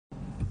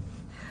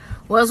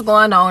What's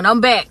going on? I'm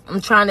back.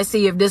 I'm trying to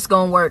see if this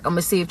gonna work. I'm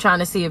trying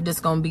to see if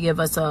this gonna give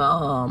us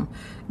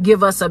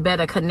a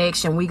better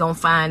connection. We gonna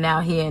find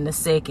out here in a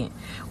second.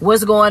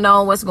 What's going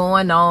on? What's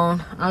going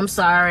on? I'm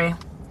sorry.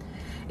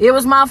 It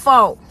was my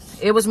fault.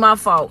 It was my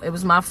fault. It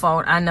was my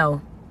fault. I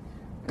know.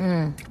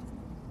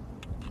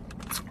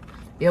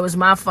 It was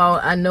my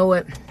fault. I know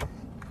it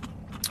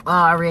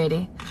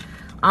already.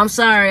 I'm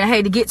sorry. I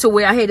had to get to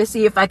where I had to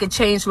see if I could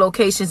change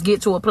locations,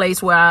 get to a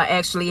place where I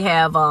actually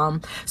have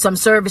some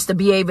service to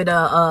be able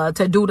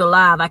to do the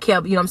live. I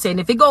kept, you know what I'm saying?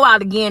 If it go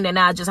out again, then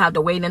I just have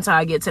to wait until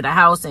I get to the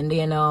house and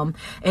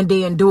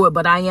then do it.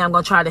 But I am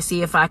going to try to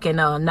see if I can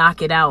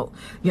knock it out.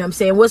 You know what I'm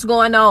saying? What's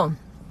going on?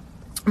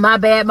 My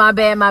bad.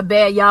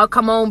 Y'all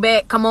come on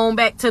back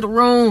to the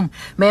room.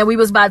 Man, we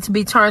was about to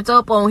be turned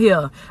up on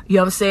here. You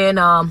know what I'm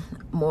saying?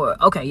 More.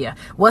 Okay, yeah.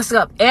 What's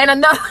up? And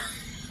another...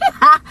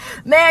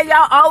 Man,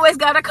 y'all always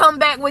gotta come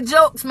back with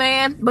jokes,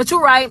 man. But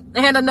you're right.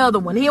 And another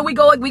one. Here we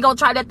go. We gonna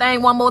try that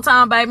thing one more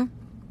time, baby.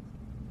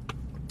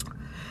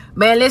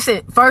 Man,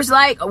 listen. First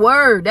like, a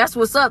word. That's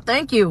what's up.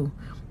 Thank you.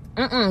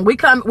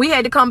 We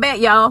had to come back,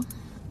 y'all.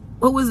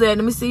 What was that?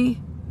 Let me see.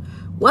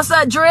 What's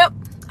up, Drip?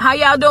 How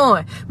y'all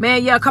doing?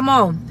 Man, yeah, come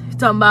on.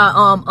 Talking about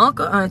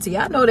Uncle Auntie.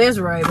 I know that's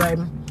right,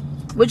 baby.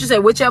 What you say?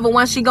 Whichever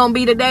one she gonna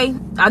be today?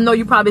 I know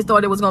you probably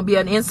thought it was gonna be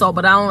an insult,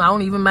 but I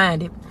don't even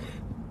mind it.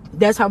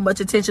 That's how much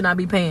attention I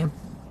be paying.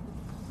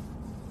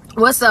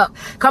 What's up?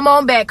 Come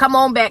on back.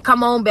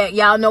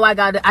 Y'all know I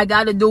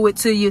gotta do it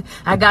to you.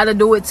 I gotta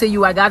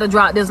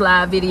drop this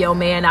live video,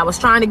 man. I was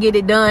trying to get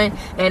it done,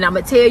 and I'm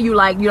gonna tell you,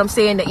 like, you know what I'm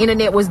saying, the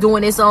internet was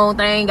doing its own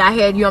thing. I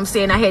had, you know what I'm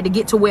saying, I had to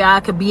get to where I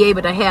could be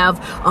able to have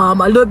a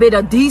little bit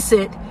of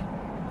decent,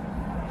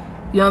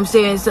 you know what I'm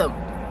saying,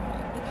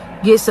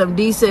 get some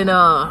decent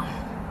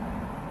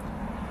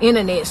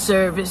internet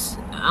service.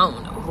 I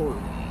don't know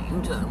who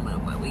you talking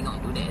about, but we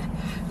gonna do that.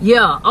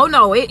 Yeah. Oh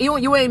no,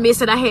 you ain't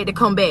miss it. I had to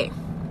come back.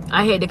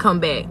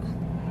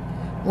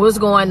 What's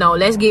going on?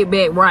 Let's get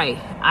back right.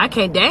 I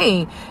can't.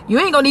 Dang. You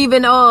ain't gonna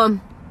even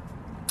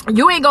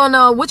you ain't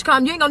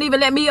gonna even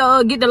let me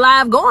get the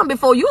live going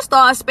before you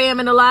start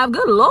spamming the live.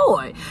 Good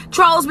Lord.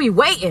 Trolls be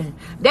waiting.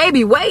 They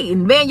be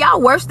waiting. Man, y'all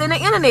worse than the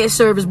internet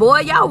service, boy.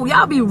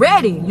 Y'all be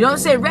ready. You know what I'm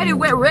saying?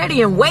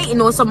 Ready and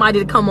waiting on somebody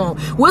to come on.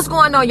 What's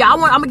going on, y'all?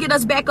 I'm gonna get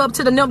us back up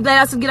to the number.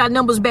 Let's get our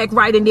numbers back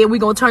right, and then we're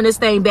gonna turn this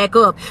thing back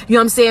up. You know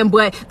what I'm saying?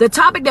 But the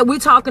topic that we're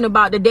talking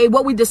about today,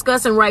 what we're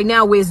discussing right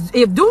now is,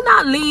 if do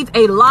not leave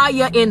a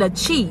liar and a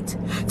cheat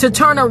to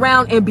turn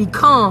around and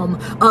become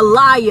a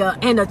liar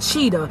and a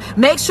cheater.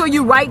 Make sure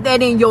you write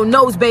that in your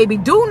notes, baby.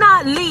 Do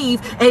not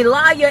leave a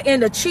liar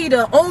and a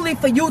cheater only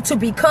for you to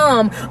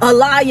become a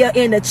liar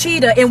and a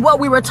cheater. And what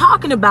we were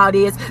talking about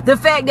is the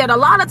fact that a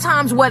lot of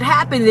times what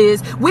happens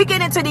is we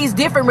get into these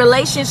different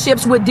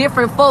relationships with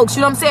different folks.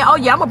 You know what I'm saying? Oh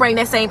yeah, I'm gonna bring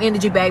that same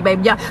energy back,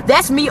 baby. Yeah,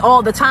 that's me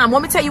all the time.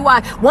 Let me tell you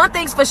why. One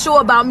thing's for sure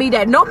about me,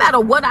 that no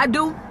matter what I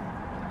do,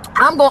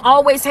 I'm going to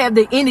always have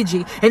the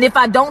energy. And if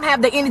I don't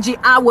have the energy,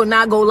 I will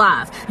not go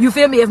live. You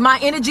feel me? If my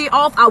energy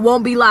off, I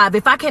won't be live.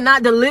 If I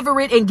cannot deliver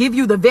it and give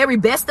you the very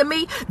best of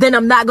me, then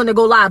I'm not going to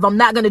go live. I'm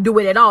not going to do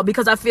it at all,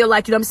 because I feel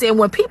like, you know what I'm saying,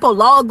 when people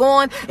log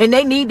on and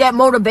they need that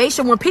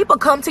motivation, when people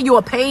come to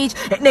your page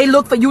and they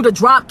look for you to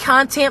drop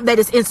content that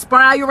is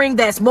inspiring,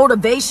 that's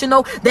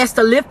motivational, that's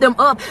to lift them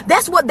up,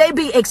 that's what they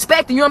be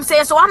expecting. You know what I'm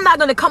saying? So I'm not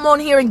going to come on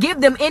here and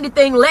give them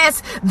anything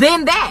less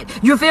than that.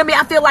 You feel me?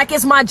 I feel like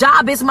it's my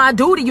job. It's my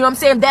duty. You know what I'm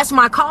saying? That's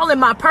my calling,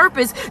 my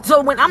purpose.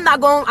 So when I'm not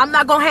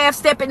gonna half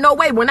step it, no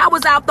way. When I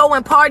was out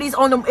throwing parties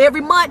on them every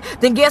month,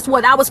 then guess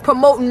what? I was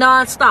promoting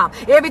nonstop.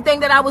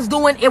 Everything that I was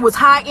doing, it was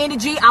high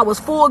energy. I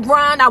was full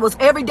grind. I was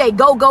every day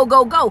go.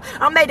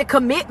 I made a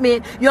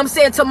commitment, you know what I'm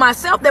saying, to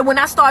myself, that when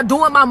I start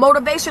doing my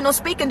motivational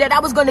speaking, that I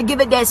was gonna give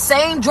it that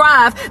same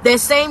drive, that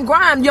same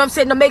grind, you know what I'm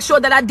saying, to make sure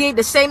that I did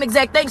the same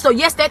exact thing. So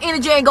yes, that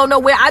energy ain't go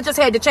nowhere. I just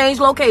had to change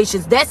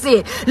locations. That's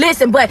it.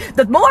 Listen, but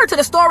the moral to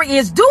the story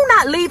is, do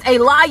not leave a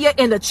liar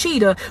and a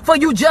cheater for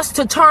you just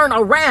to turn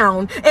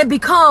around and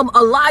become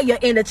a liar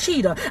and a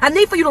cheater. I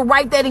need for you to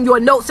write that in your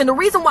notes. And the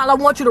reason why I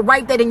want you to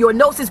write that in your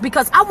notes is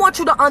because I want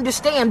you to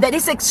understand that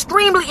it's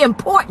extremely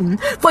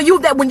important for you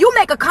that when you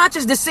make a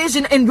conscious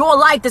decision in your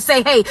life to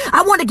say, hey,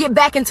 I want to get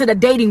back into the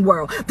dating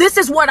world. This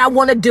is what I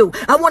want to do.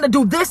 I want to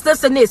do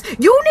this, and this.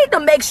 You need to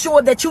make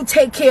sure that you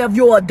take care of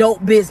your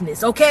adult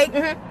business,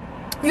 okay?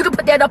 You can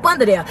put that up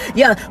under there.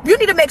 Yeah, you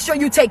need to make sure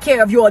you take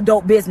care of your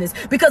adult business,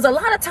 because a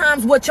lot of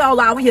times what y'all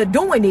out here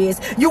doing is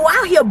you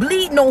out here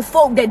bleeding on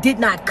folk that did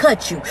not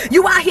cut you.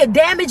 You out here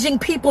damaging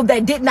people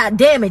that did not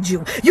damage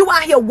you. You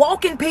out here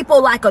walking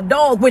people like a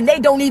dog when they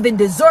don't even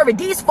deserve it.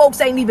 These folks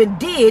ain't even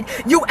did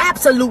you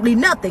absolutely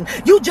nothing.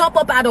 You jump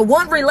up out of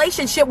one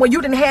relationship where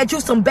you done had you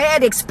some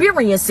bad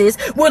experiences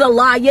with a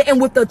liar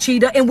and with a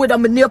cheater and with a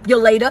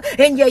manipulator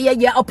and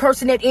a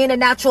person that in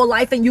and out your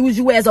life and use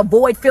you as a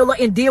void filler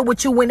and deal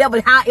with you whenever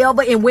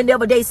however and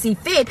whenever they see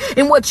fit.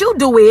 And what you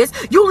do is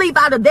you leave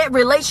out of that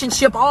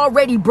relationship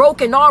already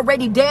broken,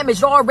 already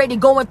damaged, already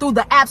going through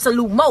the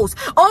absolute most,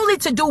 only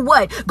to do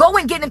what? Go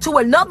and get into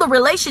another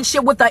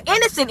relationship with an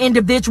innocent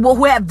individual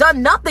who have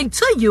done nothing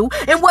to you.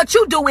 And what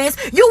you do is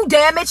you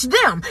damage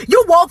them.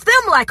 You walk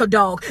them like a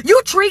dog.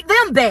 You treat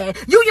them bad.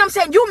 You know what I'm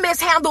saying? You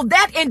mishandle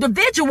that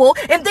individual,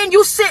 and then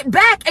you sit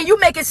back and you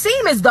make it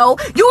seem as though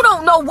you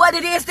don't know what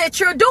it is that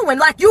you're doing.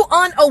 Like you're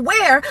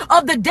unaware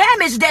of the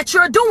damage that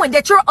you're doing,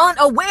 that you're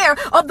unaware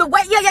of the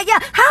way. Yeah.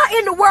 How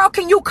in the world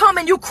can you come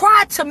and you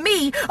cry to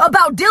me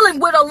about dealing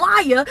with a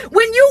liar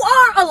when you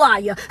are a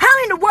liar?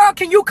 How in the world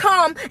can you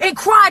come and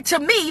cry to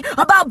me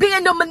about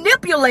being a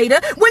manipulator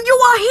when you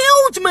are a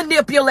huge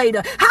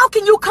manipulator? How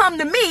can you come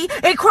to me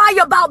and cry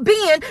about being,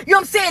 you know what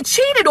I'm saying,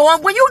 cheated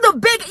on when you the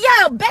big,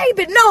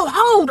 baby, no,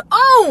 hold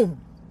on.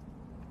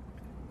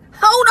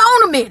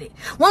 Hold on a minute.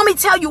 Want me to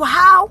tell you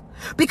how?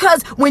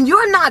 Because when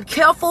you're not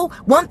careful,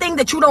 one thing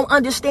that you don't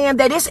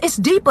understand, that it's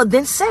deeper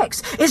than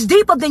sex. It's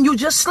deeper than you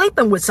just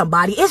sleeping with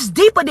somebody. It's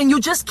deeper than you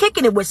just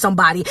kicking it with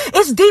somebody.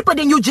 It's deeper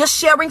than you just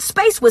sharing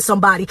space with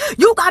somebody.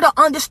 You got to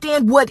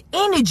understand what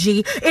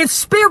energy and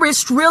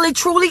spirits really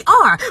truly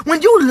are.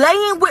 When you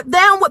laying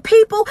down with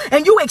people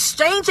and you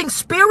exchanging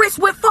spirits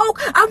with folk,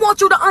 I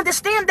want you to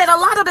understand that a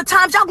lot of the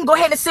times y'all can go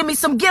ahead and send me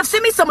some gifts,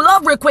 send me some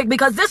love real quick,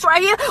 because this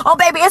right here, oh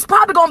baby, it's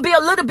probably going to be a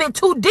little bit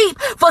too deep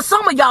for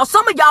some of y'all.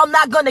 Some of y'all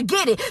not going to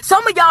get it.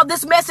 Some of y'all,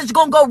 this message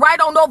gonna go right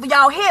on over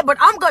y'all head, but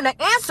I'm gonna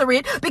answer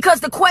it because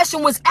the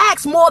question was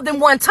asked more than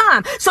one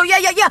time. So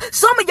yeah.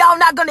 Some of y'all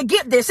not gonna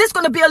get this. It's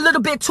gonna be a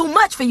little bit too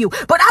much for you.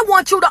 But I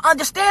want you to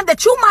understand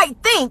that you might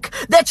think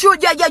that you're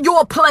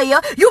a player.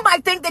 You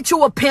might think that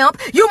you're a pimp.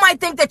 You might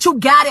think that you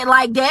got it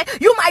like that.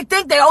 You might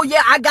think that, oh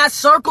yeah, I got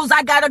circles.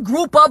 I got a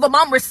group of them.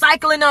 I'm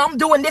recycling them. I'm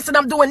doing this and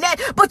I'm doing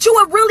that. But you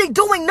are really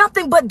doing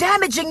nothing but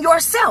damaging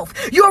yourself.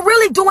 You're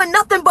really doing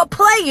nothing but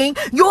playing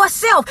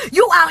yourself.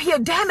 You out here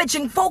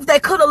damaging folk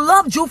that could have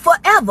loved you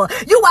forever.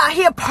 You out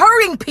here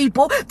hurting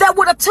people that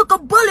would have took a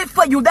bullet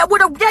for you, that would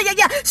have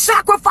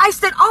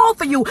sacrificed it all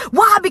for you.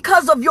 Why?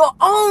 Because of your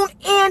own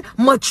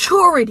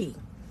immaturity.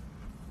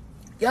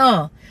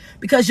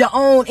 Because your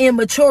own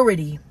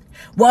immaturity.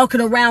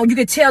 Walking around, you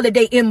can tell that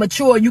they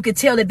immature. You can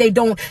tell that they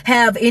don't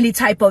have any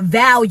type of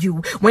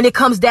value when it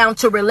comes down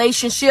to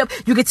relationship.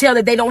 You can tell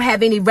that they don't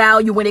have any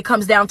value when it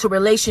comes down to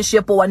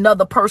relationship or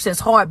another person's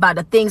heart by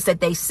the things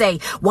that they say.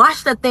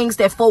 Watch the things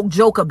that folk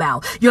joke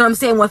about. You know what I'm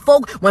saying?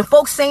 When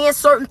folks saying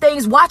certain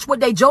things, watch what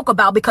they joke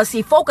about, because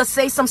see, folk will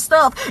say some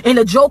stuff in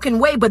a joking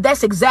way, but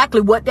that's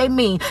exactly what they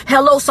mean.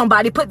 Hello,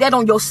 somebody, put that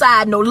on your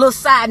side note, little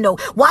side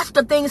note. Watch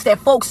the things that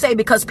folks say,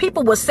 because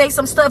people will say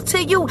some stuff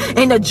to you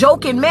in a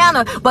joking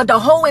manner, but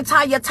the whole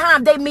entire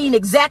time they mean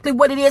exactly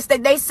what it is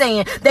that they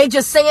saying. They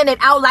just saying it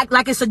out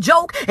like it's a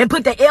joke and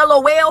put the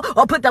LOL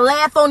or put the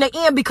laugh on the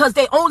end because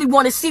they only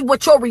want to see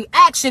what your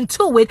reaction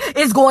to it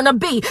is going to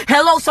be.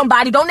 Hello,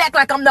 somebody, don't act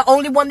like I'm the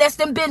only one that's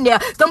been there.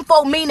 Some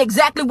folk mean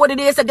exactly what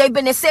it is that they've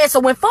been and said. So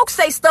when folks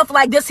say stuff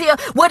like this here,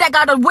 what I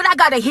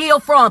gotta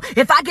heal from?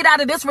 If I get out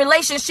of this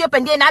relationship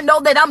and then I know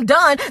that I'm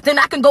done, then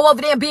I can go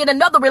over there and be in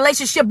another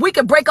relationship. We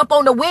can break up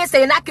on the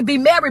Wednesday and I can be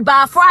married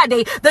by a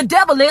Friday. The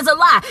devil is a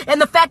lie. And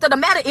the fact of the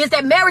matter is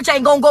that marriage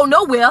ain't gonna go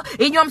nowhere. And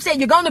you know what I'm saying?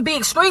 You're gonna be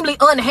extremely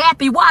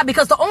unhappy. Why?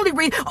 Because the only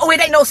reason,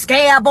 it ain't no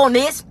scab on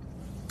this.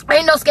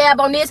 Ain't no scab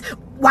on this.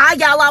 Why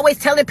y'all always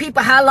telling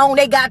people how long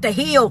they got to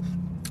heal?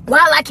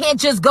 While I can't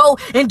just go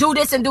and do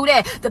this and do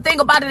that. The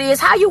thing about it is,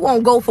 how you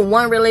won't go from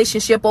one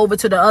relationship over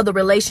to the other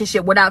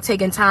relationship without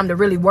taking time to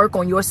really work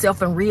on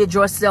yourself and rid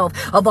yourself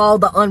of all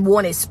the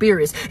unwanted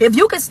spirits. If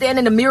you can stand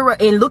in the mirror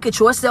and look at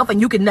yourself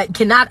and you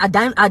cannot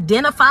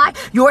identify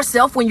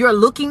yourself when you're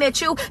looking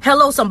at you,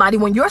 hello, somebody,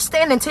 when you're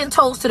standing 10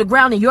 toes to the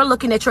ground and you're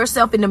looking at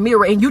yourself in the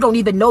mirror and you don't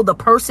even know the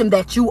person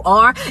that you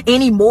are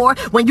anymore,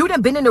 when you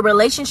done been in a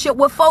relationship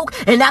with folk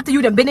and after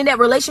you done been in that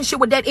relationship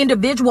with that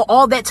individual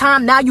all that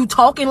time, now you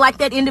talking like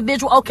that individual.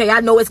 Okay,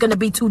 I know it's gonna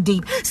be too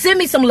deep. Send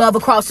me some love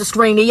across the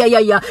screen.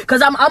 Yeah.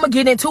 Cause I'm gonna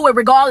get into it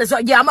regardless.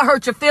 I'm gonna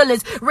hurt your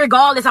feelings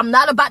regardless. I'm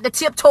not about to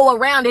tiptoe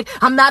around it.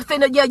 I'm not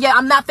finna,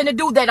 I'm not finna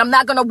do that. I'm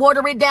not gonna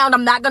water it down.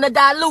 I'm not gonna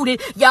dilute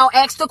it. Y'all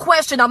ask the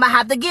question, I'm gonna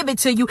have to give it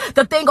to you.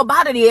 The thing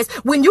about it is,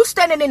 when you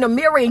standing in the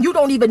mirror and you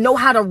don't even know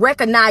how to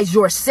recognize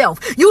yourself,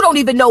 you don't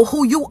even know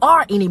who you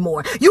are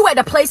anymore. You at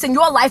a place in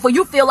your life where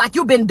you feel like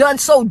you've been done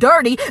so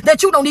dirty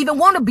that you don't even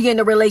want to be in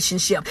a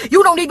relationship.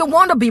 You don't even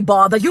want to be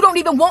bothered. You don't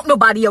even want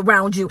nobody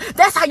around you.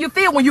 That's how you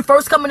feel when you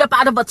first coming up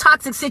out of a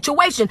toxic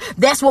situation.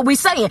 That's what we're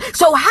saying.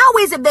 So how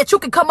is it that you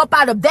can come up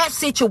out of that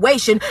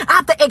situation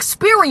after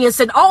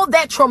experiencing all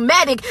that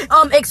traumatic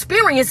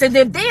experience and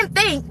then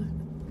think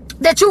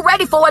that you're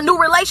ready for a new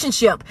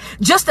relationship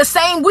just the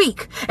same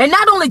week. And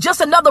not only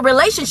just another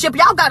relationship,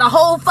 y'all got a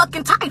whole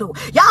fucking title.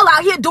 Y'all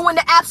out here doing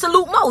the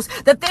absolute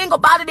most. The thing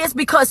about it is,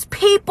 because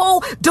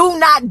people do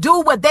not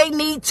do what they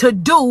need to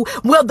do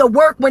with the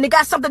work. When it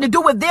got something to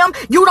do with them,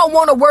 you don't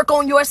want to work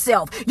on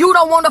yourself. You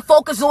don't want to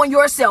focus on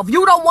yourself.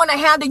 You don't want to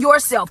handle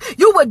yourself.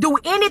 You would do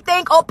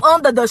anything up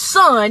under the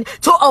sun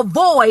to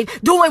avoid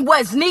doing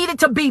what's needed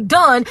to be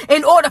done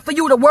in order for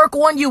you to work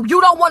on you.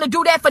 You don't want to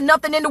do that for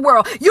nothing in the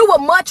world. You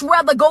would much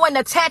rather go and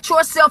attach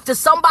yourself to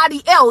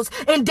somebody else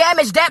and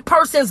damage that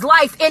person's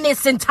life in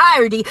its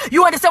entirety.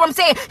 You understand what I'm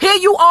saying? Here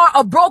you are,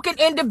 a broken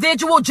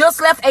individual,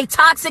 just left a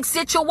toxic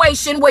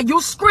situation where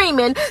you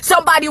screaming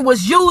somebody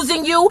was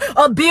using you,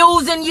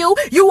 abusing you.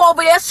 You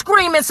over there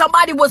screaming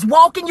somebody was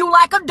walking you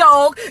like a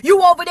dog.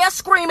 You over there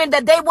screaming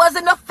that they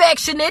wasn't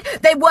affectionate,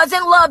 they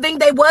wasn't loving,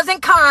 they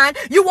wasn't kind.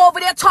 You over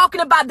there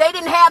talking about they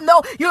didn't have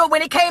no,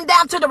 when it came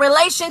down to the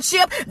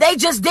relationship, they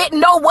just didn't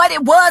know what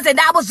it was, and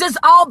I was just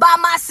all by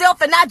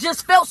myself, and I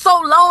just felt so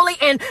lonely,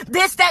 and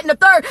this, that, and the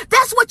third.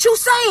 That's what you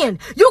saying.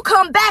 You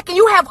come back and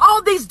you have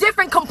all these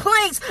different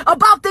complaints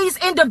about these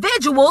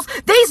individuals.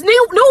 These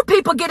new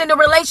people get in a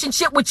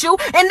relationship with you,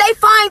 and they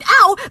find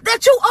out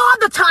that you are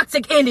the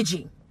toxic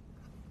energy.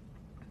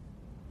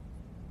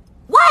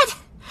 What?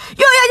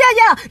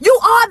 Yeah. You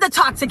are the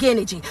toxic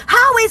energy.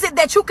 How is it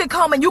that you can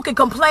come and you can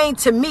complain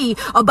to me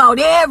about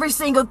every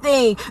single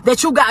thing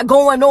that you got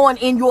going on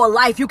in your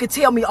life? You can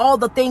tell me all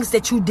the things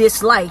that you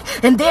dislike.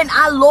 And then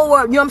I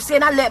lower,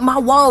 I let my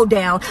wall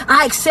down.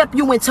 I accept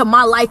you into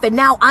my life, and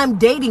now I'm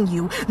dating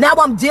you. Now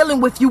I'm dealing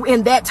with you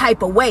in that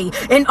type of way.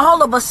 And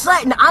all of a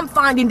sudden, I'm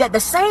finding that the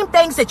same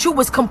things that you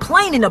was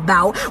complaining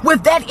about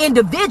with that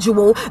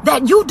individual,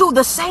 that you do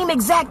the same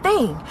exact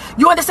thing.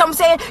 You understand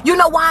what I'm saying? You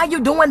know why you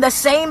doing the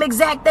same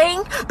exact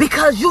thing?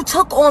 Because you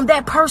took on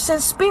that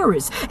person's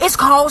spirits. It's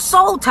called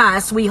soul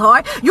ties,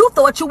 sweetheart. You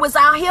thought you was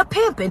out here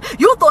pimping.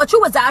 You thought you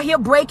was out here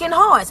breaking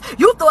hearts.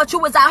 You thought you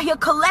was out here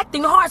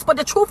collecting hearts. But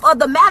the truth of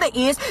the matter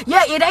is,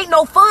 it ain't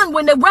no fun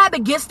when the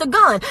rabbit gets the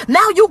gun.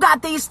 Now you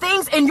got these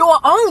things in your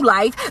own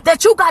life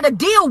that you got to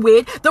deal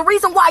with. The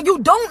reason why you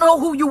don't know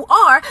who you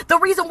are, the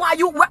reason why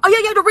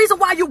the reason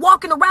why you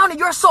walking around and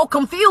you're so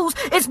confused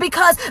is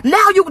because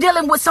now you're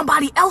dealing with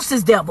somebody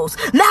else's devils.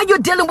 Now you're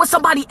dealing with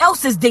somebody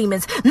else's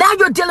demons. Now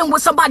you're dealing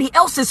with somebody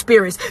else's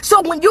spirits.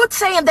 So when you're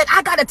saying that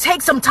I got to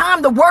take some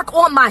time to work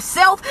on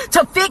myself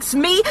to fix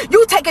me,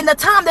 you taking the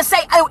time to say,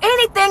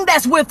 anything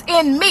that's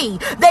within me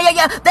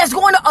that's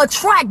going to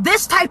attract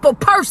this type of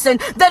person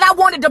that I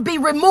wanted to be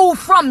removed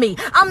from me.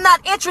 I'm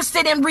not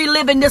interested in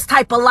reliving this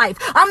type of life.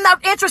 I'm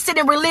not interested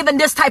in reliving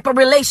this type of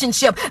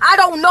relationship. I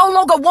don't no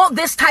longer want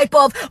this type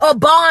of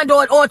bond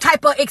or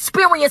type of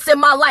experience in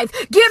my life.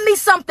 Give me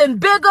something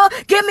bigger.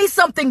 Give me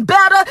something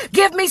better.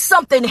 Give me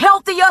something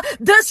healthier.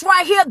 This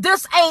right here,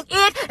 this ain't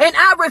it, and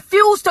I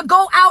refuse to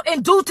go out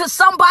and do to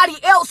somebody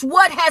else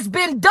what has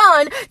been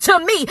done to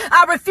me.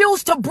 I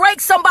refuse to break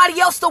somebody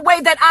else the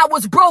way that I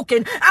was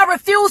broken. I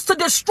refuse to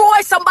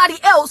destroy somebody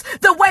else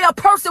the way a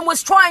person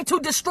was trying to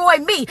destroy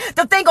me.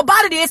 The thing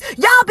about it is,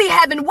 y'all be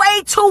having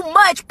way too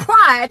much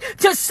pride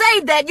to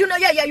say that, you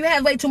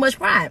have way too much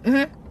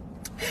pride.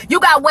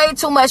 You got way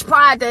too much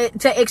pride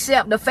to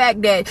accept the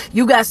fact that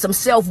you got some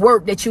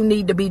self-work that you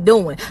need to be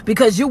doing,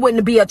 because you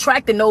wouldn't be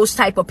attracting those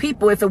type of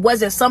people if it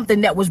wasn't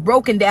something that was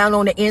broken down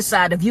on the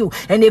inside of you.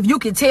 And if you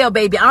can tell,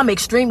 baby, I'm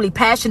extremely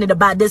passionate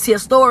about this here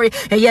story.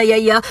 And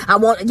I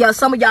want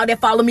some of y'all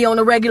that follow me on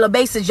a regular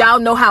basis, y'all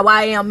know how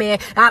I am, man.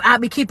 I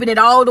be keeping it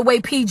all the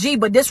way PG,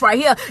 but this right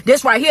here,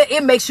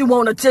 it makes you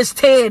want to just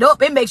tear it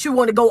up. It makes you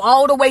want to go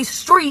all the way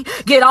street,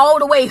 get all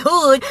the way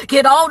hood,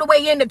 get all the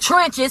way in the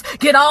trenches,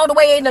 get all the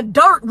way in the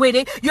dirt with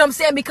it. You know what I'm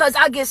saying? Because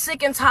I get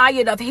sick and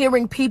tired of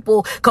hearing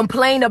people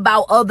complain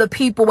about other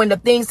people and the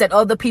things that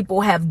other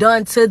people have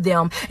done to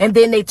them. And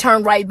then they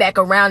turn right back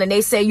around and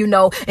they say,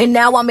 and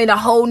now I'm in a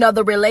whole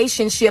nother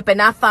relationship,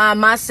 and I find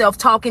myself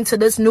talking to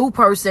this new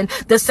person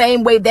the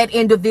same way that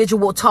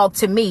individual talked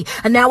to me.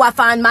 And now I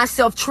find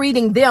myself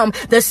treating them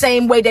the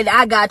same way that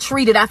I got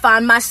treated. I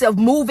find myself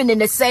moving in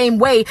the same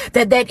way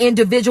that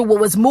individual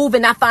was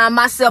moving. I find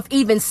myself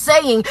even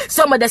saying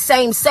some of the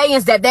same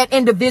sayings that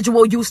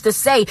individual used to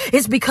say.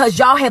 It's because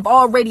y'all have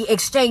already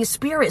exchanged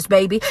spirits,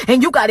 baby.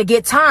 And you got to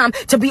get time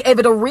to be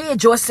able to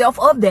rid yourself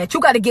of that. You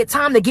got to get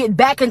time to get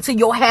back into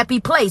your happy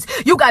place.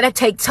 You got to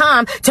take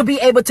time to be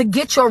able to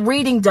get your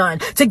reading done,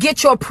 to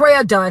get your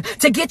prayer done,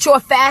 to get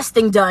your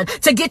fasting done,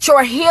 to get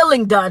your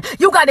healing done.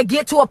 You got to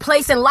get to a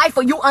place in life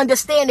where you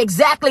understand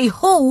exactly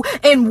who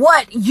and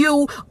what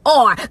you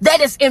are.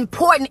 That is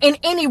important in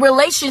any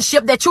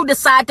relationship that you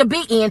decide to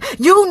be in.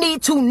 You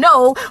need to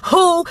know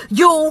who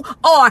you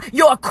are,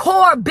 your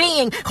core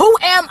being. Who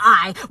am I?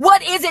 I?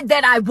 What is it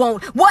that I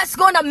want? What's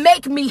going to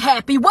make me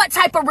happy? What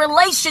type of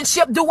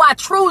relationship do I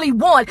truly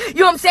want? You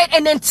know what I'm saying?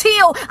 And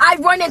until I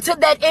run into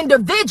that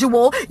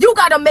individual, you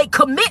got to make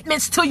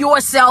commitments to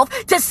yourself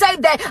to say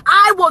that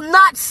I will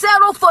not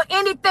settle for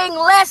anything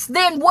less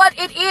than what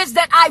it is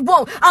that I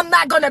want. I'm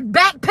not going to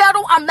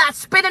backpedal. I'm not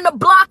spinning the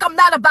block. I'm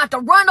not about to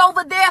run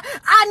over there.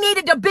 I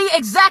needed to be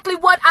exactly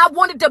what I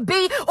wanted to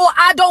be, or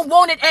I don't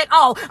want it at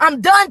all.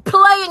 I'm done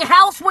playing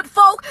house with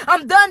folk.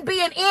 I'm done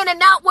being in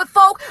and out with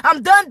folk.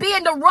 I'm done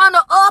being the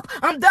runner up.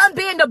 I'm done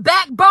being the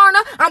back burner.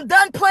 I'm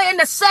done playing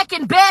the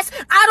second best.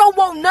 I don't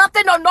want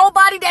nothing or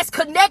nobody that's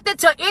connected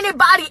to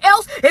anybody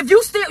else. If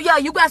you still,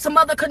 you got some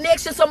other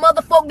connections, some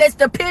other folk that's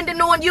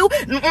depending on you.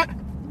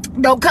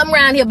 Don't come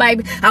around here,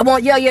 baby. I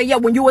want,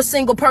 when you a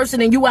single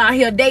person and you out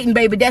here dating,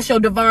 baby, that's your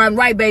divine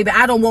right, baby.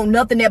 I don't want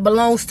nothing that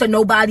belongs to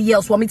nobody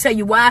else. Want me to tell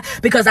you why?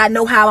 Because I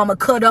know how I'm going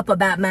to cut up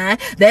about mine.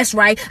 That's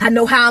right. I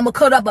know how I'm going to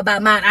cut up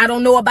about mine. I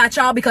don't know about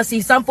y'all because, see,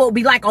 some folk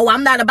be like, oh,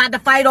 I'm not about to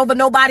fight over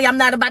nobody. I'm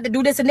not about to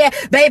do this and that.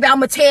 Baby, I'm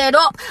going to tear it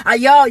up.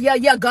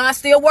 God's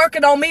still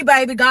working on me,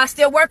 baby. God's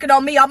still working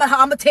on me. I'm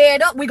going to tear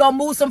it up. We going to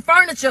move some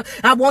furniture.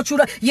 I want you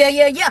to,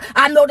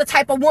 I know the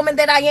type of woman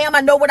that I am.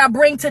 I know what I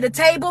bring to the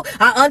table.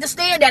 I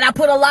understand that. I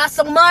put a lot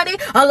of money,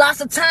 a lot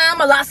of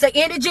time, a lot of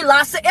energy,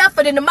 lots of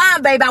effort into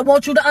mine, baby. I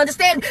want you to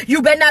understand.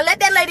 You better not let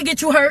that lady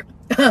get you hurt.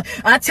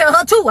 I tell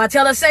her too. I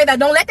tell her, say that.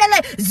 Don't let that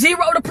lady.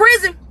 Zero to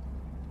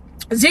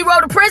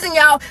prison,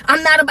 y'all.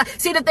 I'm not about,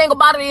 see, the thing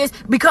about it is,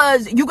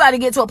 because you got to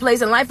get to a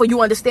place in life where you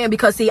understand,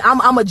 because see,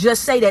 I'ma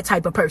just say that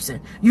type of person.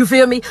 You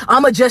feel me?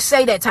 I'ma just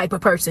say that type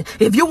of person.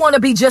 If you want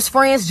to be just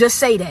friends, just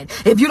say that.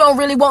 If you don't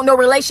really want no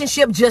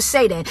relationship, just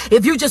say that.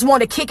 If you just want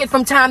to kick it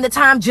from time to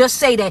time, just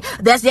say that.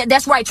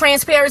 That's right.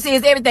 Transparency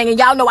is everything. And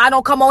y'all know I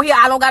don't come on here.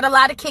 I don't got a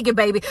lot of kicking,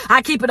 baby.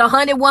 I keep it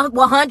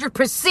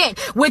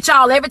 100% with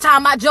y'all. Every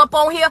time I jump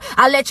on here,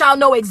 I let y'all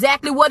know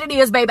exactly what it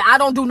is, baby. I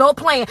don't do no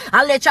playing.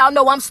 I let y'all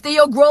know I'm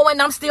still growing.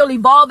 I'm still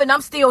evolving.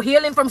 I'm still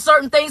healing from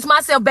certain things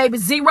myself, baby.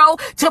 Zero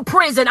to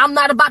prison. I'm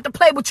not about to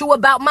play with you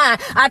about mine.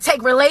 I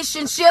take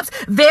relationships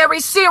very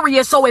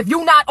serious. So if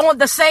you're not on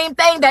the same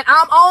thing that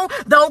I'm on,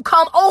 don't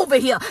come over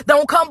here.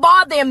 Don't come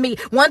bothering me.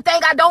 One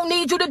thing I don't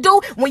need you to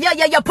do,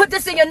 put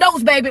this in your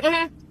notes, baby.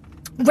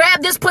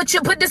 Grab this, put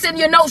this in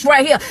your notes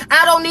right here.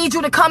 I don't need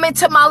you to come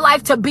into my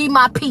life to be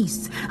my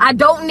peace. I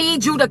don't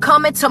need you to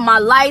come into my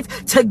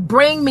life to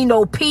bring me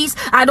no peace.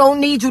 I don't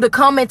need you to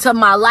come into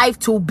my life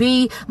to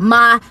be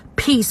my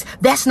peace.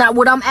 That's not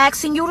what I'm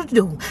asking you to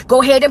do.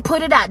 Go ahead and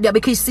put it out there,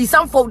 because see,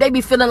 some folk, they be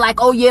feeling like,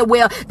 oh yeah,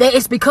 well, that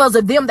it's because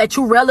of them that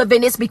you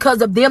relevant. It's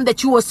because of them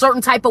that you a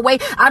certain type of way.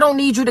 I don't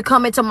need you to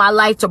come into my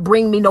life to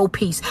bring me no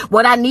peace.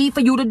 What I need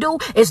for you to do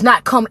is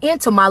not come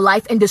into my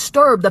life and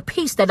disturb the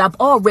peace that I've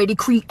already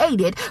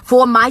created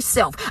for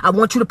myself. I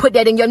want you to put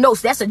that in your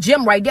notes. That's a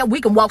gem right there. We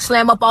can walk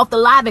slam up off the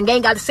live and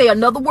ain't got to say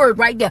another word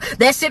right there.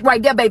 That's it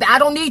right there, baby. I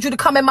don't need you to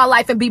come in my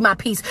life and be my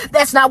peace.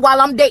 That's not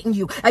while I'm dating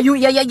you. I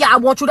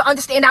want you to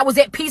understand I was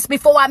at peace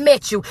before I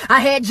met you. I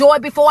had joy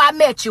before I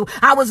met you.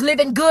 I was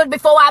living good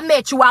before I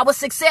met you. I was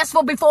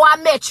successful before I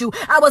met you.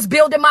 I was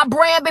building my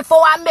brand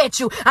before I met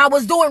you. I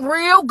was doing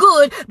real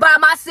good by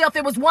myself.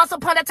 It was once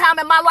upon a time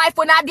in my life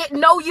when I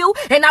didn't know you,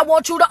 and I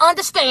want you to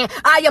understand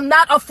I am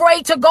not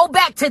afraid to go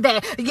back to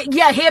that.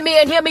 Hear me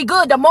and hear me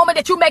good. The moment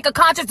that you make a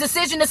conscious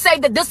decision to say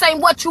that this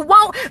ain't what you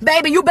want,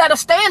 baby, you better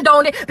stand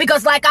on it,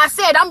 because like I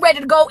said, I'm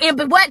ready to go in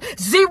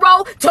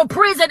zero to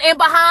prison and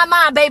behind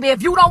mine, baby.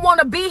 If you don't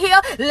want to be here,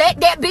 let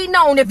that be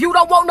known. If you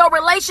don't want no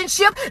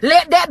relationship,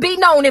 let that be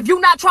known. If you're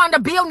not trying to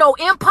build no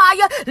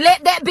empire,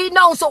 let that be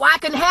known, so I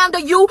can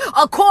handle you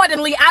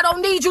accordingly. I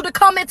don't need you to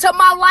come into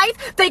my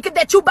life thinking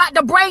that you about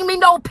to bring me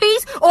no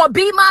peace or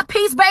be my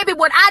peace, baby.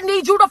 What I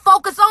need you to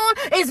focus on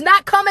is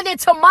not coming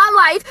into my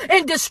life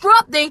and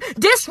disrupting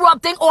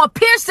or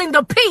piercing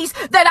the peace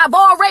that I've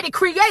already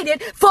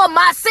created for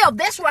myself.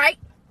 That's right.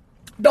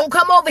 Don't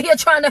come over here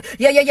trying to,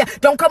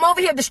 Don't come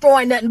over here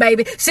destroying nothing,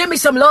 baby. Send me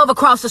some love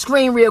across the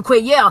screen real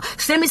quick. Yeah,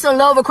 send me some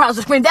love across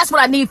the screen. That's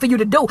what I need for you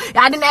to do.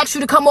 I didn't ask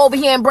you to come over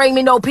here and bring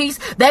me no peace.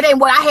 That ain't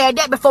what I had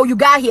that before you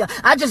got here.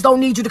 I just don't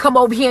need you to come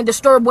over here and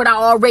disturb what I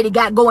already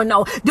got going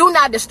on. Do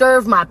not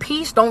disturb my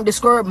peace. Don't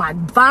disturb my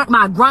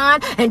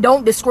grind, and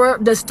don't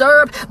disturb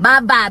my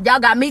vibe. Y'all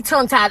got me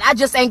tongue-tied. I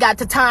just ain't got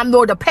the time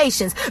nor the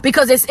patience,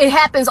 because it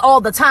happens all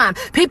the time.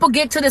 People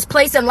get to this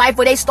place in life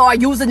where they start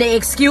using the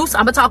excuse.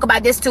 I'm gonna talk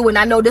about this too, and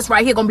I know this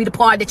right here gonna be the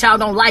part that y'all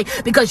don't like,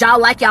 because y'all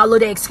like y'all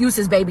little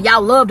excuses, baby.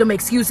 Y'all love them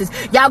excuses.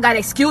 Y'all got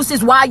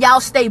excuses why y'all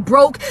stay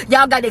broke.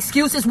 Y'all got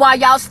excuses why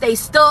y'all stay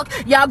stuck.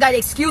 Y'all got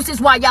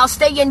excuses why y'all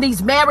stay in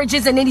these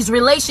marriages and in these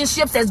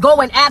relationships that's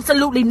going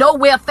absolutely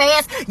nowhere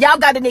fast. Y'all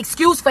got an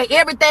excuse for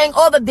everything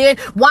other than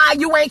why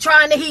you ain't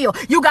trying to heal.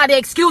 You got an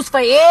excuse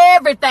for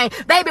everything,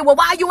 baby. Well,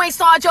 why you ain't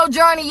started your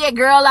journey yet,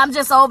 girl? I'm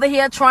just over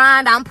here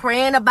trying. I'm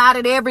praying about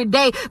it every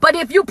day. But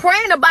if you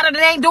praying about it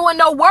and ain't doing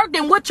no work,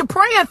 then what you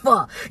praying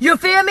for? You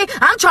feel me?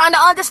 I'm trying to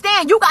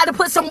understand. You got to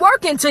put some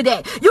work into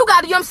that. You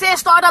got to, you know what I'm saying,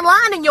 start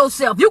aligning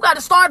yourself. You got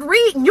to start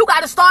reading. You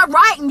got to start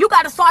writing. You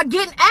got to start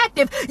getting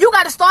active. You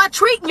got to start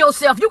treating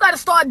yourself. You got to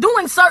start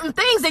doing certain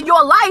things in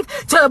your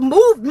life to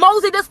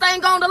mosey this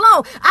thing on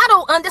along. I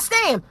don't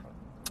understand.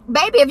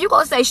 Baby, if you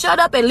gonna say shut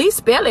up, at least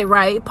spell it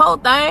right. Po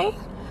thing.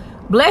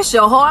 Bless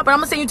your heart. But I'm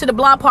gonna send you to the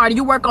block party.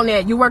 You work on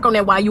that. You work on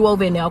that while you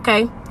over in there,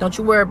 okay? Don't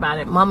you worry about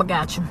it. Mama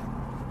got you.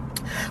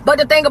 But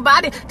the thing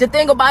about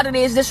it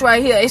is this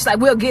right here. It's like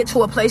we'll get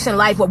to a place in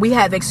life where we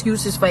have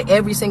excuses for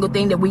every single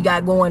thing that we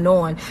got going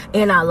on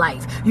in our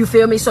life. You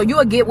feel me? So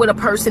you'll get with a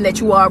person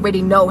that you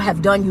already know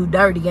have done you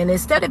dirty. And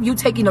instead of you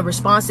taking the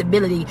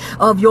responsibility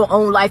of your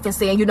own life and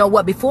saying, you know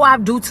what, before I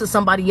do to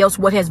somebody else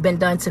what has been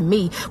done to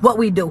me, what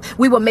we do,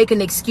 we will make an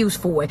excuse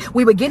for it.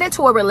 We would get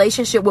into a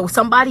relationship with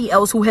somebody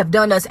else who have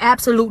done us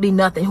absolutely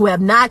nothing, who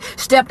have not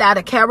stepped out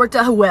of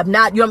character, who have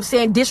not, you know what I'm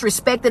saying,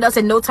 disrespected us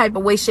in no type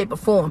of way, shape, or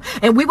form.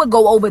 And we would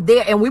go over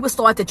there and we would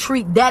start to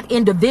treat that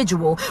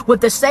individual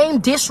with the same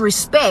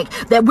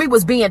disrespect that we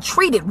was being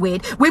treated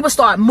with. We would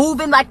start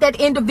moving like that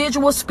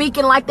individual,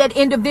 speaking like that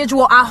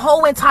individual. Our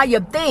whole entire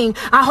being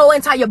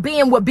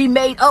would be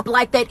made up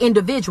like that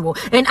individual.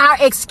 And our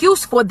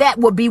excuse for that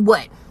would be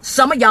what?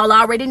 Some of y'all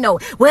already know.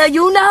 Well,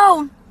 you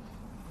know,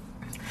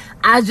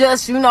 I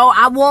just, you know,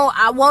 I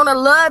want to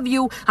love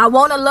you. I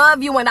want to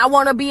love you and I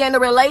want to be in a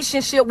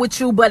relationship with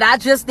you. But I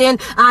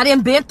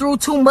done been through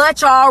too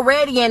much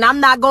already and I'm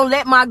not going to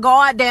let my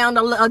guard down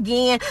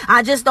again.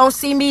 I just don't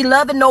see me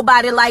loving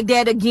nobody like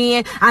that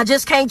again. I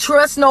just can't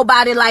trust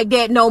nobody like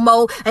that no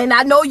more. And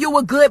I know you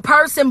a good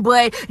person,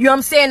 but you know what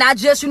I'm saying? I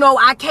just, you know,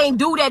 I can't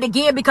do that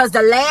again because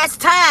the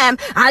last time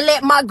I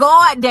let my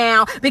guard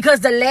down, because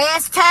the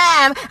last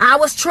time I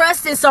was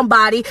trusting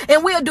somebody,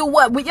 and we'll do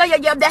what?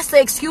 That's the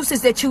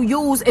excuses that you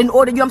use in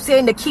order, you know what I'm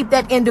saying, to keep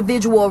that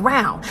individual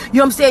around. You know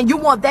what I'm saying? You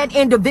want that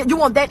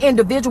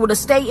individual to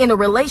stay in a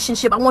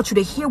relationship. I want you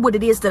to hear what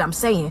it is that I'm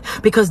saying,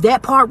 because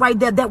that part right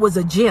there, that was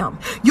a gem.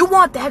 You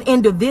want that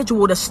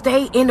individual to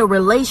stay in a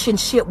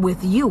relationship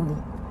with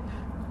you,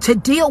 to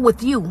deal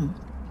with you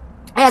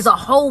as a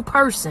whole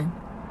person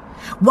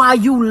while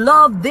you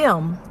love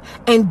them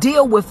and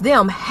deal with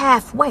them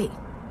halfway.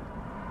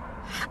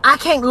 I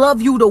can't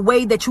love you the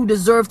way that you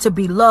deserve to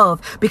be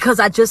loved because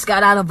I just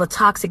got out of a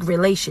toxic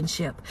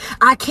relationship.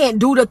 I can't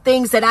do the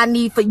things that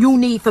you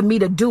need for me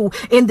to do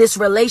in this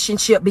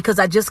relationship because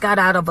I just got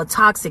out of a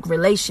toxic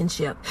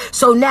relationship.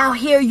 So now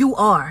here you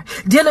are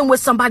dealing with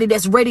somebody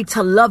that's ready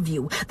to love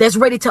you, that's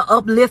ready to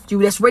uplift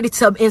you, that's ready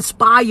to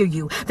inspire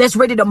you, that's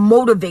ready to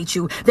motivate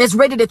you, that's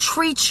ready to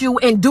treat you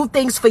and do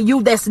things for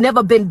you that's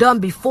never been done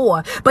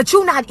before. But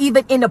you're not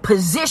even in a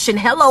position.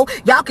 Hello,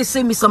 y'all can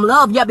send me some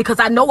love. Yeah, because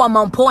I know I'm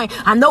on point.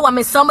 I know I'm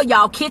in some of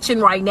y'all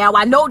kitchen right now.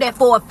 I know that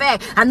for a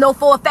fact. I know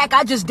for a fact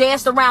I just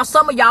danced around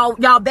some of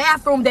y'all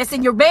bathroom that's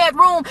in your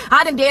bedroom.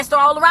 I done danced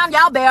all around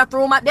y'all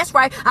bathroom. That's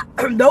right.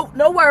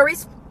 No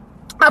worries.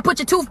 I put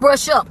your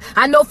toothbrush up.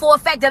 I know for a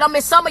fact that I'm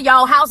in some of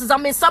y'all houses.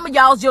 I'm in some of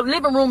your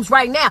living rooms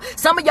right now.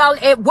 Some of y'all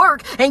at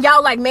work and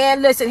y'all like,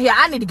 man, listen here.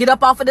 I need to get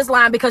up off of this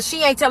line because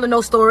she ain't telling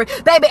no story.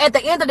 Baby, at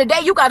the end of the day,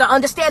 you got to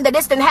understand that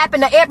this didn't happen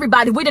to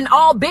everybody. We didn't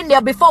all been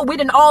there before. We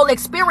didn't all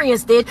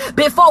experienced it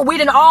before. We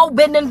didn't all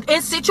been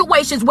in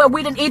situations where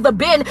we didn't either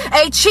been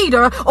a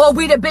cheater or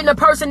we done been the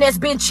person that's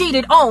been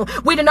cheated on.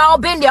 We didn't all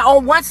been there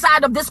on one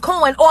side of this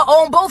coin or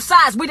on both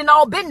sides. We didn't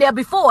all been there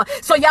before.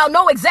 So y'all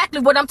know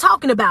exactly what I'm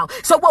talking about.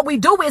 So what we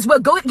do is we'll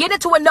get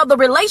into another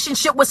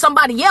relationship with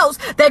somebody else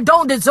that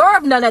don't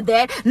deserve none of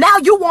that. Now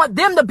you want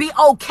them to be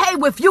okay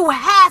with you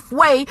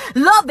halfway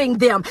loving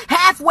them,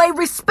 halfway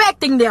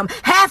respecting them,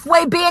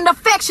 halfway being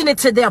affectionate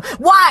to them.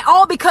 Why?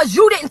 All because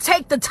you didn't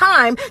take the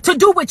time to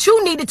do what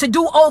you needed to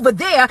do over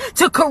there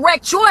to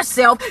correct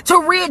yourself,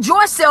 to rid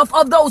yourself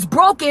of those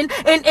broken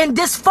and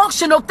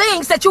dysfunctional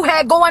things that you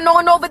had going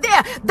on over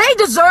there. They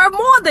deserve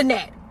more than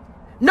that.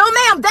 No,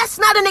 ma'am, that's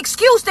not an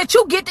excuse that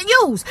you get to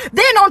use.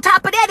 Then on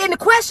top of that, in the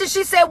question,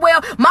 she said,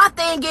 well, my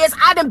thing is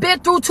I done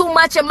been through too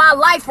much in my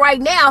life right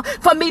now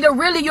for me to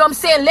really, you know what I'm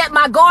saying, let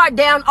my guard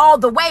down all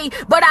the way.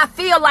 But I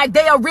feel like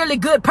they a really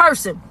good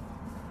person.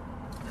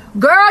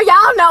 Girl,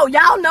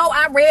 y'all know,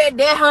 I read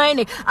that,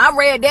 honey. I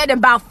read that and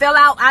about fell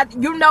out.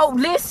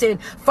 Listen,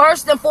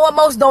 first and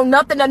foremost, don't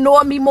nothing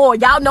annoy me more.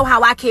 Y'all know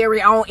how I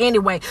carry on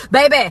anyway.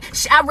 Baby,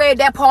 I read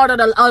that part of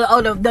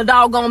the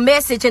doggone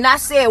message and I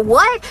said,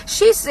 what?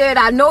 She said,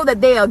 I know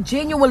that they are a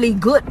genuinely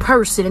good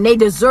person and they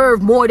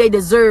deserve more, they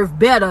deserve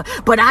better,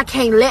 but I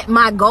can't let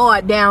my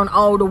guard down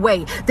all the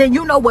way. Then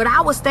you know what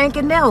I was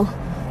thinking now?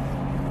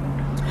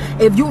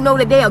 If you know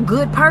that they're a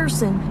good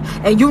person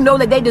and you know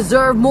that they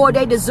deserve more,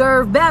 they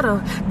deserve better,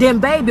 then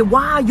baby,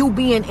 why are you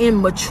being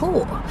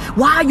immature?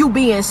 Why are you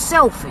being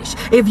selfish?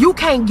 If you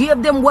can't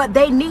give them what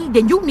they need,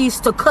 then you need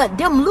to cut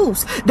them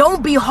loose.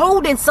 Don't be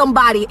holding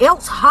somebody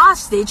else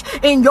hostage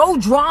in your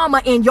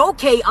drama, in your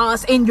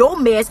chaos, in your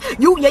mess.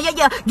 You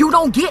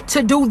don't get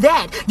to do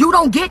that. You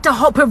don't get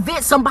to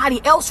prevent somebody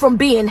else from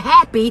being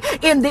happy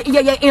in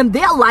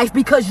their life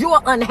because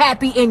you're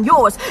unhappy in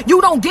yours.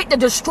 You don't get to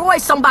destroy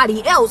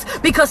somebody else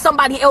because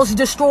somebody else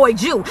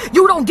destroyed you.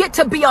 You don't get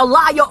to be a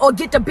liar or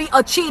get to be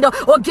a cheater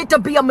or get to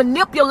be a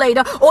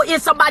manipulator or in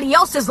somebody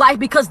else's life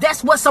because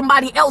that's what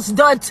somebody else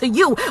done to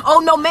you.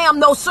 Oh, no, ma'am,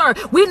 no, sir.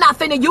 We're not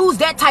finna use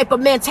that type of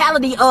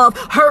mentality of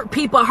hurt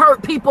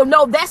people.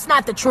 No, that's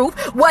not the truth.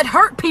 What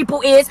hurt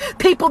people is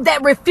people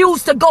that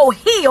refuse to go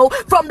heal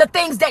from the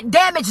things that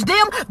damage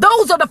them.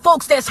 Those are the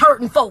folks that's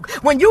hurting folk.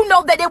 When you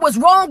know that it was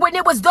wrong when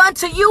it was done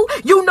to you,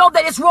 you know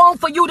that it's wrong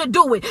for you to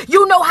do it.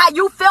 You know how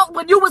you felt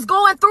when you was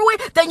going through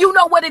it, then you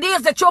know what it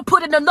is that you're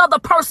putting another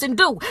person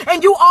do.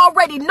 And you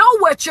already know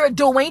what you're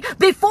doing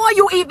before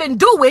you even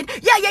do it.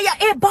 Yeah.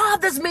 It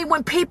bothers me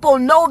when people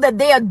know that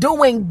they are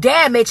doing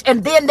damage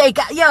and then they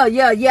got,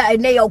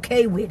 and they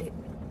okay with it.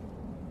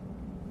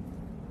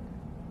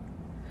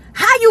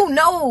 How you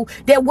know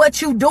that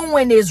what you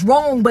doing is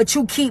wrong, but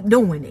you keep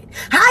doing it?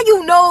 How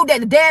you know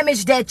that the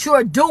damage that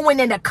you're doing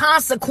and the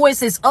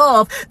consequences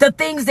of the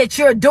things that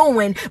you're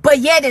doing, but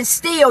yet and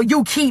still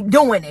you keep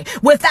doing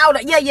it without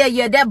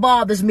that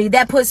bothers me.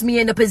 That puts me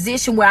in a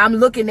position where I'm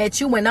looking at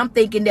you and I'm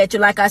thinking that you,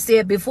 like I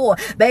said before,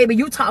 baby,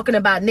 you talking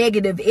about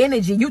negative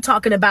energy. You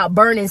talking about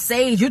burning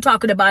sage. You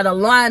talking about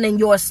aligning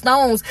your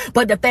stones.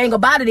 But the thing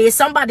about it is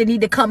somebody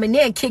need to come in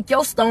there and kick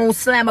your stones,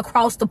 slam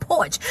across the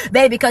porch,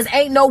 baby, because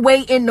ain't no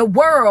way in the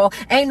world,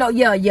 ain't no,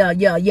 you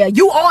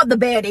are the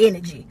bad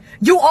energy.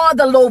 You are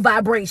the low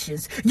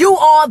vibrations. You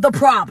are the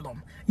problem.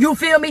 You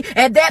feel me?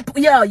 And that,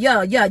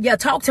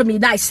 talk to me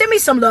nice. Send me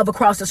some love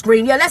across the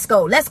screen. Yeah, let's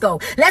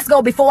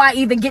go before I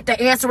even get to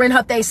answering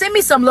her thing. Send me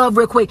some love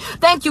real quick.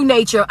 Thank you,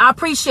 Nature. I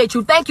appreciate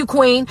you. Thank you,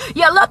 Queen.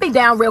 Yeah, let me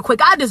down real quick.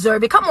 I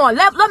deserve it. Come on,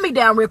 let me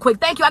down real quick.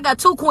 Thank you. I got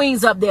 2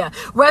 queens up there.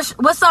 Rush,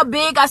 what's up,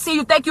 Big? I see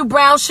you. Thank you,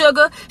 Brown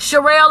Sugar.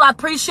 Sherelle, I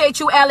appreciate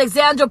you.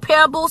 Alexandra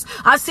Pebbles,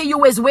 I see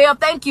you as well.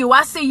 Thank you.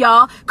 I see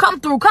y'all. Come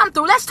through.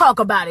 Let's talk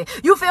about it.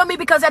 You feel me?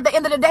 Because at the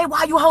end of the day, why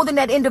are you holding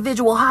that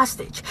individual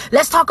hostage?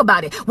 Let's talk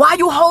about it. Why are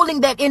you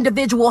holding that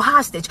individual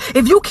hostage?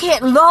 If you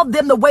can't love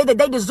them the way that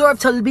they deserve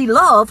to be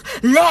loved,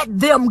 let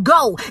them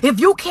go. If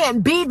you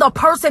can't be the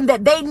person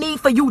that they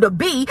need for you to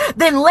be,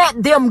 then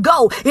let them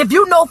go. If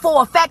you know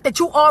for a fact that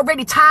you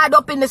already tied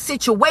up in the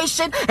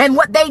situation and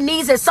what they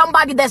need is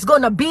somebody that's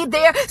going to be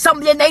there,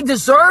 something they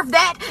deserve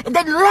that,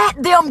 then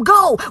let them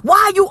go.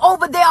 Why are you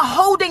over there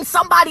holding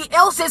somebody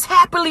else's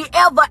happily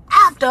ever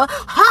after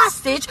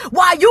hostage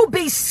while you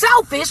be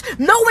selfish,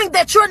 knowing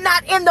that you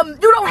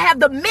don't have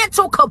the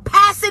mental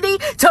capacity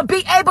to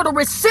be able to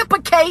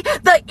reciprocate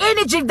the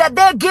energy that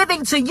they're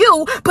giving to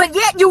you, but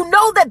yet you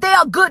know that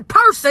they're a good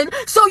person,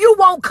 so you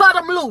won't cut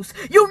them loose.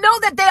 You know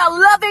that they're a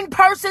loving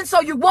person,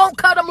 so you won't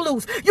cut them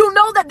loose. You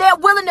know that they're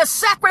willing to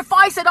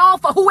sacrifice it all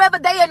for whoever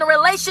they're in a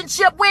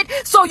relationship with,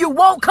 so you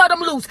won't cut them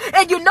loose.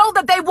 And you know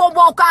that they won't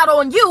walk out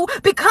on you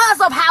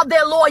because of how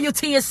their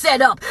loyalty is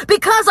set up,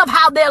 because of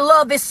how their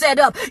love is set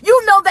up.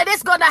 You know that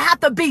it's going to have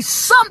to be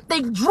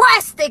something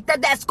drastic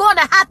that's going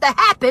to have to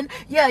happen.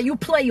 Yeah, you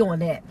play on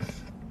that.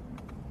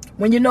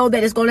 When you know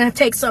that it's going to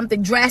take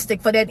something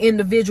drastic for that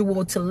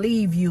individual to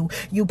leave you,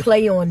 you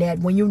play on that.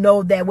 When you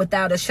know that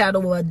without a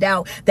shadow of a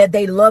doubt that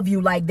they love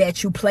you like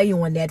that, you play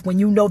on that. When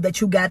you know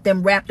that you got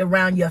them wrapped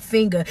around your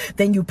finger,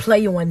 then you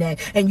play on that.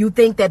 And you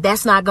think that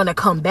that's not going to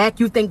come back.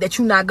 You think that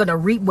you're not going to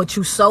reap what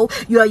you sow.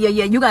 You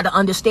got to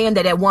understand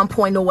that at one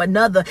point or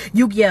another,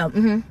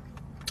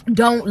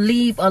 don't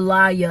leave a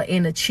liar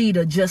and a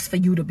cheater just for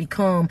you to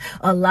become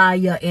a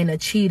liar and a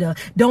cheater.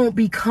 Don't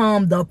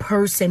become the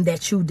person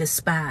that you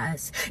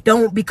despise.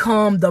 Don't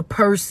become the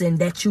person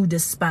that you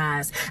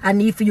despise. I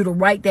need for you to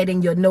write that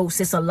in your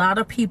notes. It's a lot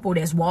of people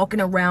that's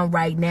walking around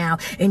right now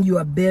and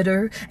you're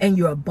bitter and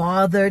you're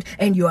bothered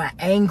and you're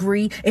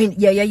angry.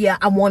 And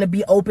I want to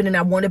be open and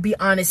I want to be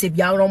honest. If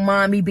y'all don't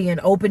mind me being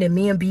open and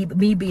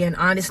me being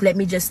honest, let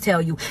me just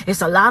tell you,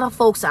 it's a lot of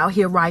folks out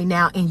here right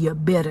now and you're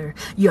bitter.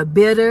 You're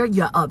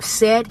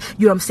upset.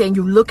 You know what I'm saying?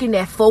 You're looking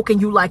at folk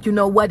and you like, you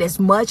know what? As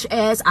much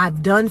as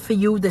I've done for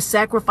you, the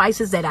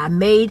sacrifices that I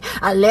made,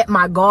 I let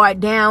my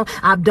guard down.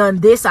 I've done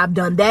this, I've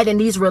done that in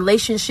these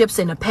relationships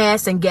in the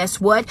past. And guess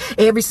what?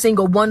 Every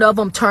single one of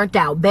them turned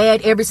out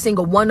bad. Every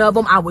single one of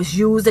them, I was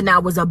used and I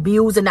was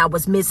abused and I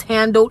was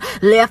mishandled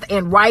left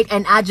and right.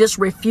 And I just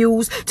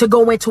refuse to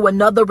go into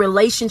another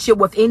relationship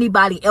with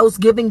anybody else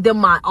giving them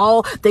my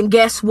all. Then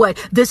guess what?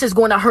 This is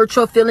going to hurt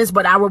your feelings,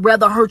 but I would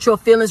rather hurt your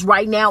feelings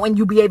right now and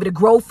you be able to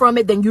grow from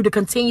it than you to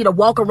continue to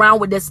walk around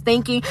with this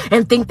thinking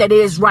and think that it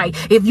is right.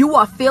 If you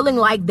are feeling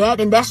like that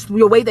and that's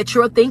the way that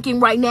you're thinking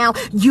right now,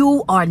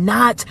 you are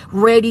not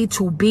ready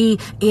to be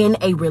in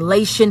a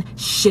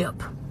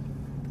relationship.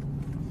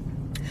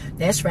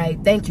 That's right.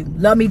 Thank you.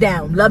 Love me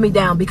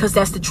down, because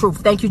that's the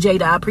truth. Thank you,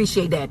 Jada. I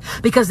appreciate that,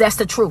 because that's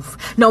the truth.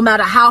 No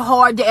matter how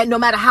hard that, no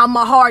matter how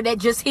hard that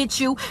just hits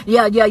you.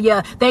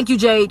 Yeah. Thank you,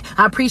 Jade.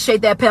 I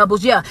appreciate that,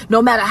 Pebbles. Yeah.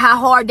 No matter how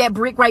hard that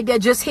brick right there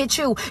just hit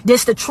you,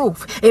 this the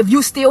truth. If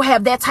you still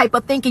have that type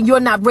of thinking, you're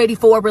not ready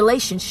for a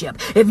relationship.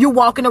 If you're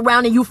walking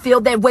around and you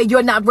feel that way,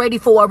 you're not ready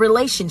for a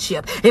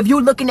relationship. If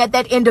you're looking at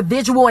that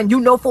individual and you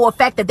know for a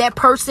fact that that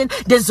person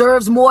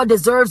deserves more,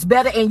 deserves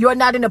better, and you're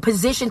not in a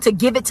position to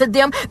give it to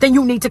them, then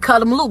you need to cut cut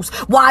them loose?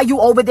 Why are you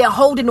over there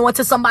holding on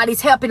to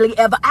somebody's happily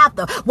ever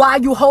after? Why are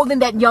you holding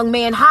that young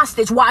man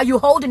hostage? Why are you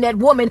holding that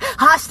woman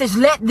hostage?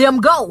 Let them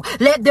go.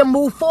 Let them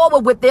move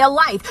forward with their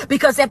life.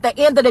 Because at the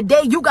end of the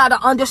day, you got to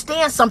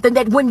understand something,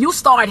 that when you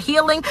start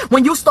healing,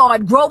 when you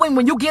start growing,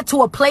 when you get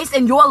to a place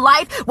in your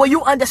life where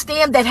you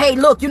understand that, hey,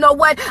 look, you know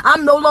what?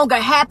 I'm no longer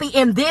happy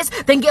in this.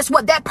 Then guess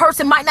what? That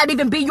person might not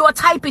even be your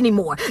type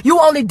anymore. You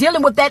only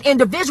dealing with that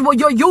individual.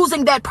 You're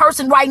using that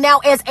person right now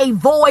as a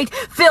void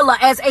filler,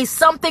 as a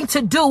something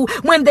to do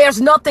when there's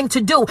nothing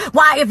to do.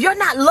 Why? If you're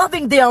not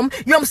loving them,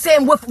 you know what I'm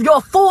saying, with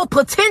your full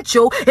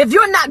potential, if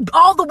you're not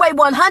all the way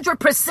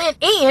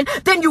 100% in,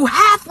 then you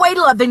halfway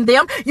loving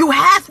them, you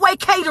halfway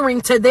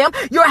catering to them,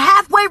 you're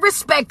halfway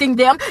respecting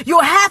them,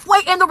 you're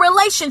halfway in the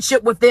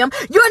relationship with them.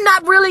 You're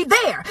not really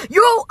there.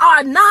 You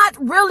are not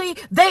really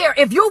there.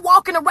 If you're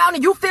walking around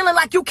and you feeling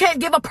like you can't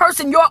give a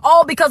person your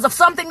all because of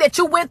something that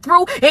you went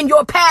through in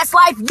your past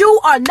life, you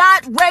are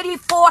not ready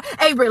for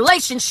a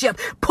relationship.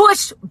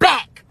 Push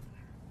back.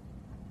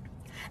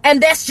 And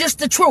that's just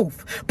the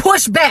truth.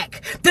 Push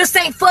back. This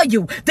ain't for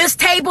you. This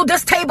table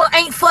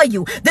ain't for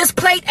you. This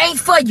plate ain't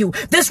for you.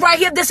 This right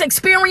here, this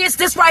experience,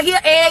 this right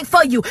here ain't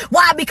for you.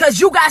 Why? Because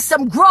you got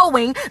some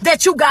growing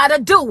that you gotta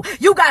do.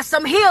 You got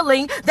some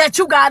healing that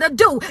you gotta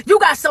do. You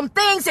got some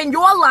things in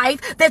your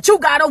life that you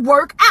gotta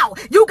work out.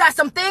 You got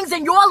some things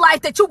in your life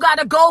that you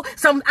gotta go,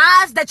 some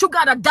I's that you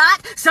gotta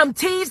dot, some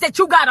T's that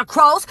you gotta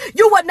cross.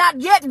 You are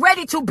not yet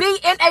ready to be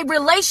in a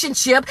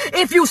relationship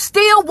if you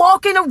still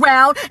walking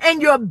around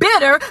and you're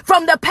bitter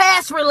from the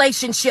past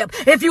relationship.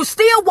 If you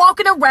still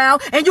walking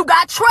around and you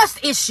got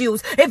trust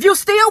issues, if you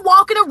still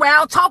walking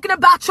around talking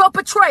about your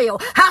betrayal,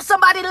 how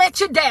somebody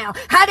let you down,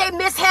 how they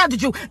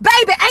mishandled you,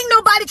 baby, ain't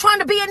nobody trying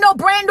to be in no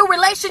brand new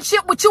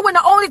relationship with you, and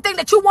the only thing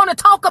that you want to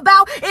talk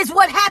about is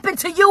what happened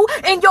to you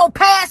in your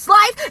past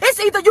life.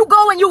 It's either you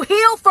go and you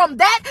heal from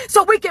that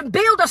so we can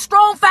build a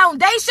strong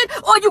foundation,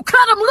 or you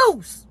cut them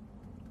loose.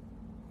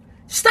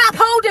 Stop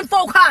holding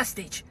folk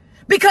hostage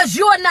because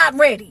you're not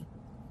ready.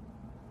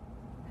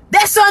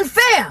 That's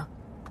unfair.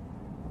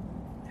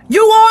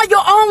 You are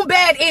your own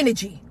bad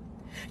energy.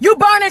 You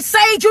burning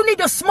sage, you need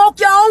to smoke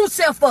your own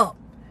self up.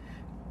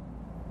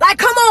 Like,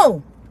 come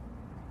on.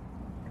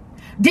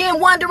 Then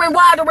wondering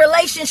why the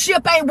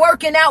relationship ain't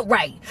working out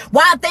right.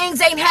 Why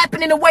things ain't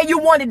happening the way you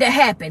wanted to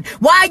happen.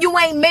 Why you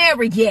ain't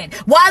married yet.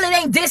 Why it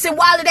ain't this and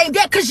why it ain't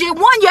that. Because you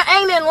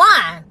ain't in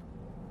line.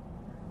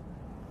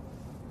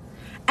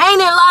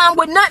 Ain't in line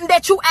with nothing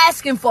that you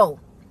asking for.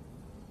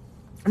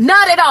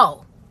 Not at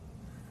all.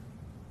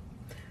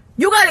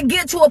 You got to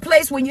get to a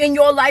place when you're in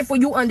your life where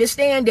you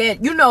understand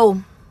that, you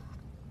know,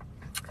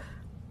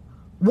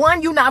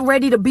 one, you're not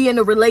ready to be in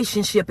a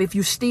relationship if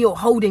you're still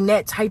holding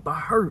that type of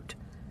hurt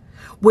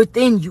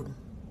within you.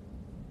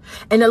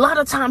 And a lot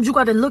of times you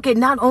got to look at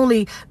not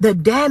only the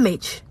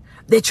damage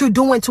that you're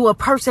doing to a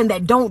person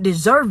that don't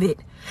deserve it,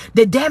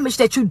 the damage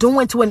that you're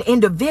doing to an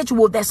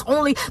individual their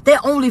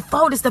only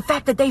fault is the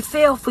fact that they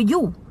fell for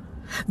you.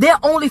 Their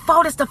only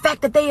fault is the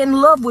fact that they in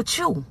love with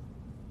you.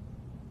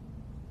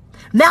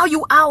 Now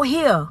you out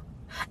here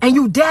and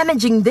you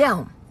damaging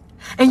them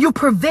and you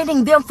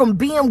preventing them from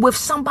being with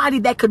somebody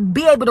that could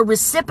be able to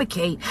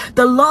reciprocate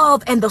the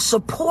love and the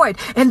support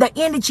and the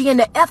energy and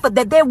the effort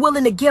that they're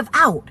willing to give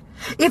out.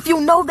 If you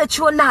know that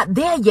you're not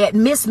there yet,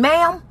 Miss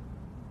Ma'am,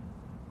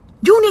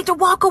 you need to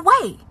walk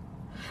away.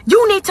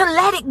 You need to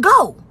let it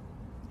go.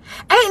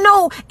 Ain't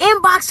no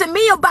inboxing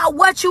me about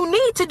what you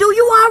need to do.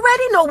 You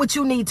already know what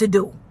you need to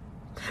do.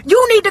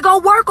 You need to go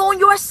work on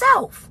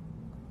yourself.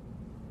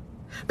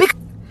 Because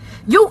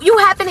you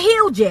haven't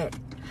healed yet.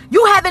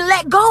 You haven't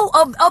let go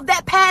of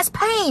that past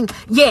pain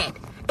yet.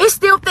 It's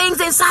still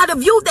things inside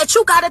of you that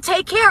you got to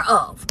take care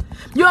of.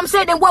 You know what I'm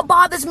saying? And what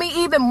bothers me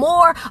even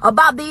more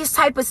about these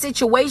type of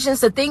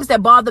situations, the things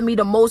that bother me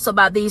the most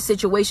about these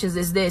situations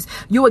is this.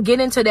 You will get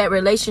into that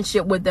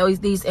relationship with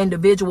these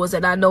individuals,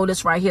 and I know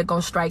this right here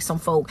gonna strike some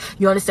folk.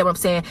 You understand what I'm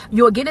saying?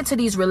 You will get into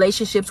these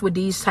relationships with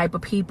these type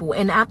of people,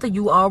 and after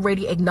you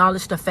already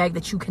acknowledge the fact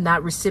that you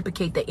cannot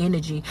reciprocate the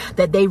energy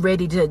that they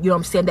ready to, you know what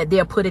I'm saying, that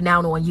they're putting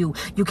out on you.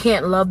 You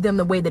can't love them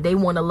the way that they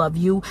want to love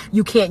you.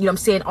 You can't, you know what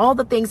I'm saying, all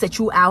the things that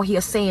you out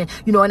here saying,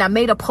 you know, and I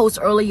made a post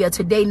earlier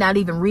today, not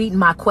even reading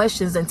my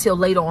questions until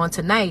later on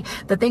tonight.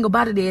 The thing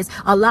about it is,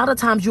 a lot of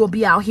times you'll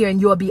be out here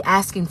and you'll be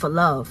asking for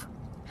love.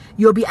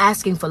 You'll be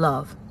asking for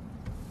love.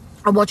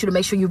 I want you to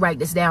make sure you write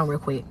this down real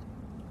quick.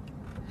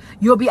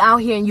 You'll be out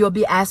here and you'll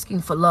be asking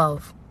for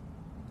love.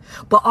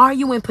 But are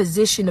you in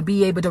position to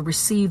be able to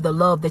receive the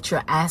love that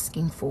you're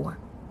asking for?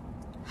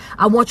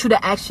 I want you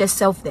to ask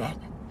yourself that.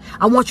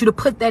 I want you to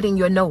put that in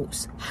your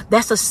notes.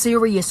 That's a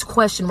serious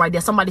question right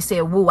there. Somebody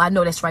said, "Woo, I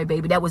know that's right,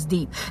 baby. That was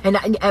deep." And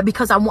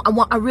because I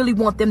really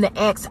want them to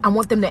ask. I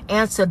want them to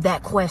answer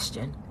that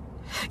question.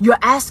 You're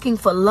asking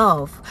for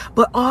love,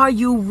 but are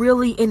you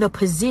really in a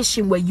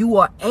position where you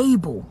are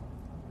able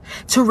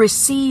to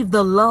receive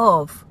the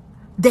love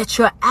that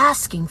you're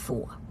asking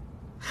for?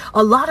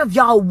 A lot of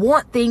y'all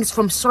want things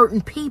from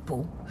certain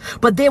people,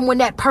 but then when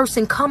that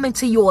person come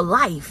into your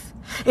life,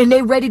 And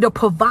they ready to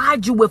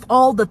provide you with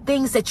all the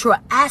things that you're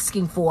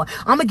asking for.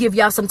 I'm gonna give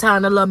y'all some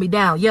time to love me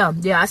down. Yeah,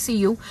 I see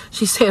you.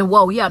 She said,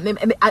 whoa, yeah,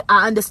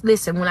 I understand.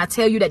 Listen, when I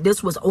tell you that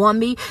this was on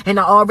me and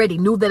I already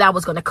knew that I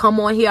was gonna come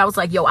on here, I was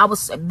like, yo,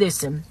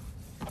 listen.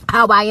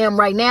 How I am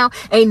right now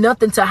ain't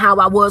nothing to how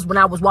I was when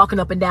I was walking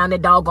up and down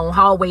that doggone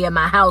hallway in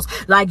my house.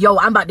 Like, yo,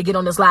 I'm about to get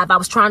on this live. I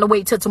was trying to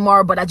wait till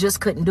tomorrow, but I just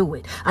couldn't do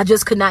it. I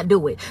just could not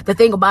do it. The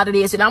thing about it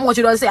is, and I want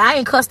you to understand, I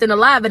ain't cussed in a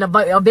live in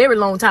a very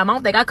long time. I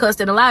don't think I cussed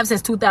in a live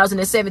since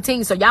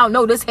 2017. So y'all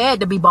know this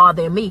had to be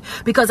bothering me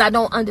because I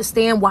don't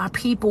understand why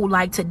people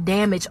like to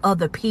damage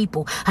other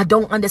people. I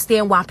don't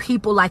understand why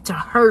people like to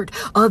hurt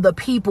other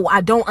people.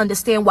 I don't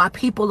understand why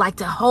people like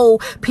to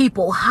hold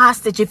people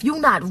hostage. If you're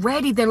not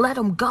ready, then let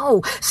them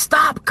go.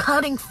 Stop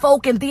cutting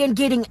folk and then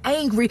getting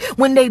angry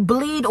when they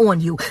bleed on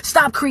you.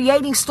 Stop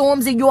creating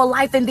storms in your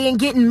life and then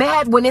getting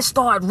mad when it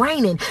starts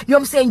raining. You know what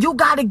I'm saying? You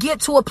got to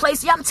get to a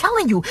place. Yeah, I'm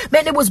telling you,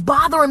 man, it was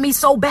bothering me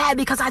so bad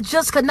because I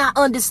just could not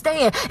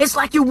understand. It's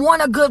like you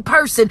want a good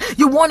person.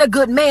 You want a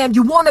good man.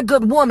 You want a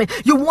good woman.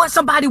 You want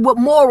somebody with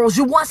morals.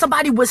 You want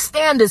somebody with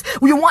standards.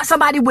 You want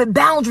somebody with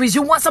boundaries.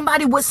 You want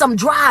somebody with some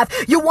drive.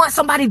 You want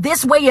somebody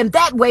this way and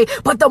that way.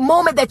 But the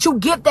moment that you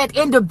get that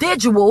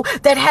individual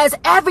that has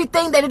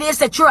everything that it is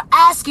that you're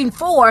asking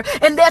for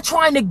and they're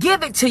trying to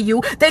give it to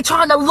you, they're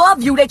trying to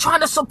love you, they're trying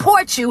to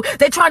support you,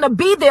 they're trying to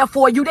be there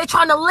for you, they're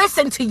trying to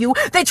listen to you,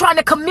 they're trying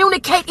to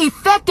communicate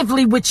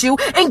effectively with you.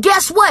 And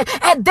guess what?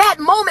 At that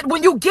moment,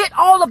 when you get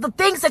all of the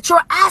things that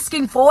you're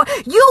asking for,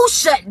 you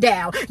shut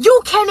down.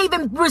 You can't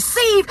even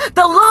receive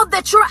the love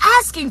that you're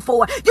asking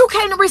for. You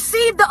can't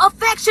receive the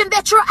affection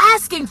that you're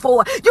asking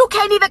for. You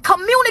can't even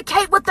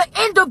communicate with the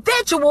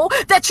individual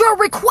that you're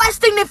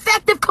requesting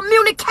effective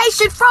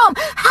communication from.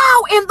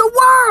 How in the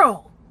world?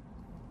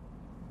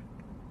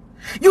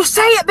 You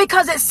say it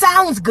because it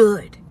sounds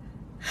good.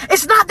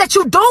 It's not that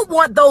you don't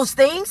want those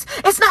things.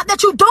 It's not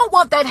that you don't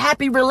want that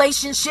happy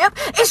relationship.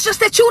 It's just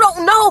that you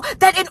don't know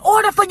that in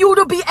order for you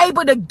to be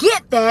able to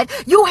get that,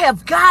 you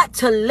have got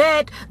to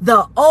let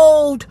the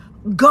old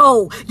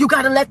go. You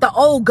got to let the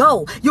old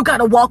go. You got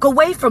to walk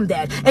away from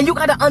that. And you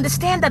got to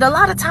understand that a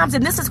lot of times,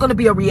 and this is going to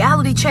be a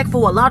reality check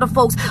for a lot of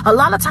folks, a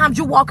lot of times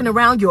you're walking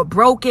around, you're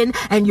broken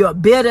and you're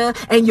bitter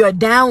and you're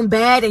down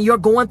bad and you're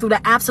going through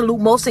the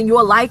absolute most in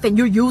your life and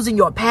you're using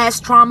your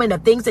past trauma and the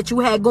things that you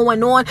had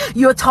going on.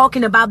 You're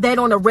talking about that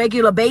on a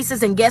regular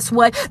basis. And guess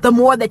what? The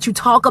more that you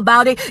talk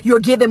about it, you're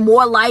giving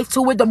more life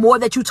to it. The more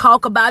that you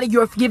talk about it,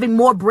 you're giving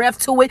more breath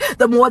to it.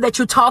 The more that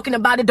you're talking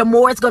about it, the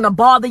more it's going to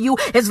bother you.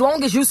 As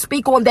long as you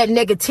speak on that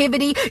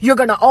negativity, you're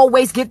going to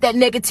always get that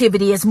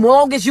negativity. As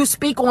long as you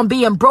speak on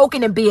being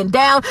broken and being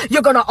down,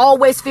 you're going to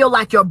always feel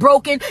like you're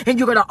broken and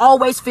you're going to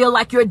always feel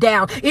like you're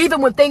down.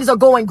 Even when things are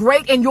going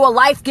great in your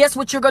life, guess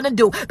what you're going to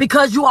do?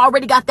 Because you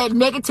already got that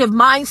negative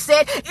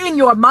mindset in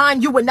your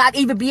mind, you will not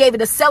even be able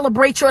to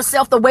celebrate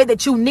yourself the way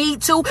that you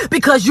need to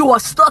because you are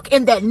stuck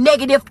in that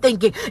negative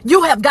thinking.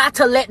 You have got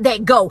to let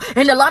that go.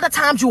 And a lot of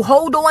times you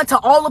hold on to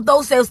all of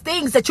those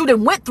things that you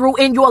done went through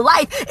in your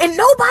life and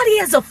nobody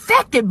is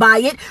affected by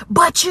it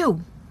but you.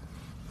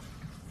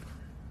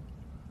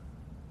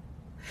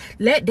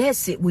 Let that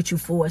sit with you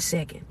for a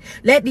second.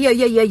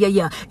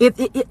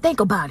 Think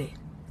about it.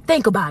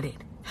 Think about it.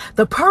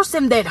 The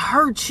person that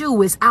hurt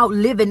you is out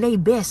living their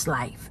best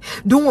life,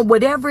 doing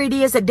whatever it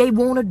is that they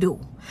want to do,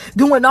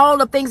 doing all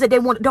the things that they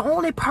want. The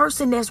only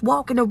person that's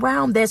walking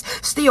around that's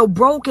still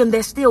broken,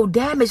 that's still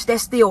damaged,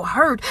 that's still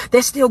hurt,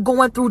 that's still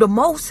going through the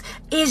most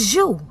is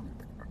you.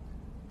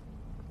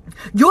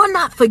 You're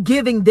not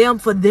forgiving them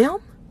for them.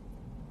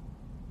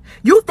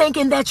 You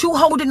thinking that you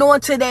holding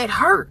on to that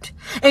hurt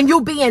and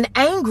you being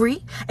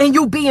angry and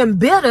you being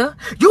bitter.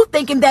 You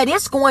thinking that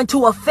it's going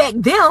to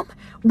affect them.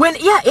 When,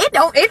 it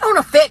don't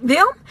affect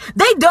them.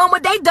 They done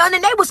what they done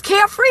and they was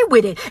carefree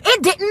with it.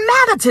 It didn't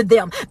matter to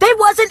them. They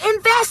wasn't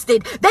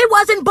invested. They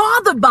wasn't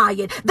bothered by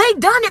it. They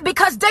done it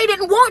because they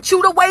didn't want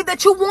you the way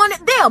that you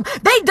wanted them.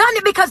 They done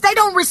it because they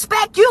don't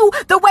respect you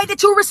the way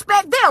that you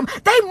respect them.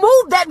 They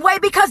moved that way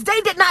because they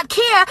did not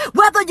care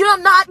whether or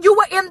not you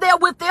were in there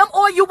with them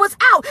or you was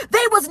out.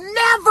 They was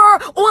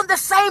never on the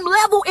same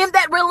level in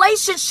that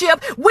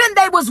relationship when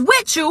they was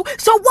with you.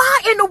 So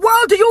why in the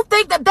world do you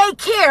think that they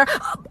care?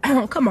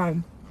 Come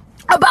on.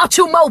 About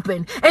you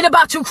moping and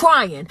about you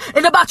crying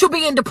and about you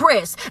being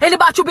depressed and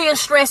about you being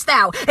stressed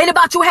out and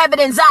about you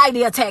having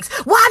anxiety attacks.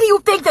 Why do you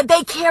think that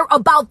they care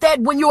about that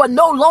when you are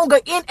no longer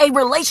in a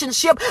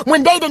relationship,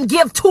 when they didn't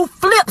give two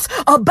flips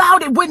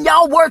about it when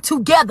y'all were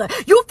together?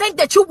 You think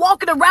that you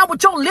walking around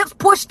with your lips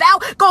pushed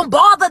out gonna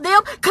bother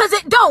them? Cause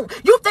it don't.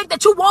 You think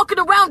that you walking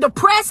around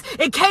depressed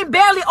and can't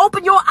barely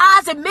open your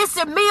eyes and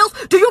missing meals?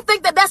 Do you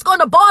think that that's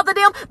gonna bother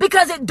them?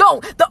 Because it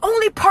don't. The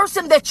only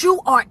person that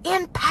you are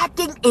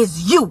impacting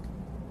is you.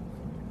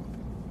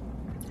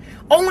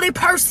 Only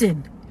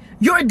person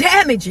you're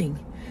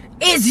damaging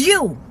is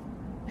you.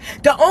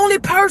 The only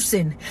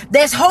person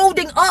that's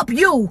holding up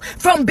you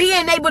from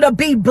being able to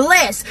be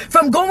blessed,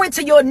 from going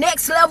to your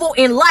next level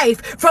in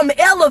life, from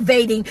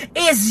elevating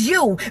is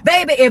you.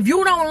 Baby, if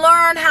you don't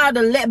learn how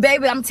to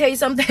baby, I'm telling you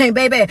something,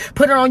 baby,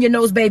 put it on your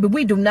nose, baby.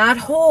 We do not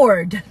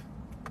hoard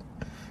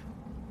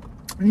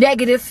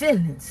negative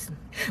feelings.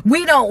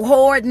 We don't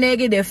hoard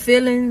negative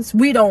feelings.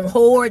 We don't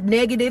hoard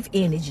negative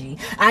energy.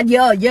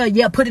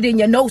 Yeah. Put it in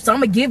your notes. I'm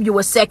going to give you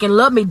a second.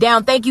 Love me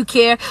down. Thank you,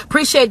 Care.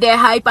 Appreciate that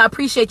hype. I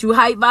appreciate you.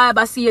 Hype vibe.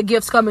 I see your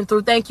gifts coming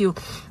through. Thank you.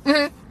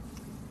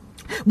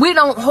 We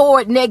don't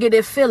hoard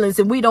negative feelings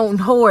and we don't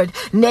hoard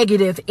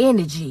negative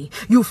energy.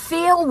 You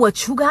feel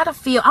what you gotta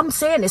feel. I'm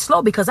saying it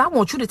slow because I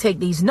want you to take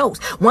these notes.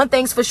 One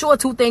thing's for sure,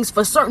 two things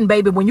for certain,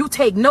 baby. When you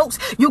take notes,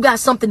 you got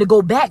something to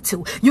go back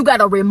to. You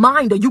got a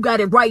reminder. You got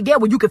it right there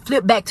where you can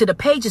flip back to the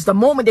pages. The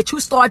moment that you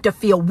start to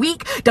feel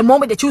weak, the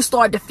moment that you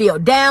start to feel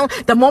down,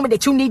 the moment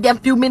that you need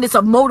that few minutes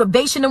of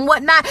motivation and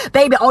whatnot,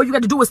 baby, all you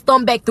got to do is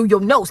thumb back through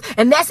your notes.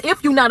 And that's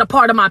if you're not a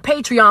part of my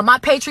Patreon. My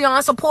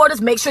Patreon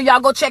supporters, make sure y'all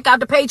go check out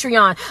the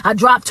Patreon. I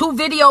dropped 2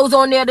 videos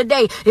on there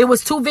today. It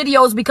was 2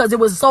 videos because it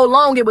was so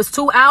long. It was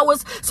 2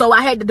 hours. So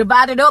I had to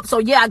divide it up. So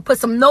yeah, I put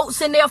some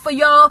notes in there for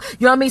y'all.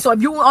 You know what I mean? So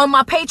if you on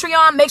my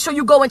Patreon, make sure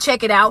you go and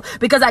check it out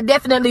because I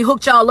definitely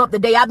hooked y'all up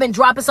today. I've been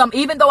dropping some,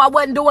 even though I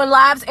wasn't doing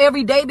lives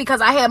every day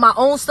because I had my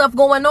own stuff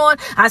going on.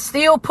 I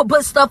still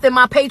put stuff in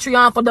my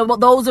Patreon for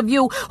those of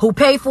you who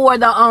pay for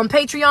the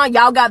Patreon.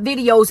 Y'all got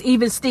videos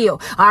even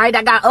still. All right.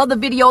 I got other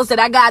videos that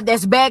I got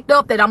that's backed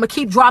up that I'm going to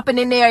keep dropping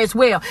in there as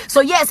well.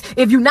 So yes,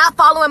 if you're not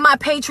following my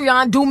Patreon,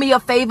 do me a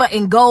favor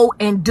and go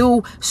and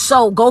do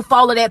so. Go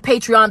follow that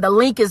Patreon. The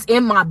link is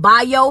in my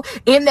bio.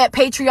 In that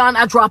Patreon,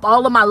 I drop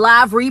all of my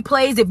live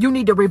replays. If you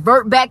need to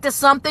revert back to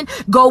something,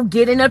 go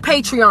get in a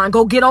Patreon.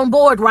 Go get on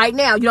board right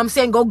now. You know what I'm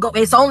saying? Go.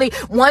 It's only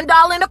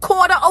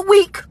 $1.25 a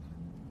week,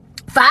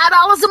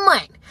 $5 a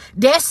month.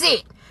 That's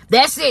it.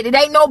 That's it. It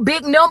ain't no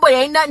big number. It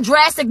ain't nothing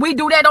drastic. We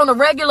do that on a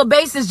regular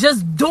basis,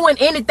 just doing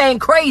anything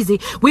crazy.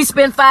 We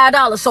spend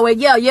 $5. So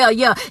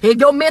yeah. And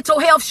your mental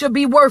health should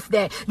be worth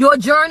that. Your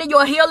journey,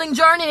 your healing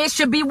journey, it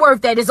should be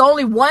worth that. It's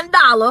only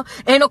 $1.25.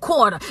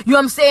 You know what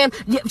I'm saying?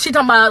 She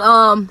talking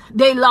about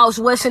they lost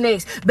what's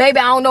next. Baby,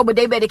 I don't know, but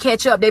they better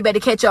catch up. They better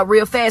catch up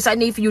real fast. I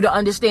need for you to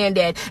understand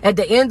that at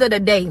the end of the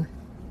day,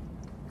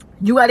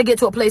 you got to get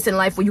to a place in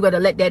life where you got to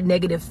let that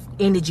negative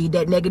energy,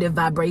 that negative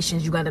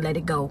vibrations, you got to let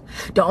it go.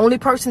 The only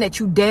person that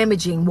you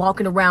damaging,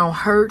 walking around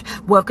hurt,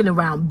 walking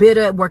around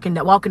bitter, walking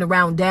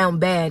around down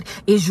bad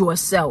is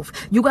yourself.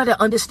 You got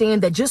to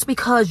understand that just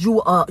because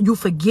you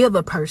forgive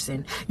a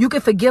person, you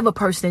can forgive a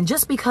person.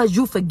 Just because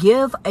you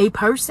forgive a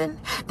person,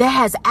 that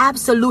has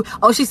absolute,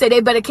 she said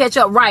they better catch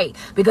up, right?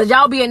 Because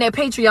y'all be in that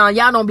Patreon,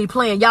 y'all don't be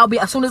playing. Y'all be,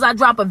 as soon as I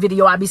drop a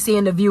video, I be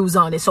seeing the views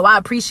on it. So I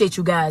appreciate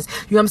you guys.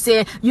 You know what I'm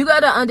saying? You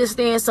got to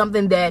understand something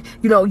that,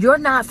 you're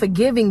not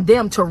forgiving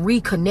them to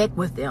reconnect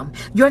with them.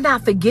 You're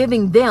not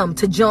forgiving them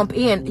to jump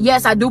in.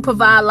 Yes, I do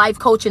provide life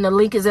coaching. The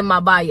link is in my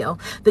bio.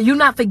 That you're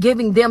not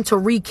forgiving them to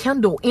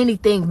rekindle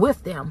anything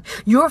with them.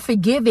 You're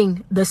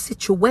forgiving the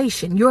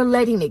situation. You're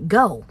letting it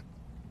go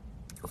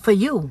for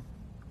you.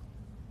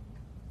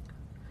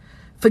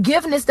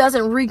 Forgiveness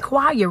doesn't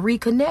require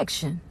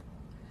reconnection.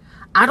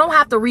 I don't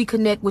have to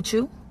reconnect with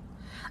you.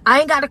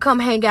 I ain't got to come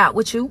hang out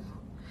with you.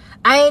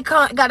 I ain't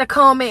got to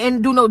come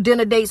and do no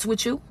dinner dates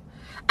with you.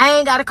 I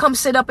ain't got to come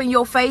sit up in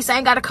your face. I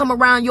ain't got to come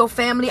around your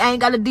family. I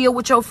ain't got to deal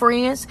with your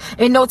friends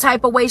in no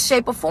type of way,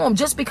 shape, or form.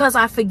 Just because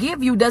I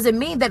forgive you doesn't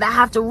mean that I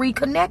have to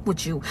reconnect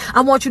with you. I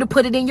want you to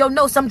put it in your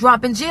notes. I'm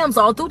dropping gems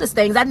all through this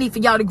things. I need for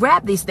y'all to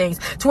grab these things.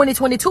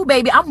 2022,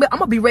 baby, I'm going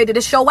to be ready to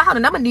show out,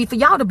 and I'm going to need for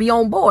y'all to be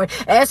on board.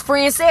 As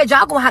friends said,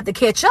 y'all going to have to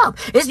catch up.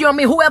 It's, you know what I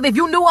mean? Whoever, if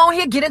you new on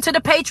here, get into the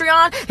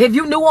Patreon. If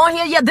you new on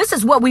here, yeah, this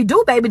is what we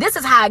do, baby. This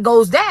is how it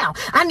goes down.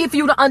 I need for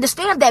you to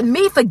understand that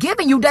me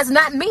forgiving you does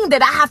not mean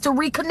that I have to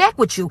reconnect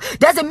with you.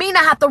 Doesn't mean I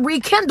have to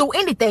rekindle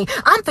anything.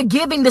 I'm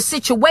forgiving the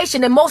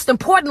situation, and most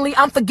importantly,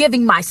 I'm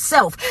forgiving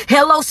myself.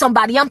 Hello,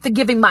 somebody, I'm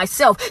forgiving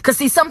myself. Because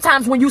see,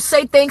 sometimes when you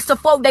say things to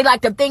folk, they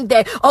like to think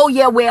that, oh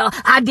yeah, well,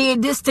 I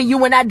did this to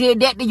you and I did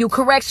that to you.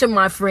 Correction,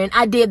 my friend,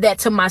 I did that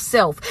to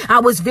myself.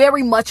 I was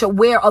very much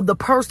aware of the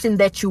person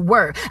that you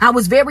were. I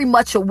was very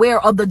much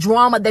aware of the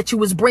drama that you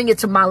was bringing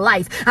to my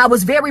life. I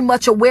was very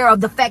much aware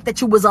of the fact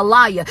that you was a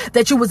liar,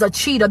 that you was a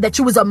cheater, that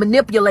you was a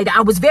manipulator.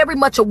 I was very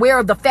much aware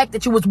of the fact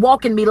that you was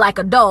walking me like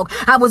a dog.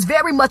 I was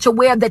very much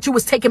aware that you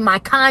was taking my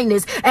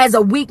kindness as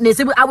a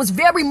weakness. I was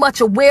very much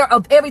aware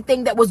of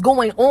everything that was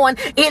going on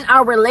in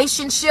our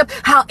relationship.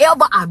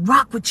 However, I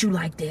rock with you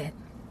like that.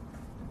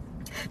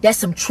 That's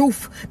some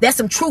truth. That's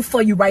some truth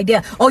for you right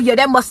there. Oh yeah,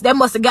 that must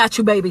have got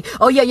you, baby.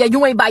 Oh yeah,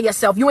 you ain't by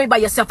yourself. You ain't by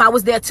yourself. I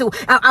was there too.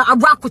 I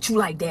rock with you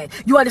like that.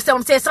 You understand what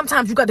I'm saying?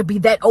 Sometimes you got to be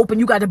that open.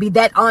 You got to be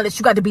that honest.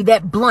 You got to be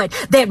that blunt,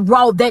 that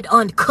raw, that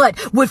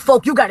uncut with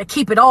folk. You got to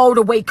keep it all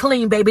the way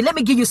clean, baby. Let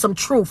me give you some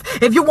truth.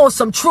 If you want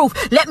some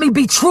truth, let me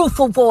be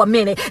truthful for a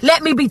minute.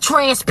 Let me be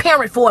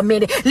transparent for a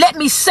minute. Let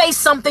me say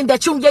something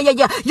that you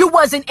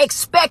wasn't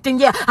expecting.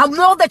 Yeah, I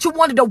know that you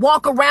wanted to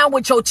walk around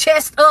with your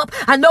chest up.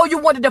 I know you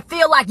wanted to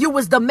feel like you was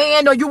was the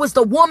man, or you was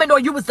the woman, or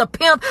you was the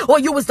pimp, or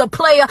you was the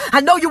player.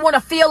 I know you want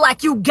to feel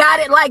like you got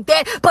it like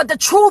that, but the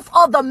truth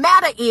of the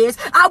matter is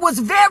I was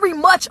very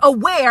much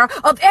aware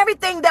of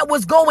everything that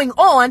was going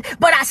on,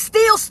 but I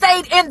still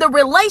stayed in the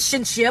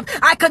relationship.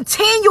 I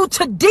continued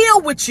to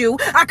deal with you.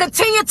 I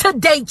continued to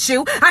date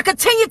you. I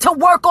continued to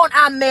work on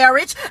our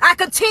marriage. I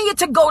continued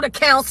to go to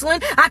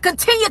counseling. I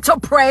continued to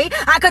pray.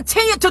 I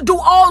continued to do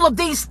all of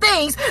these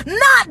things,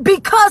 not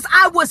because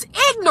I was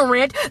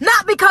ignorant,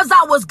 not because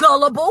I was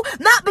gullible,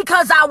 not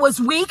because I was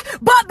weak,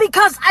 but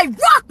because I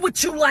rock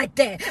with you like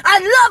that.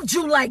 I loved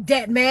you like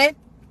that, man.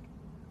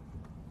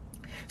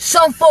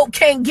 Some folk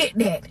can't get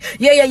that.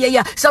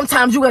 Yeah.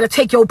 Sometimes you gotta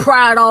take your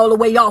pride all the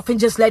way off and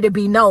just let it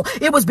be known.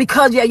 It was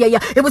because,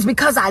 it was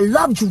because I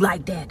loved you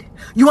like that.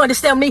 You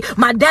understand me?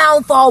 My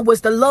downfall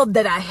was the love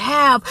that I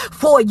have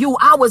for you.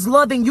 I was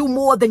loving you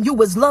more than you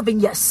was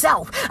loving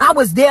yourself. I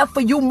was there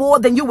for you more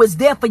than you was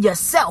there for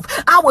yourself.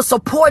 I was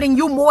supporting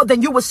you more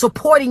than you was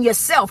supporting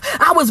yourself.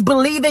 I was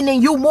believing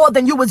in you more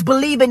than you was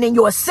believing in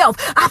yourself.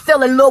 I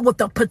fell in love with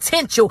the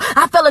potential.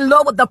 I fell in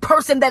love with the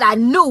person that I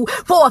knew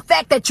for a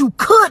fact that you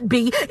could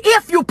be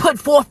if you put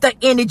forth the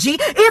energy,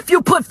 if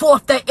you put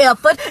forth the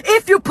effort,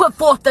 if you put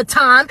forth the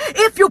time,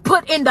 if you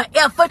put in the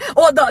effort,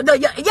 or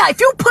if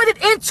you put it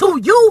into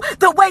you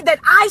the way that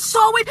I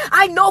saw it.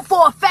 I know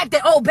for a fact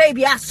that, oh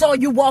baby, I saw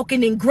you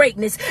walking in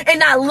greatness,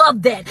 and I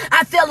love that.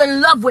 I fell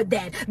in love with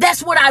that.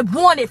 That's what I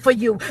wanted for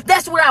you.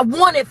 That's what I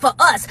wanted for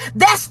us.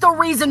 That's the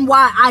reason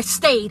why I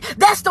stayed.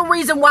 That's the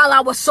reason why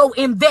I was so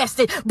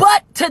invested.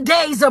 But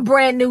today's a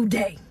brand new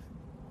day.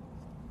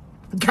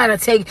 Gotta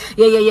take,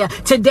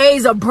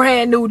 today's a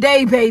brand new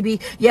day, baby.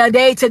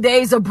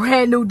 Today's a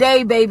brand new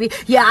day, baby.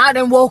 I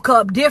done woke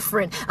up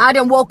different.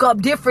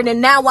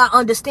 And now I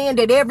understand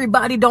that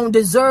everybody don't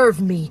deserve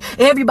me.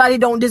 Everybody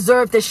don't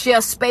deserve to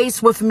share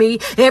space with me.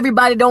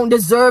 Everybody don't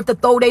deserve to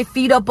throw their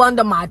feet up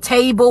under my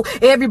table.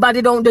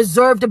 Everybody don't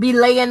deserve to be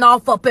laying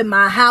off up in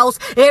my house.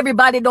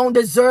 Everybody don't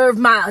deserve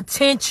my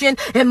attention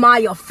and my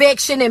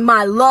affection and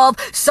my love.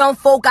 Some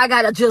folk, I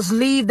gotta just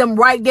leave them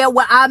right there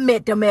where I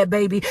met them at,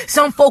 baby.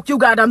 Some folk,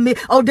 you gotta admit,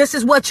 oh, this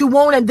is what you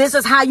want and this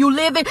is how you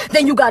live it,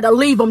 then you gotta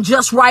leave them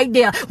just right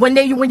there. When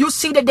you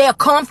see that they're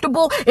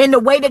comfortable in the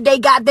way that they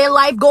got their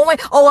life going,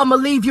 oh, I'm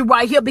gonna leave you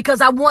right here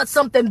because I want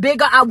something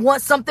bigger. I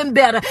want something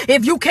better.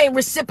 If you can't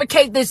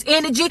reciprocate this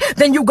energy,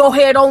 then you go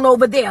head on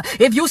over there.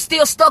 If you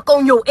still stuck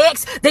on your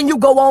ex, then you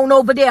go on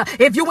over there.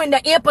 If you in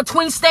the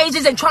in-between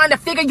stages and trying to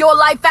figure your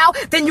life out,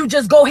 then you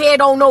just go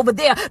head on over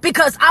there,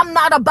 because I'm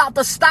not about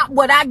to stop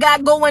what I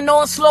got going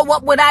on, slow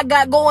up what I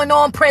got going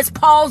on, press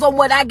pause on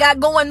what I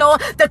got going on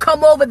to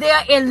come over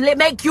there and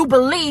make you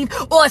believe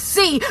or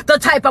see the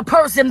type of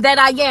person that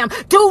I am.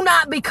 Do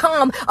not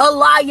become a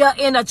liar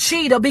and a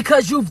cheater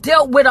because you've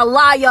dealt with a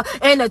liar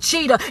and a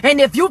cheater. And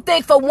if you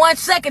think for 1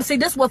 second, see,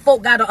 this is what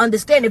folk got to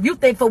understand. If you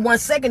think for 1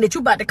 second that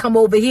you about to come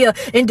over here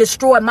and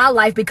destroy my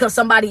life because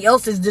somebody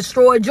else has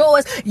destroyed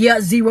yours,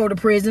 0 to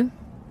prison.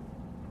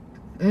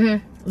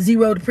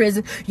 0 to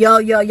prison.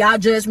 Y'all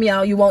judge me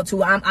all you want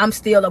to. I'm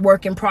still a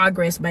work in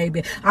progress,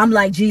 baby. I'm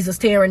like Jesus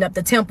tearing up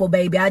the temple,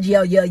 baby.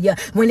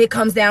 When it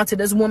comes down to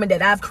this woman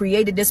that I've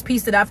created, this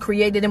piece that I've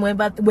created and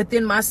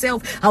within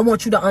myself, I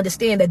want you to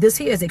understand that this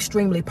here is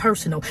extremely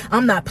personal.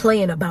 I'm not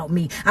playing about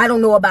me. I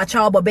don't know about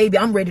y'all, but baby,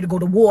 I'm ready to go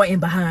to war in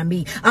behind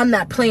me. I'm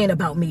not playing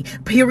about me.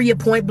 Period,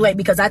 point blank,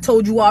 because I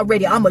told you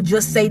already, I'ma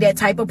just say that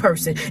type of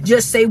person.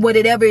 Just say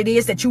whatever it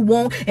is that you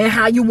want and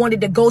how you want it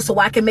to go, so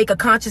I can make a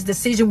conscious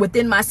decision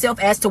within myself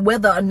as to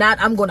whether or not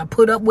I'm going to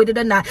put up with it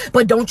or not.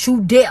 But don't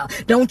you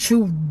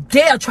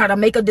dare try to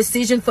make a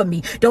decision for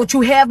me. Don't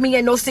you have me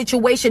in no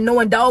situation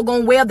knowing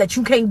doggone well that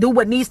you can't do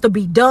what needs to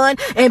be done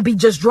and be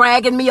just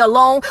dragging me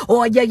along,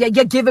 or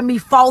you're giving me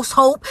false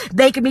hope,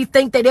 making me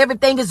think that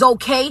everything is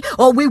okay,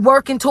 or we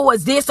working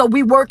towards this, or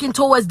we working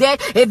towards that.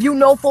 If you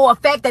know for a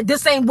fact that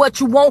this ain't what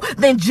you want,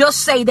 then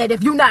just say that.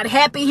 If you're not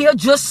happy here,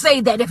 just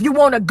say that. If you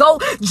want to go,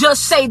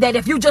 just say that.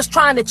 If you're just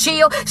trying to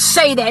chill,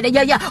 say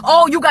that.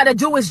 All you got to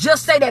do is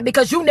just say that,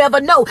 because you never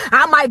know.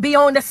 I might be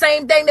on the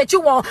same thing that you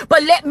want,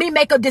 but let me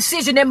make a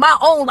decision in my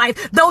own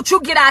life. Don't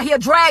you get out here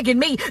dragging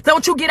me.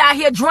 Don't you get out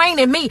here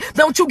draining me.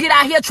 Don't you get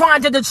out here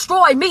trying to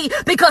destroy me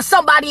because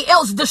somebody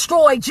else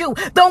destroyed you.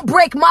 Don't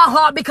break my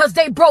heart because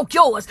they broke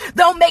yours.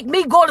 Don't make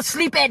me go to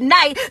sleep at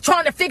night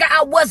trying to figure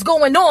out what's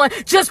going on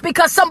just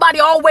because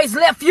somebody always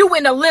left you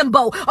in a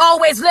limbo,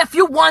 always left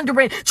you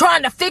wondering,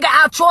 trying to figure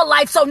out your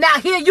life. So now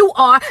here you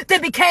are,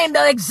 that became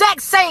the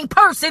exact same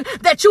person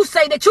that you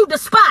say that you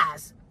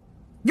despise.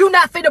 You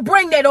not finna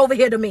bring that over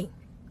here to me.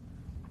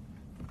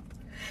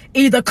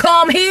 Either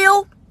come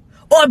healed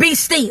or be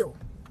still.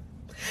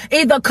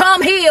 Either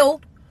come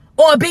healed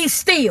or be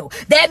still.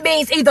 That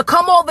means either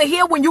come over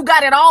here when you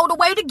got it all the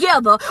way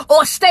together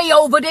or stay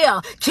over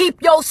there.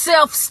 Keep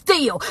yourself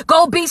still.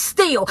 Go be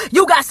still.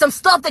 You got some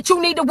stuff that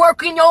you need to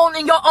work in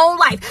your own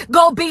life.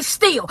 Go be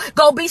still.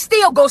 Go be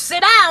still. Go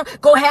sit down.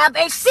 Go have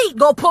a seat.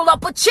 Go pull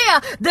up a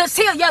chair. This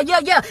here,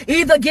 yeah.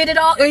 Either get it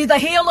all, either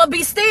heal or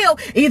be still.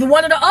 Either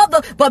one or the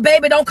other. But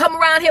baby, don't come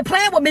around here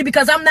playing with me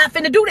because I'm not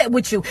finna do that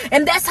with you.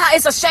 And that's how,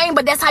 it's a shame,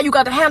 but that's how you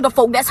got to handle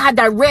folk. That's how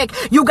direct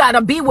you got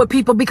to be with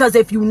people, because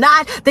if you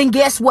not, then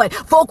guess what?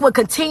 Folk will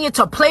continue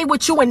to play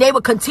with you, and they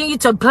will continue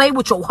to play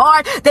with your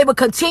heart. They will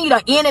continue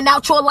to in and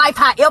out your life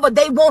however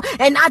they want.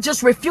 And I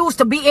just refuse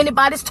to be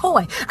anybody's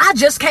toy. I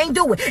just can't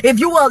do it. If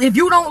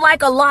you don't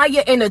like a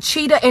liar and a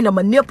cheater and a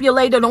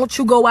manipulator, don't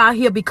you go out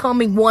here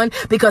becoming one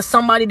because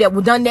somebody that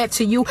would done that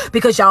to you,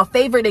 because y'all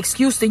favorite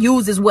excuse to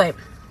use is what?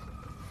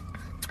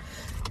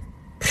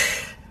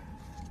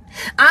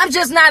 I'm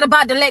just not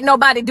about to let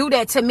nobody do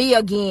that to me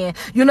again.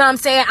 You know what I'm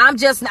saying? I'm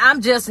just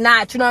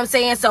not. You know what I'm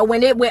saying? So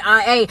when it went,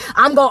 hey,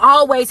 I'm gonna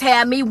always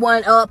have me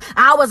one up.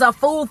 I was a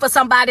fool for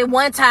somebody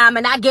one time,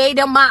 and I gave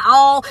them my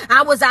all.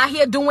 I was out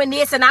here doing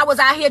this, and I was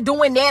out here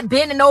doing that,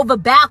 bending over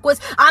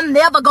backwards. I'm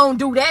never gonna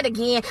do that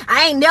again.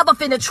 I ain't never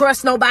finna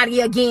trust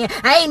nobody again.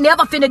 I ain't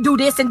never finna do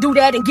this and do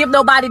that and give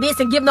nobody this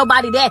and give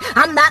nobody that.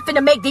 I'm not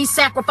finna make these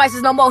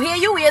sacrifices no more. Here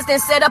you is, then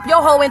set up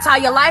your whole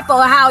entire life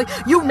for how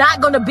you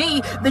not gonna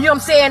be, you know what I'm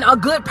saying, a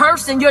good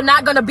person. You're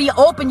not going to be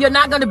open. You're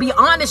not going to be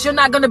honest. You're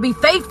not going to be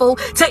faithful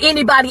to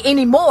anybody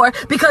anymore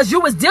because you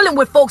was dealing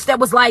with folks that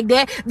was like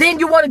that. Then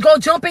you want to go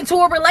jump into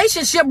a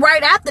relationship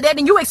right after that,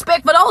 and you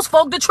expect for those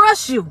folk to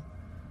trust you.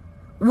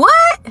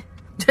 What?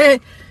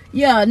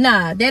 Yeah,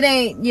 nah, that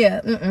ain't,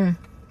 yeah,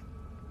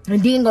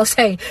 And then gonna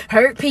say,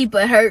 hurt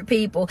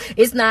people.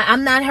 It's not,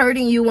 I'm not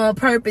hurting you on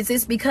purpose.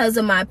 It's because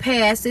of my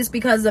past. It's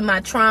because of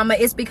my trauma.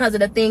 It's because of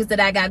the things that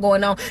I got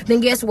going on.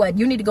 Then guess what?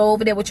 You need to go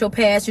over there with your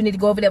past. You need to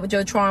go over there with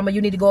your trauma. You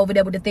need to go over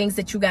there with the things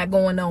that you got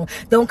going on.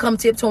 Don't come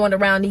tiptoeing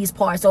around these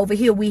parts. Over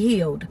here, we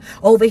healed.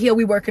 Over here,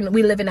 we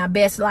living our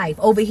best life.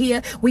 Over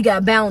here, we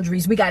got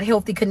boundaries. We got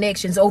healthy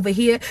connections. Over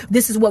here,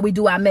 this is where we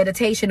do our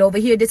meditation. Over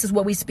here, this is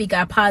where we speak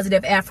our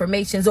positive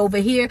affirmations. Over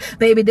here,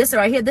 baby, this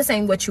right here, this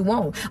ain't what you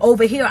want.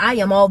 Over here, I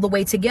am all the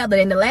way together,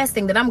 and the last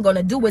thing that I'm going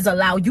to do is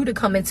allow you to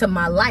come into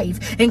my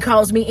life and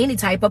cause me any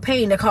type of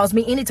pain, to cause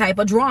me any type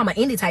of drama,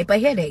 any type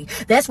of headache.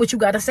 That's what you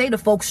got to say to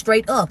folks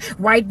straight up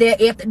right there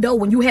at the door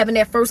when you having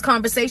that first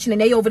conversation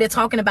and they over there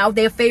talking about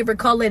their favorite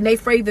color and their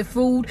favorite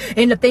food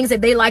and the things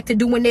that they like to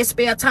do in their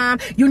spare time.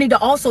 You need to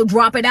also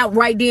drop it out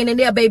right then and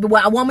there, baby.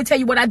 Well, I want me to tell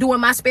you what I do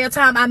in my spare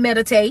time. I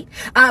meditate,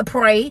 I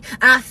pray,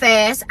 I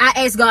fast, I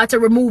ask God to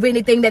remove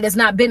anything that is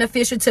not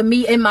beneficial to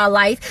me in my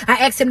life. I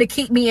ask him to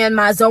keep me in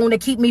my zone, to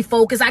keep me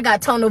focused. I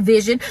got tunnel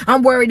vision.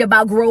 I'm worried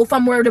about growth.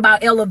 I'm worried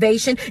about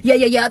elevation.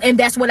 Yeah. And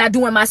that's what I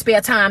do in my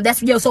spare time.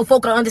 That's, so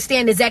folk can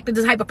understand exactly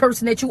the type of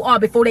person that you are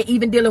before they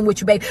even dealing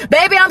with you, baby.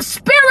 Baby, I'm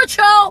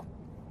spiritual.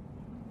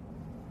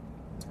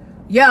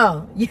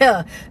 Yeah.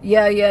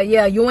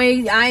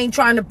 I ain't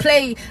trying to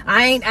play.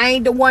 I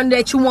ain't the one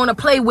that you want to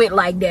play with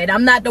like that.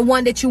 I'm not the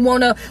one that you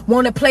want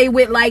to play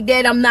with like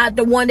that. I'm not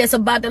the one that's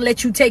about to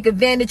let you take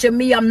advantage of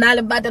me. I'm not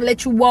about to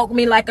let you walk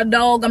me like a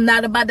dog. I'm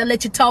not about to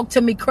let you talk to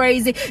me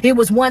crazy. It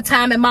was one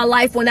time in my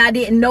life when I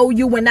didn't know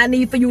you, and I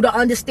need for you to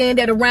understand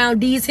that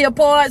around these here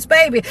parts,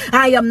 baby,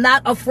 I am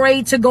not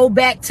afraid to go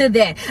back to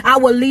that. I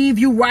will leave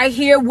you right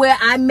here where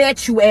I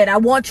met you at. I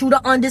want you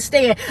to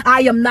understand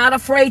I am not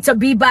afraid to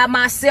be by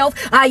myself.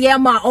 I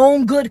am my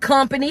own good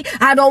company.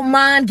 I don't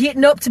mind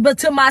getting up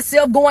to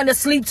myself, going to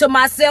sleep to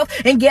myself.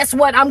 And guess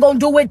what? I'm going to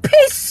do it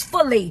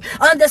peacefully.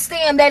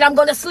 Understand that I'm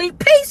going to sleep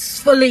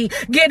peacefully.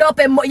 Get up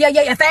and,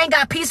 if I ain't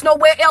got peace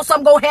nowhere else,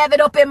 I'm going to have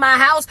it up in my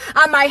house.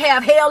 I might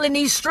have hell in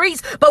these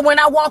streets. But when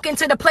I walk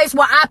into the place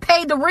where I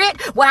pay the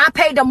rent, where I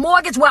pay the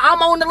mortgage, where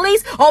I'm on the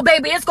lease, oh,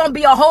 baby, it's going to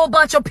be a whole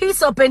bunch of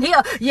peace up in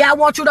here. Yeah, I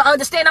want you to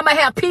understand I'm going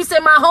to have peace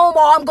in my home,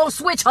 or I'm going to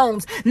switch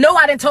homes. No,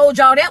 I done told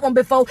y'all that one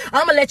before.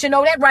 I'm going to let you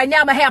know that right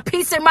now. I'm going to have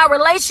peace in my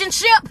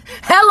relationship.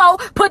 Hello,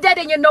 put that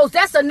in your notes.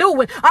 That's a new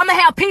one. I'm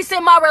gonna have peace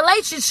in my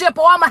relationship,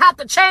 or I'm gonna have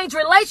to change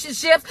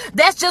relationships.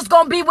 That's just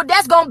gonna be what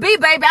that's gonna be,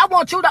 baby. I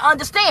want you to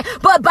understand.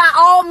 But by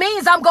all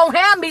means, I'm gonna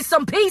have me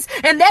some peace,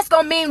 and that's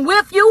gonna mean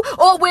with you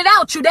or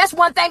without you. That's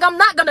one thing I'm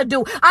not gonna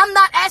do. I'm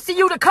not asking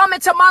you to come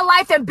into my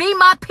life and be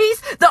my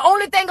peace. The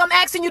only thing I'm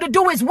asking you to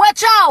do is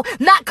what y'all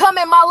not come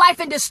in my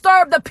life and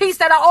disturb the peace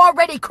that I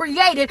already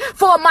created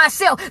for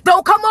myself.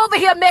 Don't come over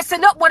here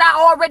messing up what I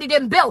already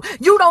done built.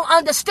 You don't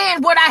understand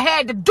what I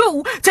had to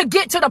do to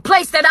get to the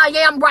place that I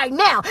am right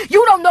now.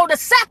 You don't know the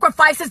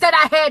sacrifices that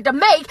I had to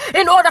make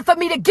in order for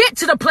me to get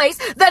to the place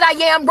that I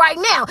am right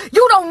now.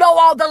 You don't know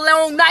all the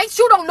long nights.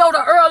 You don't know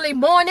the early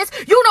mornings.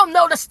 You don't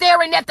know the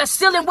staring at the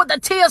ceiling with the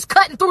tears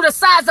cutting through the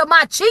sides of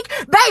my cheek.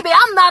 Baby,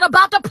 I'm not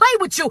about to play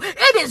with you.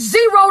 It is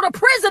zero to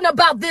prison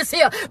about this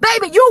here.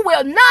 Baby, you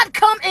will not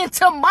come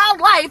into my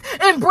life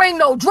and bring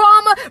no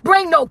drama,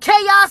 bring no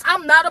chaos.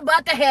 I'm not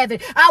about to have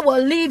it. I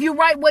will leave you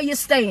right where you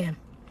stand.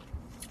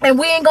 And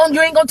you ain't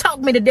gonna talk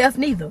me to death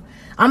neither.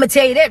 I'm gonna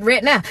tell you that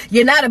right now.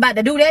 You're not about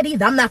to do that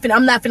either. I'm not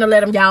finna let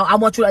them, y'all. I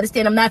want you to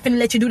understand, I'm not finna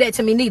let you do that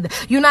to me neither.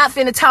 You're not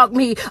finna talk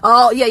me,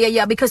 oh,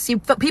 yeah, because see,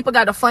 people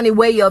got a funny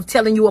way of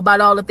telling you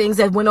about all the things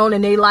that went on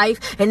in their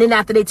life, and then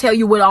after they tell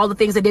you what all the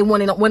things that they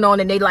went on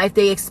in their life,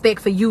 they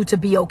expect for you to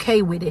be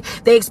okay with it.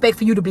 They expect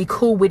for you to be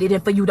cool with it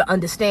and for you to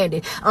understand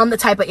it. I'm the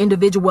type of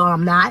individual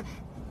I'm not.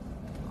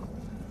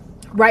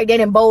 Write that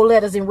in bold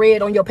letters in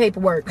red on your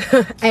paperwork.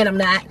 And I'm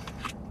not.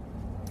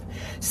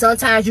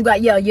 Sometimes you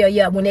got,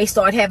 yeah. When they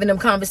start having them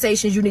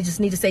conversations, you just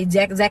need to say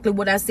exactly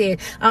what I said.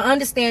 I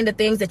understand the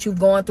things that you've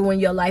gone through in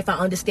your life. I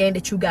understand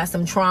that you got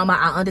some trauma.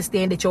 I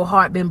understand that your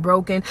heart been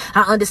broken.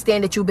 I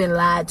understand that you've been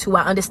lied to.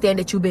 I understand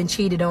that you've been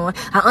cheated on.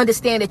 I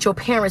understand that your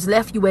parents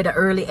left you at an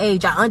early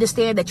age. I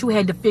understand that you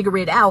had to figure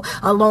it out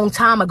a long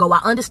time ago. I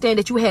understand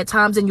that you had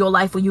times in your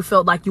life where you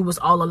felt like you was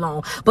all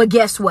alone. But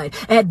guess what?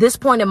 At this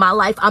point in my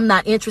life, I'm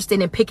not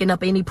interested in picking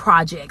up any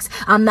projects.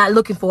 I'm not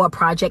looking for a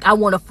project. I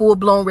want a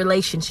full-blown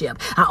relationship.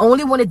 I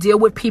only want to deal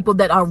with people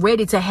that are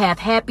ready to have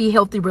happy,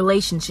 healthy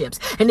relationships.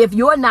 And if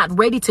you're not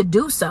ready to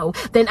do so,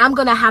 then I'm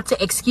going to have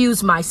to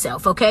excuse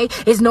myself, okay?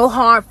 It's no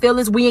hard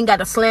feelings. We ain't got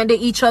to slander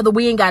each other.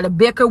 We ain't got to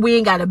bicker. We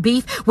ain't got to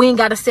beef. We ain't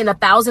got to send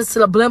 1,000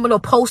 subliminal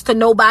posts to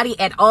nobody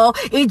at all.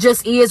 It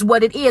just is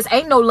what it is.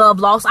 Ain't no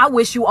love lost. I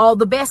wish you all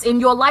the best in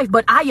your life,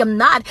 but I am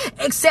not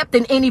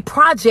accepting any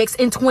projects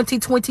in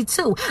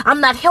 2022.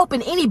 I'm not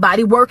helping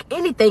anybody work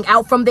anything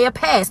out from their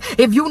past.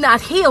 If you're not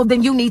healed,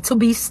 then you need to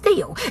be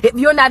still. If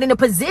you're not in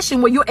a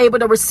position where you're able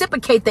to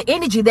reciprocate the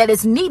energy that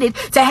is needed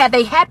to have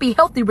a happy,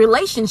 healthy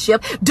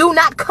relationship, do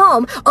not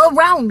come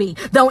around me.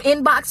 Don't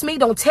inbox me.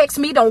 Don't text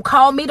me. Don't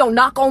call me. Don't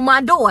knock on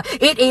my door.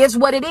 It is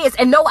what it is.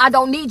 And no, I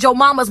don't need your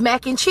mama's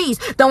mac and cheese.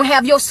 Don't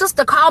have your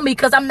sister call me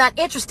because I'm not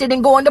interested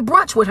in going to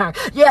brunch with her.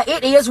 Yeah,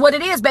 it is what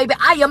it is, baby.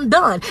 I am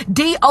done.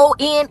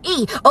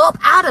 DONE. Up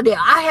out of there.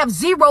 I have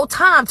zero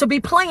time to be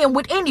playing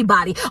with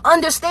anybody.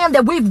 Understand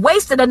that we've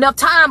wasted enough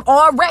time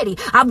already.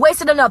 I've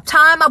wasted enough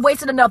time. I've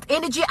wasted enough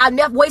energy. I've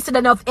never wasted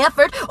enough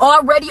effort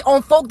already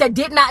on folk that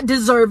did not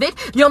deserve it.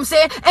 You know what I'm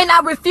saying? And I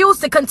refuse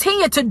to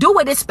continue to do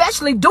it,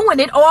 especially doing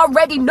it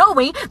already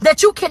knowing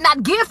that you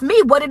cannot give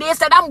me what it is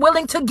that I'm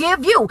willing to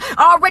give you.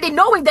 Already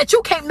knowing that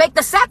you can't make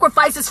the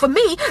sacrifices for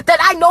me that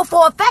I know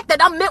for a fact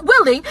that I'm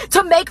willing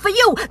to make for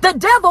you. The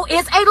devil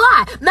is a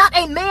lie. Not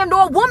a man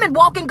nor a woman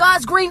walking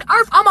God's green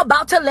earth I'm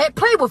about to let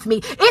play with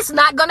me. It's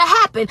not gonna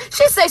happen.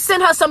 She say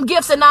send her some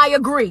gifts and I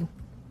agree.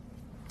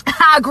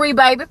 I agree,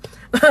 baby.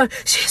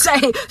 She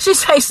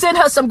say send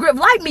her some grip.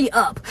 Light me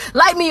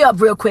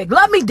up real quick.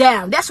 Love me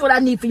down. That's what I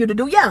need for you to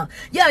do. Yeah.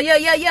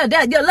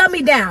 Love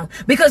me down,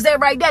 because that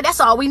right there, that's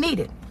all we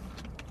needed.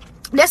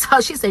 That's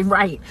how she say,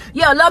 right.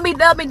 Yeah, love me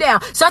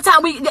down.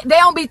 Sometimes they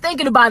don't be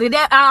thinking about it.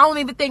 I don't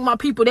even think my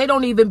people, they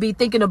don't even be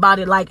thinking about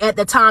it. Like at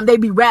the time they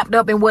be wrapped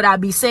up in what I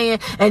be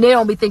saying, and they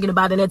don't be thinking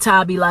about it. And that time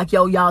I be like,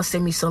 yo, y'all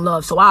send me some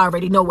love. So I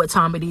already know what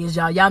time it is,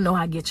 y'all. Y'all know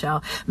how I get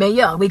y'all. Man,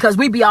 yeah, because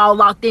we be all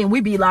locked in. We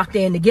be locked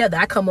in together.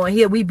 I come on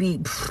here, we be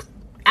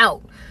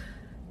out.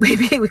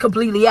 We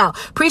completely out.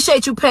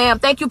 Appreciate you, Pam.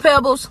 Thank you,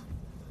 Pebbles.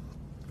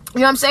 You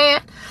know what I'm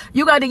saying?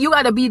 You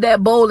gotta be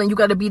that bold, and you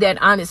gotta be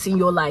that honest in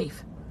your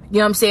life. You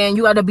know what I'm saying?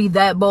 You got to be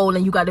that bold,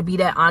 and you got to be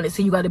that honest,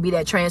 and you got to be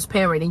that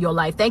transparent in your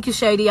life. Thank you,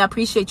 Shady. I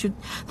appreciate you.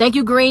 Thank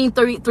you, Green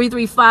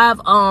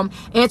 335.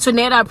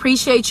 Antoinette, I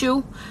appreciate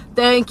you.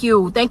 Thank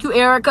you. Thank you,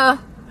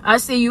 Erica. I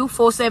see you.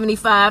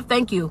 475.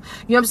 Thank you. You know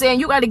what I'm saying?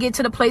 You got to get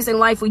to the place in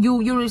life where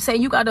you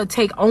saying you got to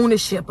take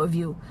ownership of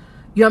you.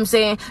 You know what I'm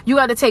saying? You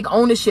got to take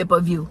ownership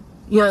of you.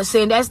 You know what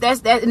I'm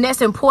saying?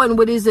 That's important.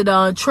 What is it?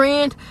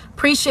 Trend.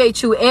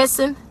 Appreciate you,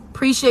 Essen.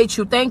 Appreciate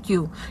you. Thank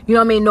you. You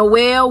know what I mean?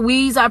 Noel,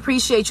 Weeze, I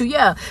appreciate you.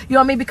 Yeah. You know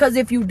what I mean? Because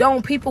if you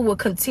don't, people will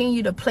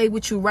continue to play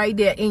with you right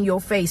there in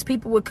your face.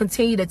 People will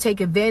continue to take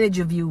advantage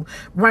of you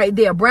right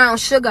there. Brown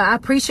Sugar, I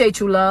appreciate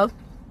you, love.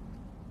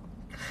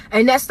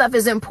 And that stuff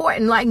is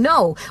important. Like,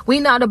 no, we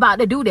not about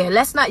to do that.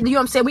 Let's not, you know what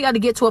I'm saying? We got to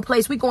get to a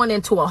place. We going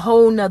into a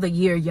whole nother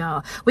year,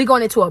 y'all. We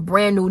going into a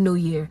brand new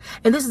year.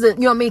 And this is,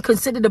 you know what I mean,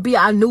 considered to be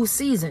our new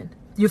season.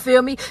 You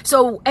feel me?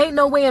 So ain't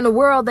no way in the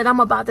world that I'm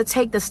about to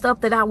take the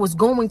stuff that I was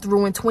going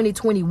through in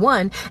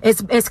 2021,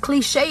 as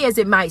cliche as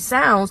it might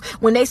sound,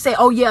 when they say,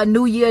 oh yeah,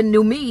 new year,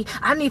 new me.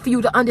 I need for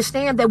you to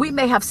understand that we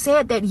may have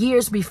said that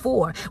years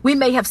before. We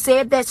may have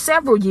said that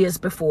several years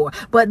before.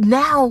 But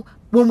now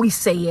when we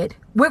say it,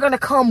 we're going to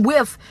come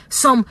with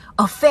some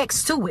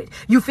effects to it.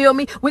 You feel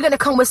me? We're going to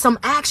come with some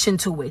action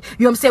to it.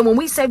 You know what I'm saying? When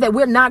we say that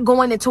we're not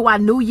going into our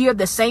new year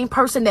the same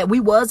person that we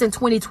was in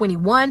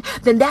 2021,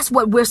 then that's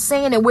what we're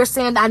saying. And we're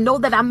saying, I know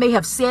that I may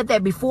have said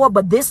that before,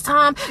 but this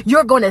time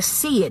you're going to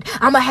see it.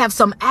 I'm going to have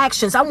some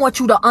actions. I want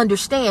you to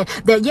understand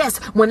that, yes,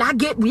 when I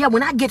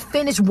get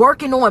finished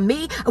working on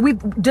me,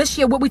 this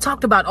year, what we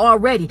talked about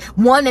already,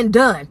 one and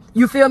done.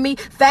 You feel me?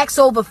 Facts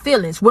over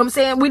feelings. What I'm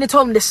saying? We didn't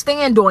told them to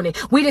stand on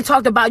it. We didn't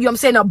talk about, you know what I'm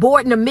saying, abort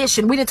aborting the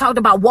mission. We done talked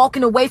about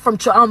walking away from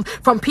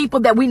people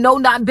that we know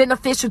not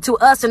beneficial to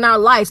us in our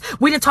lives.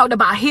 We done talked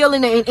about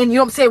healing and you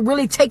know what I'm saying,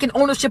 really taking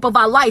ownership of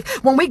our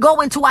life. When we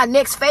go into our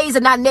next phase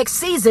and our next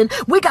season,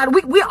 we're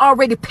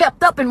already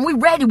pepped up and we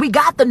ready. We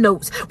got the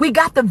notes. We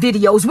got the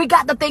videos. We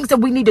got the things that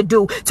we need to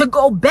do to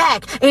go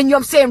back and, you know what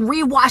I'm saying,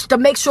 rewatch to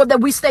make sure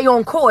that we stay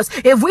on course.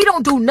 If we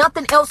don't do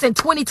nothing else in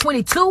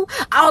 2022,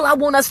 all I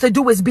want us to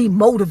do is be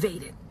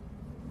motivated.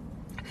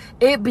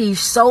 It be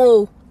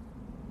so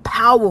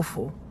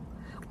powerful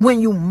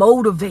when you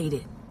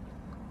motivated.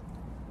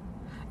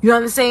 You know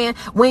what I'm saying?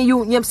 When you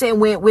know what I'm saying,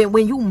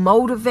 when you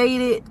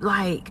motivated,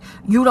 like,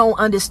 you don't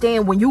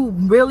understand when you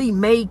really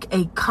make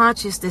a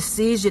conscious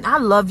decision. I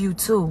love you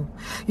too. You know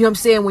what I'm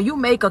saying? When you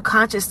make a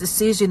conscious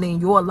decision in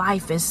your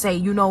life and say,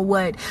 you know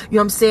what? You know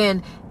what I'm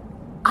saying?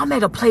 I'm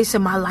at a place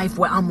in my life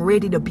where I'm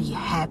ready to be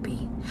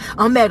happy.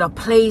 I'm at a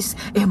place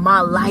in my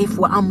life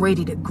where I'm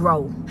ready to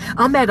grow.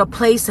 I'm at a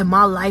place in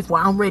my life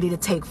where I'm ready to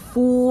take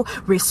full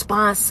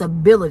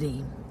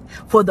responsibility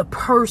for the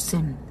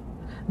person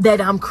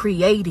that I'm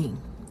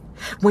creating.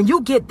 When you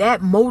get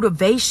that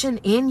motivation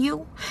in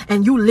you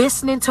and you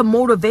listening to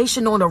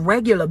motivation on a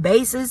regular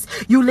basis,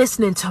 you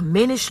listening to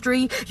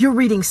ministry, you're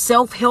reading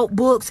self-help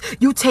books,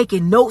 you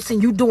taking notes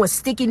and you doing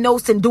sticky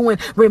notes and doing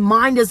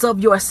reminders of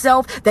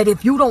yourself that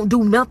if you don't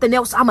do nothing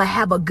else, I'm going to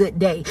have a good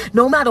day.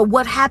 No matter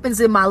what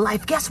happens in my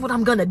life, guess what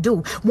I'm going to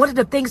do? One of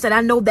the things that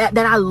I know that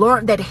I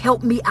learned that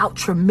helped me out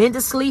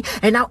tremendously,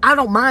 and I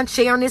don't mind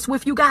sharing this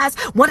with you guys.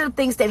 One of the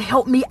things that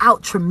helped me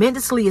out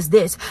tremendously is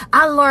this.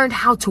 I learned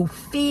how to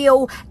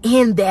feel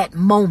in that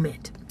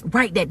moment.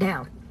 Write that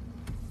down.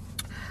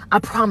 I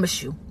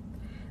promise you,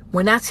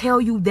 when I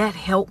tell you that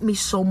helped me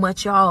so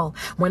much, y'all,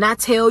 when I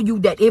tell you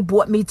that it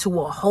brought me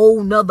to a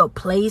whole nother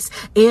place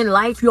in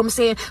life, you know what I'm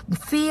saying?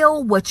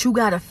 Feel what you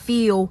gotta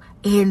feel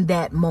in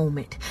that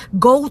moment.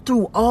 Go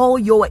through all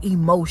your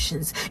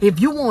emotions. If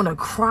you want to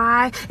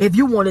cry, if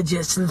you want to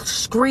just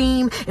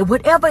scream, and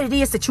whatever it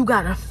is that you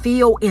gotta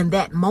feel in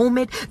that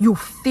moment, you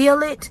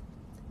feel it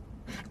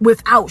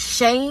without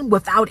shame,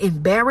 without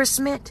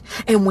embarrassment.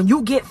 And when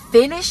you get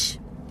finished,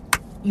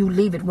 you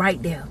leave it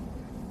right there.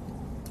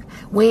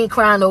 We ain't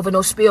crying over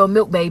no spilled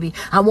milk, baby.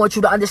 I want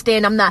you to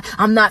understand I'm not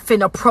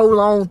finna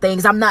prolong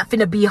things. I'm not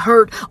finna be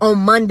hurt on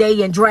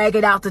Monday and drag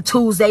it out to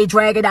Tuesday,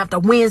 drag it out to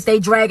Wednesday,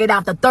 drag it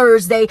out to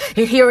Thursday.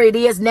 And here it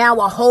is now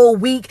a whole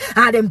week.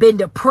 I done been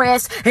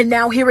depressed. And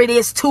now here it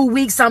is 2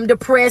 weeks I'm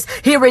depressed.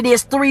 Here it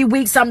is 3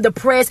 weeks I'm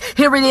depressed.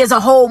 Here it is a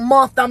whole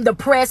month I'm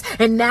depressed.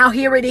 And now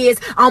here it is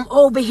I'm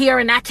over here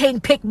and I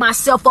can't pick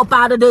myself up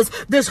out of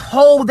this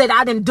hole that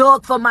I done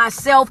dug for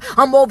myself.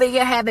 I'm over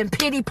here having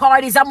pity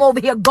parties. I'm over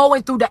here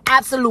going through the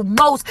absolute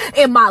most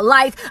in my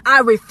life. I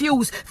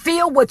refuse.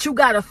 Feel what you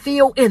gotta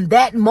feel in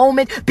that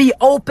moment. Be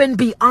open,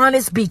 be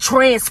honest, be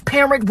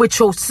transparent with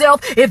yourself.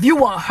 If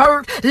you are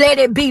hurt, let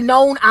it be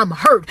known I'm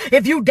hurt.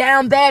 If you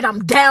down bad,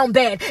 I'm down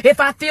bad.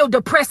 If I feel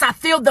depressed, I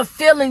feel the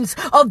feelings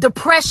of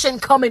depression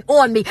coming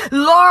on me.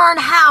 Learn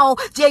how,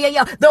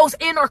 those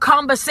inner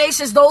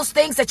conversations, those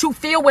things that you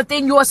feel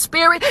within your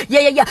spirit,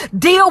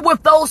 deal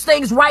with those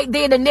things right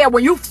then and there.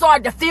 When you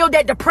start to feel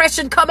that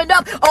depression coming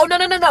up, oh, no,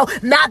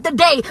 not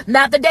today,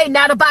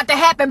 not about to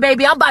happen,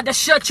 baby. I'm about to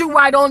shut you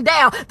right on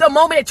down. The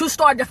moment that you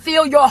start to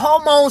feel your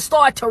hormones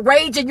start to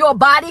rage in your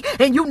body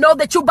and you know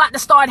that you about to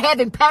start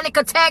having panic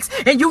attacks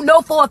and you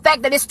know for a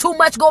fact that it's too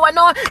much going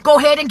on, go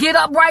ahead and get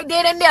up right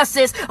then and there,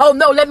 sis. Oh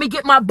no, let me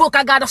get my book.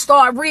 I gotta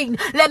start reading.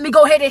 Let me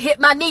go ahead and hit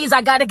my knees.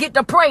 I gotta get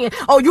to praying.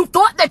 Oh, you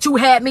thought that you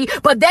had me,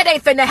 but that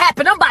ain't finna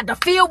happen. I'm about to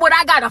feel what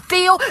I gotta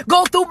feel,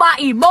 go through my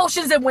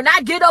emotions, and when I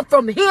get up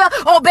from here,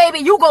 oh baby,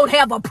 you gonna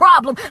have a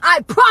problem.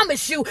 I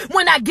promise you,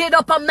 when I get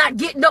up, I'm not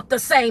getting up the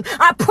same.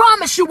 I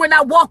promise you, when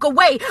I walk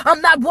away,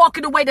 I'm not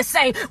walking away the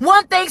same.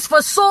 One thing's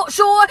for sure,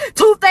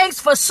 two things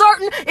for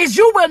certain, is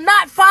you will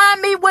not find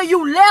me where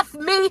you left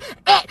me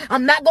at.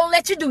 I'm not gonna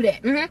let you do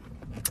that.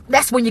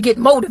 That's when you get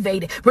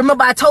motivated.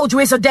 Remember, I told you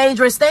it's a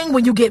dangerous thing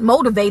when you get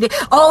motivated.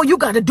 All you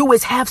got to do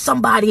is have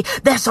somebody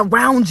that's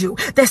around you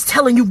that's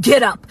telling you,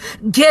 get up,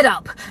 get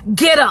up,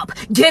 get up,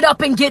 get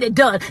up and get it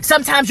done.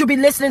 Sometimes you'll be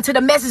listening to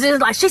the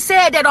messages like, she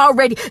said that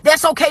already.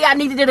 That's okay. I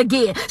needed it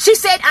again. She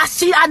said,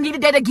 I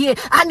needed that again.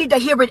 I need to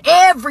hear it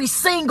every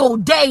single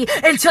day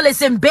until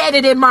it's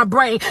embedded in my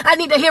brain. I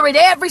need to hear it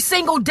every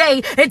single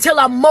day until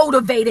I'm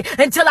motivated,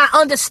 until I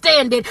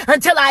understand it,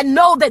 until I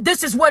know that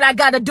this is what I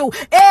got to do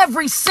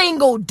every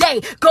single day.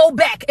 Go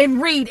back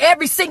and read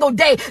every single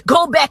day.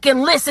 Go back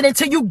and listen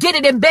until you get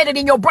it embedded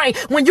in your brain.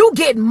 When you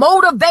get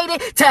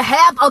motivated to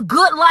have a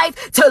good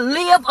life, to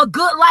live a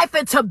good life,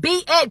 and to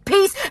be at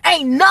peace,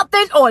 ain't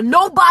nothing or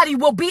nobody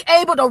will be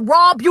able to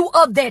rob you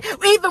of that.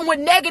 Even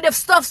when negative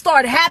stuff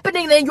start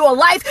happening in your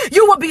life,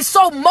 you will be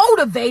so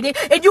motivated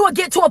and you will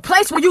get to a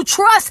place where you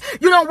trust,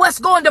 what's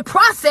going to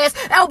process.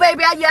 Oh,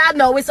 baby, I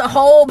know it's a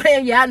whole,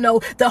 I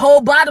know the whole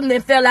bottom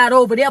then fell out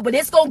over there, but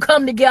it's going to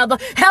come together.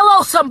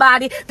 Hello,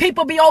 somebody.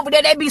 People be over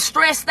there, they be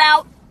stressed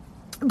out.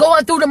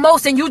 going through the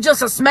most and you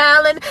just are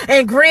smiling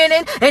and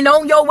grinning and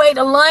on your way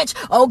to lunch.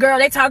 Oh, girl,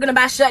 they talking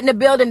about shutting the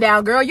building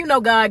down. Girl, you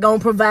know God gonna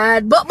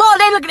provide. But, boy,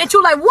 they looking at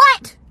you like,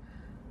 what?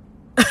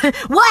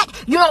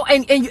 What? You know,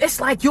 and it's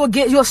like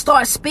you'll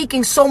start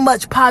speaking so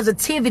much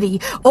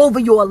positivity over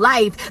your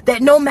life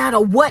that no matter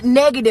what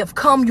negative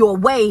come your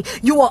way,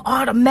 you will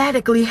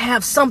automatically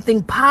have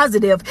something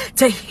positive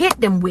to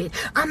hit them with.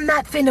 I'm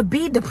not finna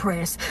be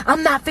depressed.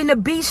 I'm not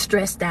finna be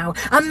stressed out.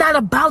 I'm not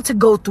about to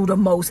go through the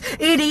most.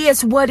 It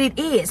is what it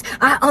is.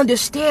 I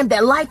understand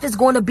that life is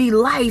going to be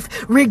life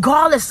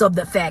regardless of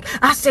the fact.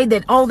 I say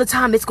that all the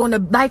time.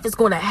 Life is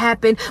going to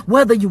happen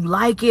whether you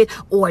like it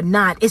or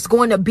not. It's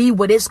going to be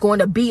what it's going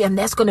to be, and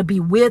that's going to be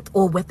with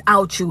or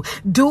without you.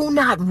 Do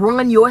not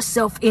run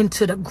yourself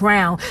into the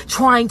ground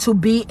trying to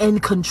be in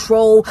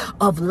control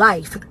of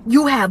life.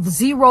 You have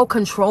zero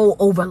control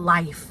over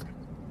life,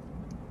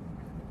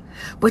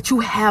 but you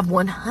have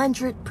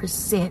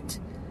 100%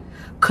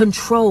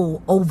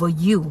 control over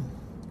you,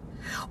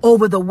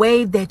 over the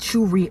way that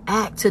you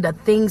react to the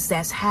things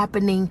that's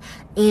happening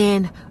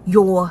in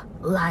your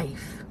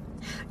life.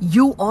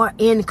 You are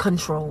in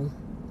control.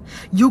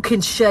 You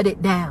can shut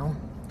it down.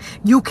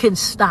 You can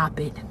stop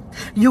it.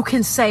 You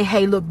can say,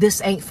 hey, look,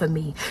 this ain't for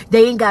me.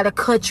 They ain't got to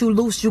cut you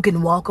loose. You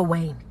can walk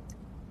away.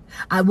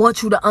 I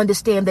want you to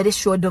understand that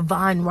it's your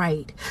divine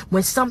right.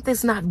 When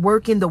something's not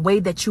working the way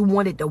that you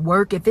want it to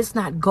work, if it's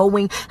not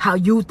going how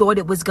you thought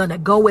it was going to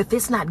go, if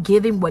it's not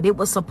giving what it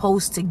was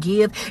supposed to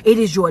give, it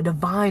is your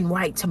divine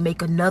right to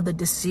make another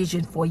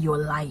decision for your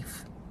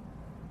life.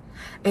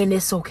 And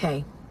it's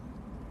okay.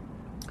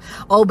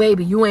 Oh,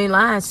 baby, you ain't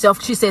lying.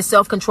 She said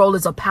self-control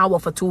is a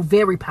powerful tool,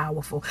 very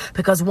powerful.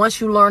 Because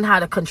once you learn how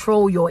to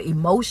control your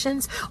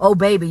emotions, oh,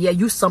 baby, yeah,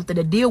 you something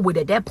to deal with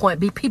at that point.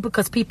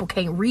 Because people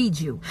can't read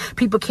you.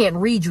 People can't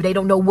read you. They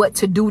don't know what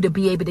to do to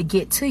be able to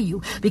get to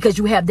you because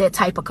you have that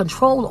type of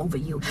control over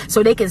you.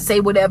 So they can say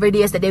whatever it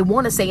is that they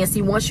want to say. And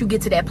see, once you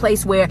get to that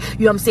place where, you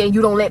know what I'm saying,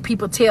 you don't let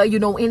people tell you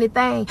know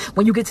anything.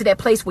 When you get to that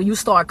place where you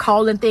start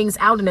calling things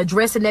out and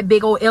addressing that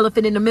big old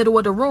elephant in the middle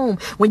of the room,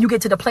 when you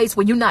get to the place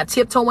where you're not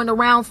tiptoeing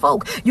around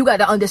folk, you got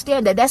to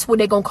understand that that's when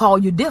they're going to call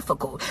you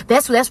difficult.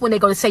 That's when they're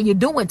going to say you're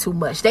doing too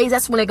much.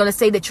 That's when they're going to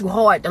say that you're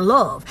hard to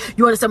love.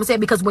 You understand what I'm saying?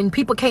 Because when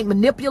people can't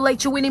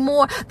manipulate you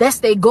anymore, that's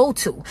their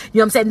go-to. You know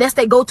what I'm saying? That's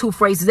their go-to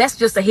phrases. That's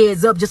just a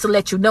heads up, just to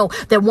let you know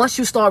that once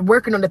you start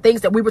working on the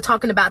things that we were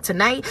talking about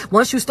tonight,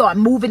 once you start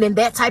moving in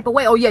that type of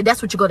way, oh yeah,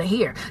 that's what you're going to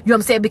hear. You know what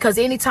I'm saying? Because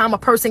anytime a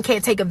person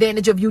can't take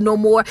advantage of you no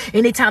more,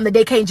 anytime that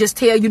they can't just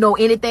tell you know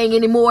anything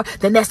anymore,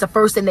 then that's the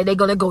first thing that they're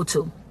going to go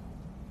to.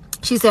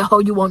 She said, oh,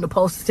 you want the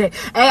post to say,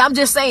 hey, I'm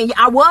just saying,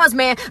 I was,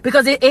 man,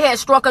 because it had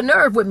struck a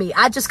nerve with me.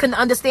 I just couldn't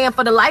understand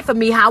for the life of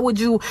me, how would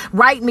you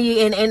write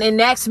me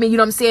and ask me, you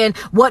know what I'm saying,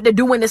 what to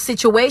do in a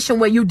situation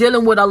where you're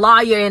dealing with a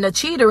liar and a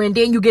cheater, and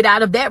then you get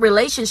out of that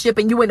relationship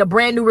and you in a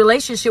brand new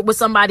relationship with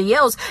somebody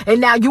else, and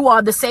now you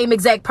are the same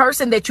exact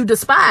person that you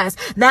despise.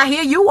 Now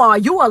here you are,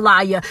 you a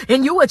liar,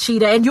 and you a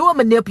cheater, and you a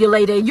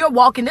manipulator, and you're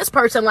walking this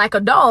person like a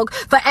dog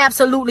for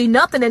absolutely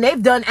nothing, and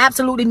they've done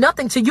absolutely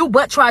nothing to you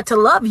but try to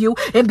love you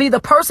and be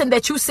the person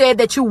that you said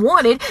that you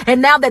wanted.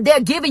 And now that they're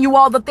giving you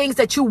all the things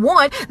that you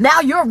want, now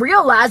you're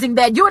realizing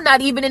that you're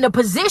not even in a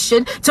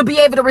position to be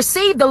able to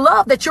receive the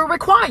love that you're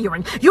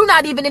requiring. You're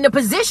not even in a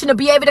position to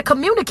be able to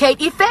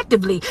communicate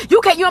effectively. You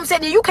know what I'm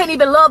saying? You can't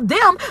even love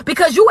them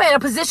because you're in a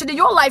position in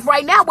your life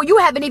right now where you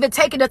haven't even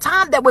taken the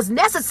time that was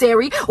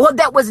necessary or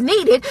that was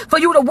needed for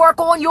you to work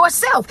on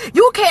yourself.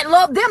 You can't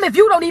love them if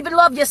you don't even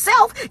love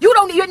yourself. You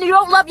don't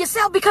love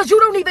yourself because you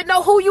don't even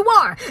know who you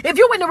are. If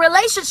you're in a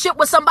relationship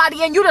with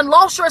somebody and you done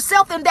lost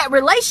yourself in that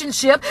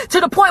relationship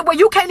to the point where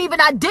you can't even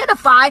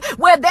identify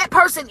where that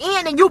person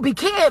in and you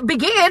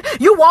began,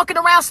 you walking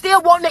around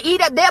still wanting to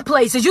eat at their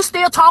places. You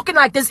still talking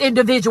like this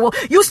individual.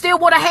 You still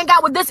want to hang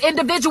out with this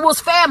individual's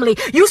family.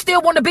 You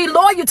still want to be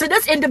loyal to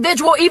this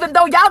individual even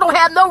though y'all don't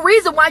have no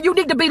reason why you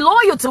need to be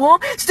loyal to him.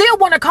 Still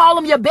want to call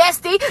him your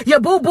bestie, your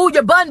boo-boo,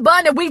 your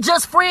bun-bun, and we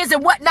just friends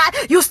and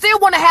whatnot. You still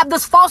want to have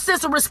this false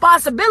sense of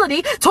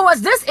responsibility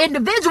towards this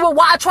individual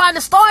while trying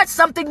to start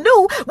something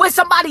new with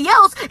somebody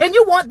else, and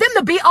you want them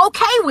to be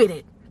okay with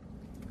it.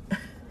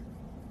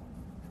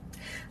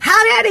 How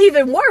that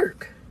even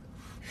work?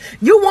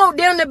 You want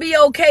them to be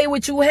okay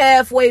with you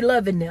halfway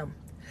loving them.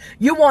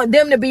 You want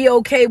them to be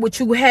okay with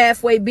you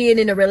halfway being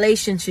in a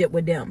relationship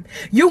with them.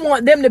 You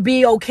want them to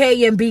be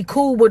okay and be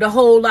cool with a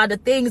whole lot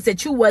of things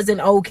that you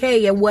wasn't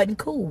okay and wasn't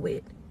cool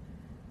with.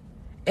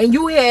 And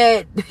you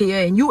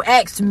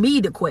asked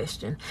me the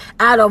question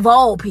out of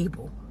all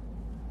people.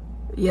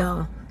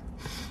 Yeah.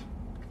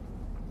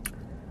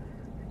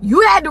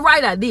 You had the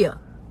right idea.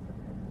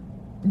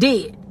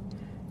 Did.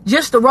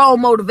 Just the wrong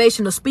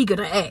motivational speaker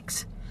to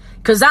ask.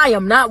 Because I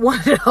am not one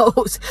of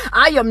those.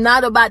 I am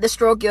not about to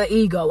stroke your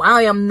ego.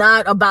 I am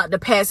not about to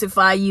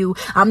pacify you.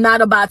 I'm not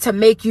about to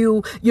make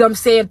you, you know what I'm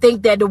saying,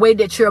 think that the way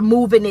that you're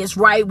moving is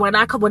right. When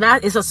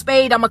it's a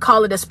spade, I'm going to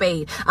call it a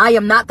spade. I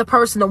am not the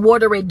person to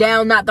water it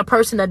down, not the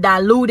person to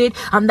dilute it.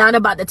 I'm not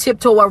about to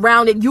tiptoe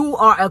around it. You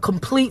are a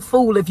complete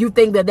fool if you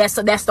think that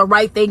that's the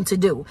right thing to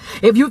do.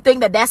 If you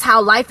think that that's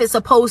how life is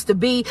supposed to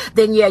be,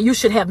 then yeah, you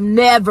should have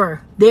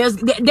never. There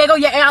go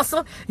your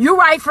answer. You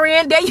right,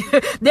 friend.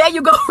 There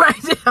you go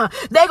right there.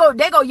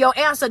 There go your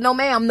answer. No,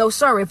 ma'am. No,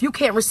 sir. If you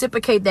can't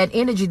reciprocate that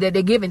energy that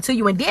they're giving to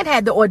you and then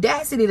had the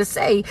audacity to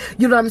say,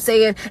 you know what I'm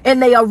saying,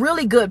 and they are a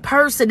really good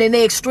person and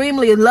they're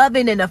extremely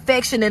loving and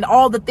affectionate and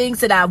all the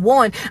things that I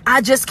want,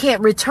 I just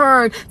can't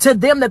return to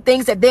them the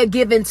things that they're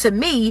giving to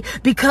me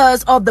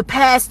because of the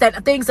past,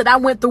 that things that I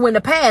went through in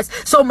the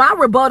past. So my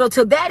rebuttal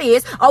to that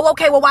is, oh,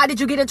 okay, well, why did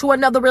you get into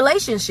another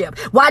relationship?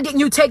 Why didn't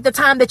you take the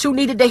time that you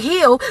needed to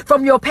heal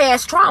from your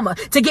past trauma,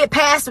 to get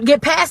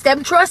past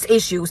them trust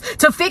issues,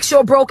 to fix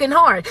your broken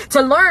heart,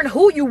 to learn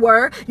who you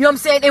were, you know what I'm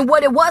saying, and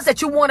what it was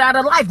that you want out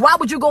of life? Why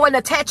would you go and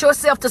attach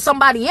yourself to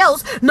somebody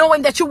else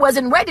knowing that you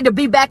wasn't ready to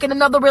be back in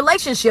another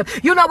relationship?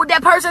 You know what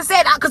that person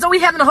said? Because we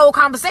having a whole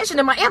conversation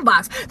in my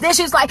inbox. Then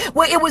she's like,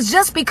 well, it was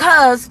just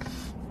because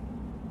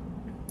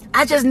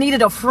I just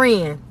needed a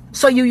friend.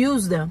 So you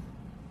use them.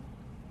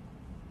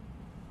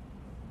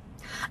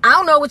 I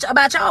don't know what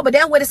about y'all, but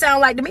that's what it sounds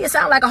like to me. It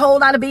sounds like a whole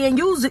lot of being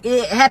used.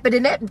 It happened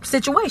in that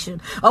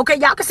situation. Okay,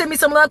 y'all can send me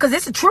some love because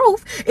it's the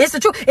truth. It's the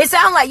truth. It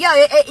sounds like, yeah,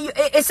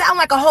 it sounds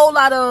like a whole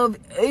lot of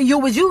you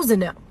was using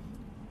them.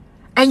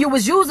 And you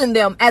was using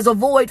them as a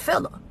void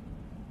filler.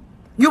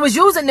 You was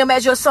using them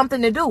as your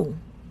something to do.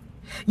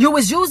 You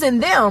was using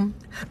them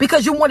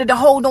because you wanted to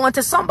hold on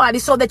to somebody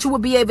so that you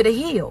would be able to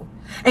heal.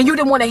 And you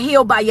didn't want to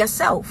heal by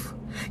yourself.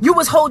 You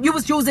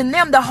was using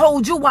them to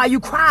hold you while you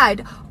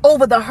cried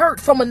over the hurt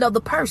from another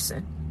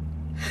person.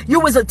 You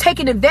was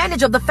taking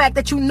advantage of the fact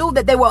that you knew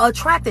that they were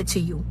attracted to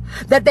you,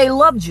 that they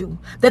loved you,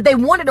 that they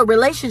wanted a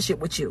relationship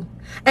with you.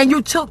 And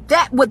you took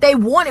that, what they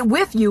wanted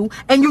with you,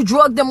 and you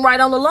drugged them right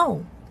on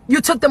along.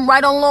 You took them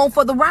right on along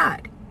for the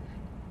ride.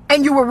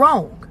 And you were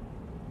wrong.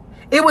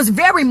 It was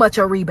very much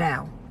a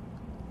rebound.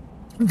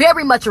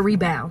 Very much a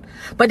rebound.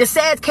 But the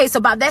sad case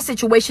about that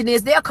situation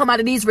is they'll come out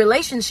of these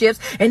relationships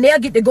and they'll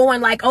get to going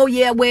like, oh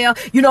yeah, well,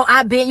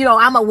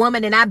 I'm a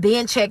woman and I've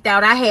been checked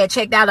out. I had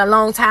checked out a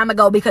long time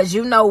ago because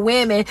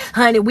women,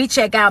 honey, we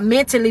check out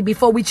mentally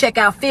before we check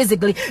out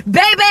physically.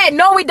 Baby,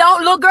 no we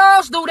don't. Little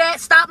girls do that.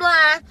 Stop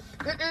lying.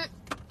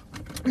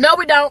 No,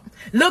 we don't.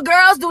 Little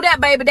girls do that,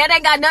 baby. That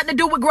ain't got nothing to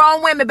do with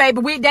grown women,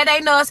 baby. That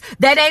ain't us.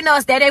 That ain't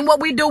us. That ain't what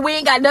we do. We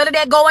ain't got none of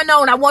that going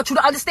on. I want you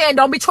to understand.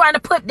 Don't be trying to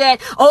put that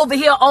over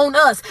here on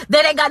us.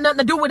 That ain't got nothing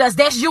to do with us.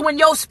 That's you and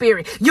your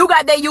spirit. You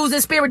got that using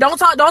spirit. Don't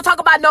talk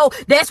about no,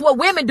 that's what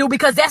women do,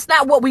 because that's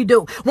not what we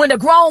do. When the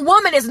grown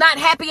woman is not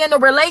happy in a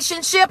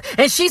relationship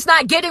and she's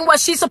not getting what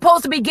she's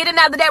supposed to be getting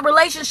out of that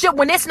relationship,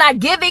 when it's not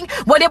giving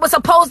what it was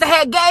supposed to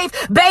have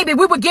gave, baby,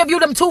 we would give you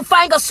them 2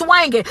 fingers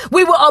swinging.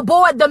 We will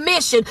abort the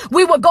mission.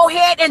 We will go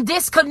ahead and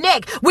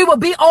disconnect. We will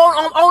be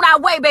on our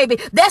way, baby.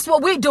 That's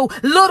what we do.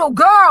 Little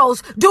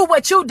girls do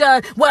what you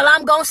done. Well,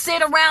 I'm gonna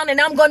sit around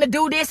and I'm gonna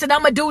do this and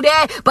I'm gonna do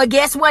that. But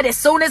guess what? As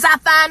soon as I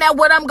find out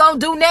what I'm gonna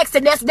do next,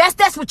 and that's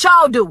what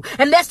y'all do.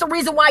 And that's the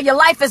reason why your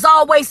life is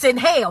always in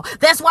hell.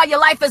 That's why your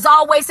life is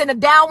always in a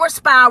downward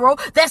spiral.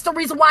 That's the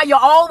reason why you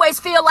always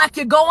feel like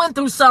you're going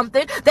through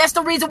something. That's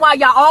the reason why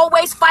you're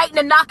always fighting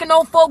and knocking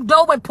on folk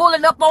door and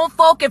pulling up on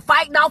folk and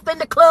fighting off in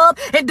the club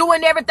and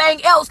doing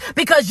everything else,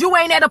 because you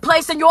ain't at a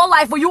place in your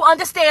life where you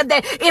understand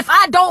that if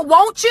I don't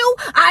want you,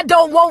 I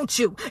don't want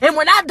you. And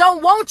when I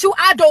don't want you,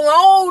 I don't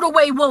all the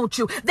way want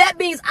you. That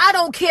means I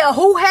don't care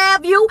who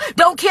have you,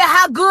 don't care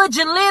how good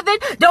you're living,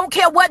 don't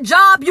care what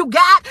job you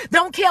got,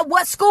 don't care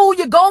what school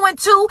you're going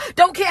to,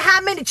 don't care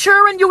how many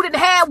children you done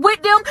had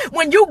with them.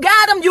 When you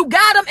got them,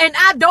 and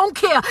I don't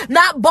care.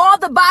 Not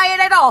bothered by it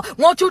at all.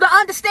 Want you to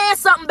understand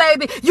something,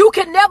 baby. You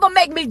can never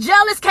make me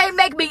jealous, can't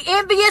make me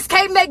envious,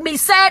 can't make me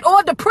sad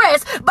or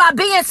depressed by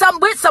being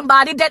with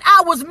somebody that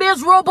I was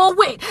miserable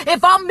with.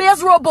 If I'm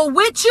miserable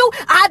with you,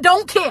 I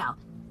don't care.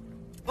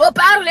 Up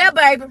out of there,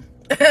 baby.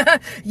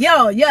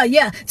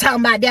 Yeah. Talking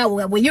about that.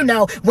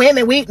 Well,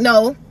 women, we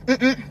know.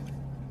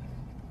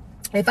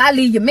 If I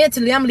leave you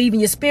mentally, I'm leaving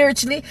you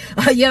spiritually.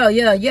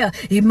 Yeah.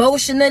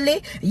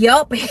 Emotionally.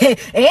 Yup.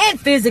 And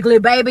physically,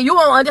 baby. You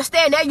won't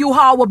understand that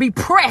U-Haul will be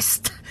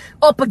pressed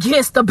up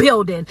against the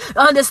building.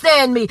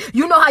 Understand me?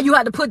 You know how you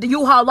had to put the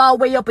U-Haul all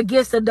the way up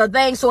against the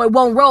thing so it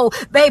won't roll.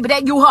 Baby,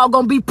 that U-Haul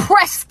gonna be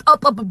pressed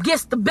up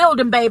against the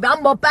building, baby.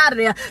 I'm up out of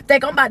there.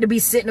 Think I'm about to be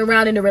sitting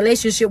around in a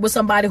relationship with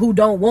somebody who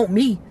don't want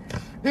me.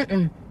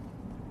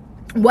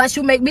 Once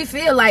you make me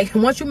feel like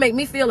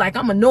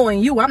I'm annoying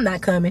you, I'm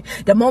not coming.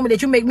 The moment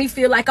that you make me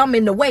feel like I'm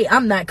in the way,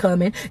 I'm not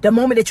coming. The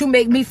moment that you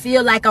make me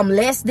feel like I'm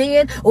less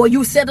than, or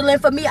you settling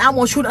for me, I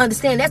want you to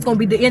understand that's going to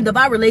be the end of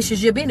our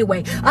relationship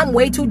anyway. I'm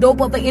way too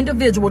dope of an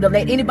individual to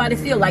let anybody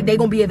feel like they're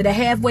going to be able to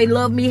halfway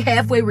love me,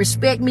 halfway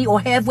respect me, or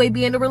halfway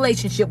be in a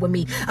relationship with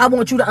me. I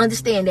want you to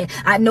understand that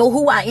I know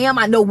who I am.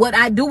 I know what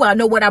I do. I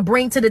know what I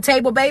bring to the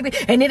table, baby.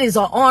 And it is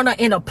an honor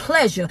and a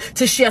pleasure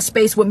to share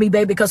space with me,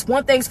 baby, because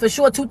one thing's for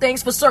sure, two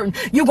things for certain.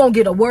 You gonna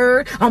get a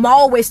word. I'm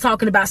always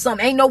talking about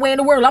something. Ain't no way in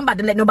the world I'm about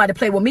to let nobody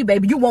play with me,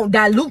 baby. You won't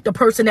dilute the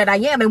person that I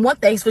am. And one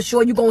thing's for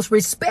sure, you gonna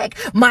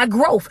respect my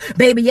growth,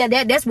 baby. Yeah,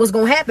 that's what's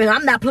gonna happen.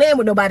 I'm not playing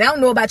with nobody. I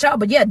don't know about y'all,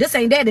 but yeah, this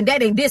ain't that and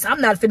that ain't this.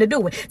 I'm not finna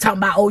do it. Talking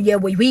about, oh yeah,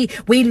 we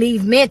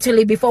leave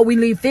mentally before we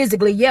leave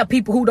physically. Yeah,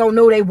 people who don't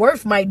know their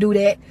worth might do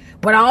that.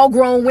 But all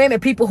grown women,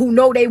 people who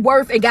know their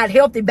worth and got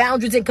healthy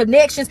boundaries and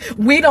connections,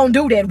 we don't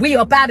do that. We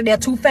up out of there,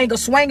 two finger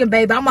swinging,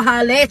 baby. I'ma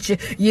holler at you.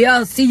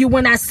 Yeah, see you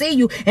when I see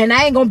you. And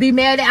I ain't gonna be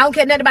mad at, I don't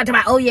care nothing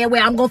about, oh yeah,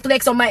 well, I'm gonna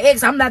flex on my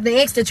ex. I'm not the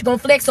ex that you gonna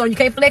flex on. You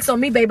can't flex on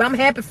me, baby. I'm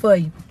happy for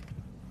you.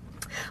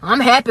 I'm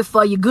happy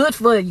for you. Good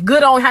for you.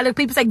 Good on, how the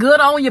people say,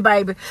 good on you,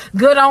 baby.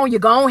 Good on you.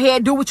 Go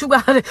ahead, do what you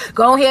gotta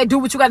go ahead, do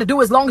what you gotta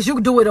do as long as you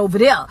can do it over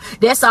there.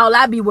 That's all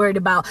I be worried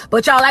about.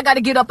 But y'all, I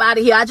gotta get up out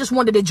of here. I just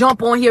wanted to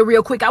jump on here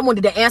real quick. I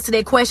wanted to answer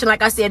that question.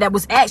 Like I said, that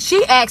was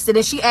she asked it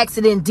and she asked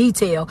it in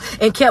detail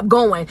and kept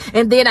going.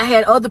 And then I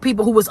had other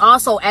people who was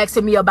also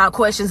asking me about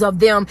questions of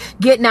them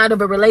getting out of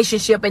a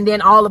relationship and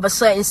then all of a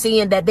sudden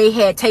seeing that they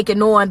had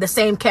taken on the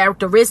same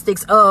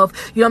characteristics of,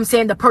 you know what I'm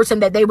saying, the person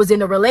that they was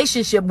in a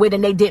relationship with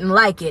and they didn't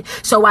like it.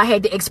 So I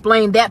had to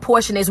explain that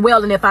portion as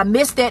well. And if I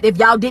missed that, if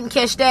y'all didn't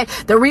catch that,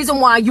 the reason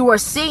why you are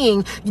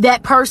seeing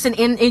that person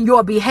in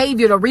your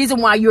behavior, the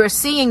reason why you're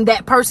seeing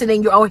that person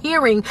in your, or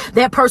hearing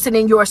that person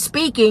in your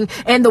speaking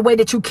and the way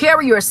that you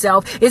carry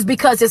yourself is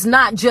because it's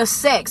not just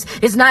sex.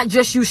 It's not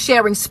just you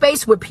sharing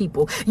space with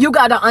people. You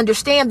got to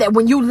understand that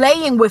when you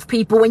laying with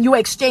people, when you're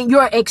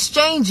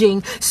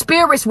exchanging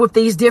spirits with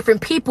these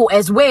different people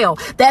as well.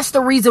 That's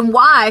the reason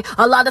why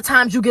a lot of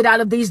times you get out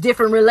of these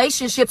different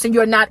relationships and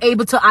you're not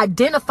able to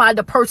identify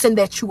the person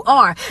that you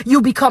are.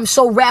 You become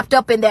so wrapped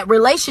up in that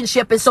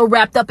relationship and so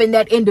wrapped up in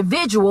that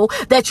individual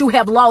that you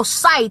have lost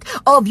sight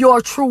of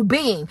your true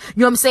being. You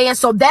know what I'm saying?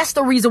 So that's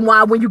the reason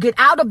why when you get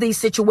out of these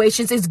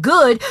situations, it's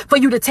good for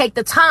you to take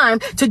the time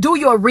to do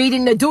your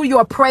reading, to do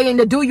your praying,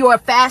 to do your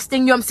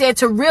fasting, you know what I'm saying,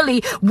 to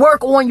really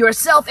work on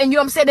yourself. And you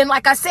know what I'm saying? And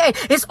like I said,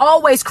 it's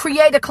always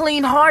create a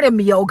clean heart in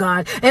me, oh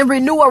God, and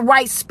renew a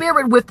right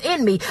spirit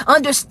within me.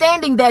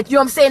 Understanding that, you know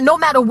what I'm saying, no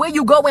matter where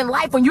you go in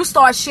life, when you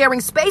start sharing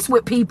space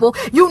with people,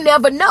 you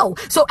never know.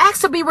 So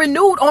ask to be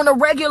renewed on a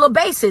regular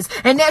basis.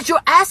 And as you're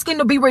asking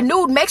to be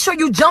renewed, make sure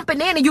you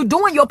jumping in and you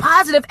doing your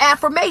positive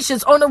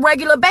affirmations on a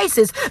regular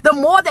basis. The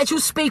more that you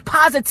speak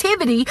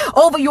positivity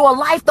over your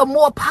life, the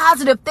more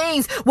positive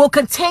things will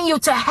continue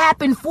to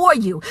happen for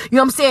you. You know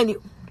what I'm saying?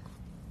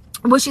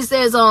 What she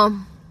says,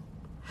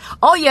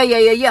 oh,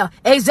 yeah.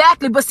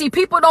 Exactly. But see,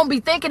 people don't be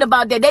thinking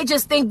about that. They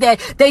just think that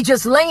they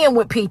just laying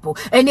with people.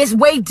 And it's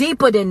way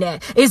deeper than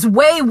that. It's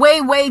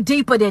way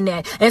deeper than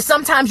that. And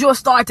sometimes you'll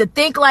start to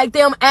think like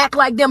them, act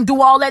like them,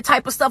 do all that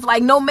type of stuff.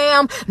 Like, no,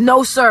 ma'am.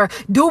 No, sir.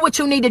 Do what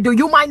you need to do.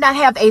 You might not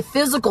have a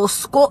physical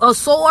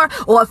sore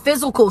or a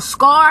physical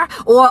scar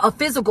or a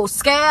physical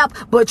scab,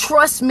 but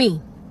trust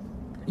me,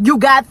 you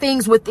got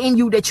things within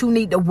you that you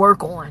need to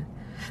work on.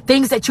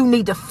 Things that you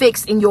need to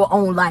fix in your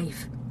own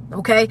life.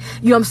 Okay,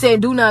 you know what I'm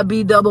saying? Do not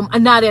be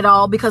not at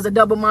all, because a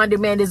double-minded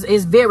man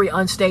is very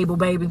unstable,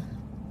 baby.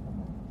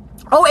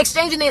 Oh,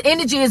 exchanging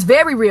energy is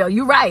very real.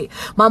 You're right.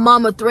 My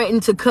mama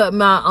threatened to cut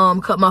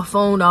my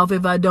phone off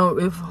if I don't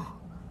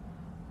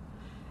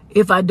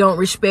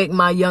respect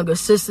my younger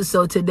sister.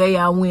 So today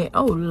I went,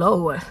 oh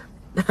Lord.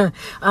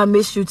 I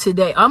missed you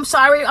today. I'm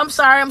sorry.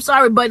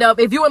 But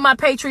if you in my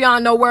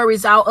Patreon, no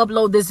worries. I'll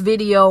upload this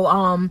video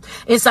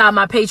inside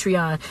my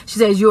Patreon. She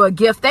says, you're a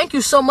gift. Thank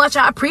you so much.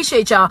 I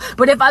appreciate y'all.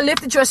 But if I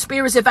lifted your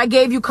spirits, if I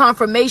gave you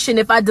confirmation,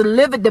 if I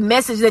delivered the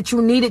message that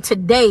you needed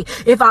today,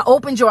 if I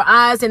opened your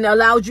eyes and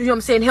allowed you, you know what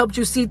I'm saying, helped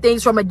you see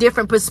things from a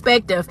different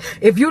perspective,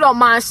 if you don't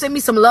mind, send me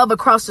some love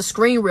across the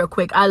screen real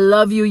quick. I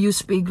love you. You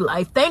speak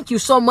life. Thank you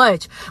so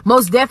much.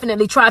 Most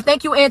definitely try.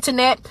 Thank you,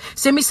 Antoinette.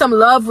 Send me some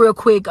love real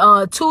quick.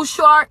 Too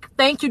Shark.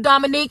 Thank you,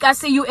 Dominique. I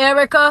see you,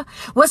 Erica.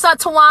 What's up,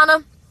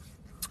 Tawana?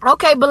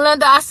 Okay,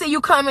 Belinda, I see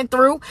you coming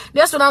through.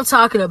 That's what I'm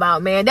talking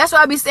about, man. That's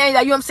why I be saying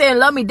that, you know what I'm saying?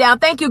 Love me down.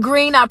 Thank you,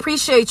 Green. I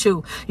appreciate you. You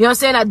know what I'm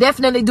saying? I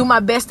definitely do my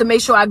best to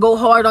make sure I go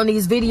hard on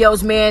these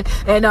videos, man,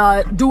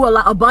 and do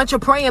a bunch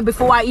of praying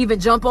before I even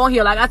jump on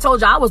here. Like I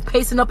told you, I was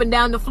pacing up and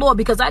down the floor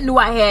because I knew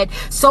I had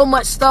so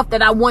much stuff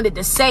that I wanted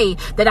to say,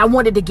 that I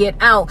wanted to get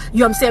out.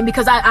 You know what I'm saying?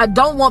 Because I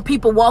don't want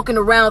people walking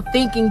around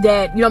thinking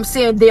that, you know what I'm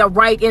saying, they're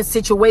right in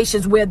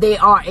situations where they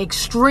are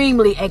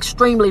extremely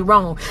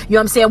wrong. You know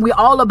what I'm saying? We're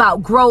all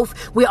about growth.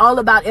 We're all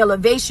about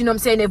elevation. You know what I'm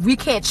saying? If we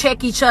can't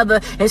check each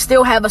other and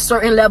still have a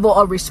certain level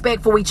of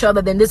respect for each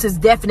other, then this is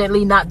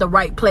definitely not the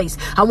right place.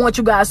 I want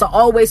you guys to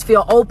always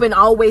feel open,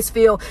 always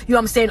feel, you know what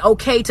I'm saying,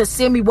 okay to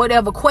send me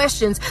whatever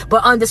questions,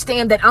 but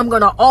understand that I'm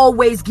going to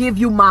always give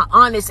you my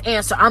honest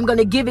answer. I'm going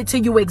to give it to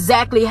you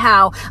exactly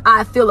how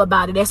I feel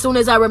about it. As soon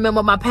as I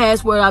remember my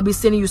password, I'll be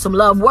sending you some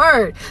love.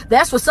 Word.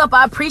 That's what's up.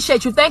 I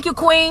appreciate you. Thank you,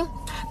 Queen.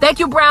 Thank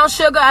you, Brown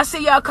Sugar. I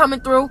see y'all coming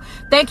through.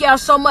 Thank y'all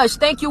so much.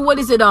 Thank you. What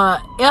is it?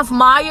 F.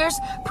 Myers.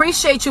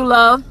 Appreciate you,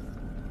 love.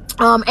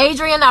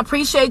 Adrian, I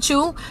appreciate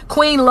you.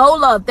 Queen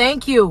Lola,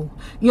 thank you.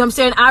 You know what I'm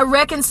saying? I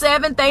reckon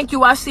 7. Thank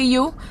you. I see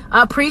you.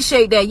 I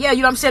appreciate that. Yeah,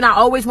 you know what I'm saying? I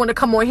always want to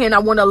come on here and I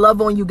want to love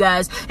on you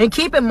guys. And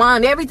keep in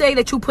mind, every day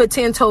that you put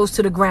 10 toes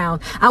to the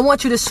ground, I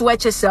want you to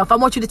sweat yourself. I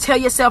want you to tell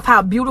yourself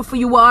how beautiful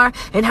you are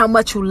and how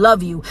much you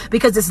love you.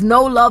 Because there's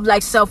no love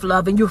like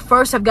self-love. And you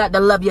first have got to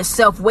love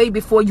yourself way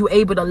before you're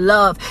able to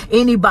love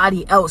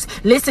anybody else.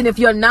 Listen, if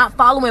you're not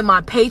following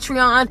my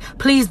Patreon,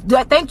 please,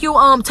 thank you,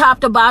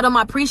 top to bottom.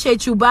 I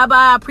appreciate you. Bye-bye.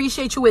 I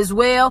appreciate you as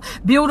well.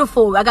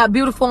 Beautiful. I got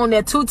beautiful on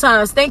there 2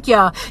 times. Thank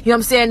y'all. You know what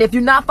I'm saying? If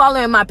you're not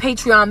following my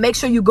Patreon, make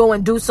sure you go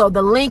and do so.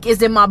 The link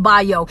is in my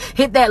bio.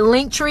 Hit that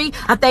link tree.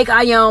 I think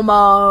I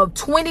am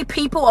 20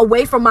 people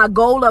away from my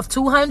goal of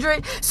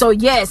 200. So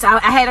yes, I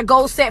had a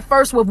goal set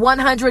first with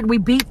 100. We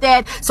beat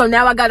that. So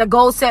now I got a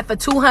goal set for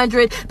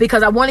 200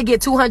 because I want to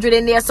get 200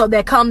 in there so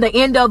that come the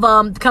end of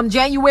come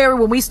January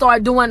when we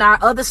start doing our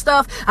other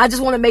stuff, I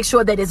just want to make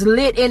sure that it's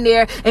lit in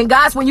there. And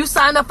guys, when you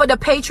sign up for the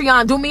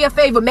Patreon, do me a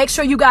favor. Make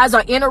sure you guys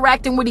are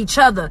interacting with each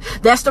other.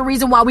 That's the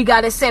reason why we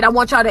got it set. I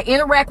want y'all to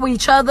interact with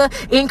each other,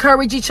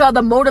 encourage each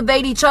other,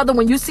 motivate each other.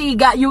 When you see you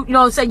know what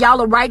I'm saying, y'all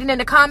are writing in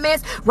the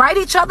comments, write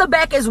each other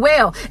back as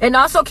well. And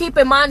also keep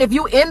in mind, if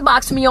you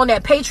inbox me on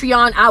that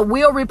Patreon, I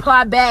will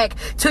reply back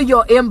to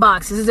your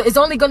inboxes. It's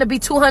only going to be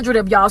 200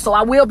 of y'all, so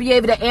I will be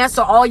able to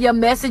answer all your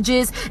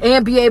messages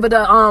and be able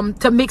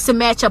to mix and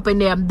match up in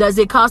there. Does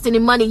it cost any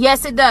money?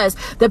 Yes, it does.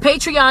 The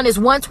Patreon is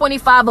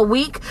 $125 a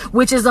week,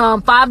 which is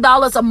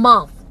 $5 a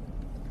month.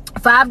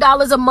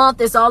 $5 a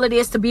month is all it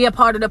is to be a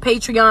part of the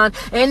Patreon.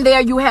 And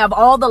there you have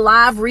all the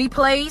live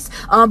replays.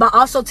 I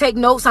also take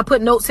notes. I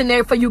put notes in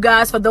there for you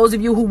guys, for those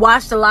of you who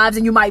watch the lives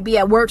and you might be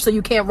at work so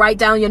you can't write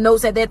down your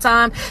notes at that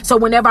time. So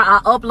whenever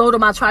I upload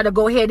them, I try to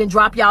go ahead and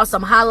drop y'all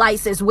some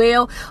highlights as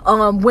well.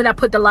 When I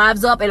put the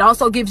lives up, it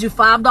also gives you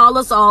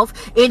 $5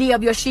 off any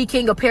of your She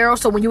King apparel.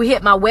 So when you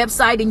hit my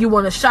website and you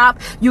want to shop,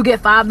 you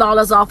get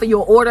 $5 off of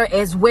your order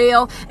as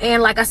well.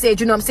 And like I said,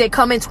 you know what I'm saying,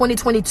 come in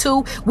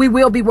 2022, we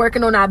will be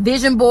working on our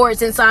vision board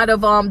inside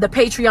of the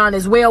Patreon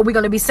as well. We're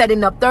going to be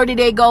setting up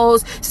 30-day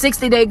goals,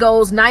 60-day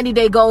goals,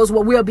 90-day goals,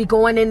 where we'll be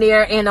going in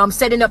there and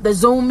setting up the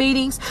Zoom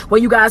meetings where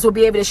you guys will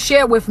be able to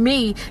share with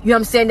me, you know what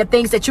I'm saying, the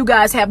things that you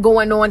guys have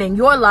going on in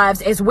your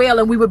lives as well,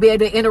 and we will be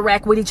able to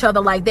interact with each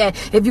other like that.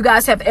 If you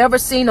guys have ever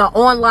seen an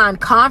online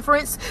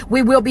conference,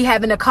 we will be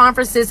having the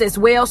conferences as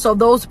well. So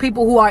those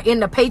people who are in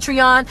the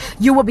Patreon,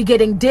 you will be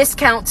getting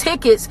discount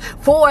tickets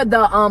for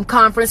the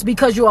conference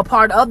because you're a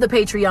part of the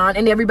Patreon,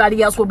 and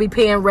everybody else will be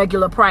paying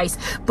regular price.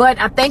 But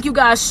I thank you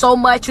guys so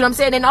much, you know what I'm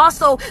saying? And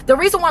also, the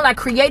reason why I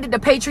created the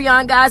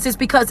Patreon, guys, is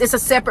because it's a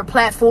separate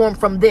platform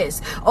from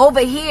this. Over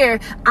here,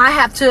 I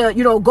have to,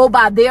 you know, go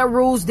by their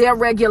rules, their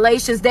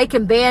regulations. They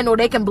can ban or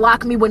they can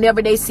block me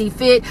whenever they see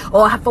fit,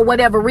 or for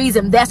whatever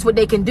reason, that's what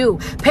they can do.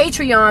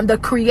 Patreon, the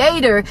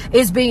creator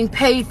is being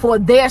paid for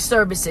their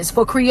services,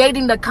 for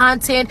creating the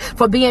content,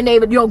 for being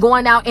able, you know,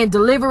 going out and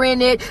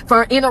delivering it,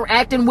 for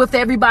interacting with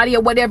everybody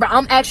or whatever.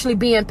 I'm actually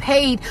being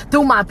paid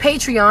through my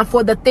Patreon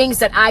for the things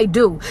that I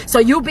do. So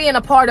you being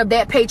a part of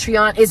that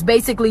Patreon is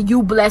basically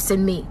you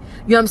blessing me. You know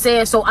what I'm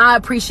saying? So I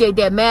appreciate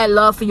that. Mad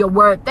love for your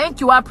word.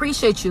 Thank you. I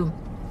appreciate you.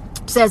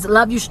 Says,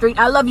 love you, Street.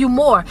 I love you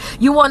more.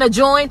 You want to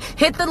join?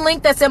 Hit the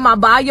link that's in my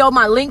bio,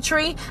 my link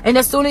tree. And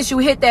as soon as you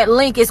hit that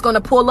link, it's going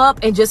to pull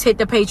up and just hit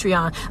the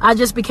Patreon. I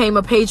just became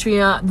a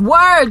Patreon.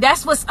 Word.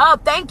 That's what's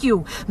up. Thank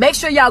you. Make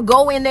sure y'all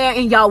go in there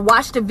and y'all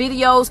watch the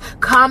videos,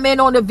 comment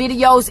on the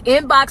videos,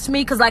 inbox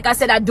me. Cause like I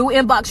said, I do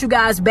inbox you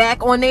guys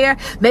back on there.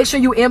 Make sure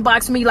you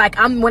inbox me. Like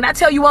when I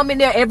tell you I'm in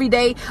there every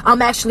day,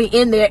 I'm actually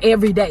in there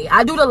every day.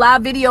 I do the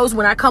live videos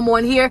when I come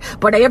on here,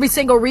 but every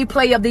single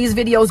replay of these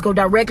videos go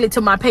directly to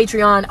my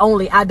Patreon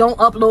only. I don't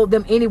upload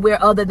them anywhere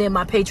other than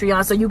my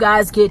Patreon, so you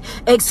guys get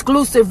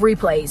exclusive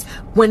replays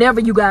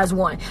whenever you guys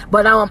want.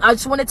 But I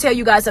just want to tell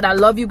you guys that I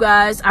love you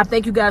guys. I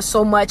thank you guys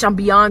so much. I'm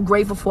beyond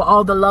grateful for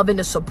all the love and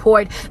the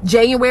support.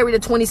 January the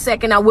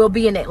 22nd, I will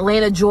be in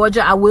Atlanta,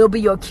 Georgia. I will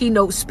be your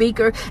keynote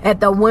speaker at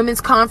the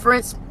women's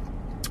conference.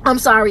 I'm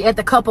sorry, at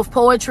the Cup of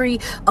Poetry.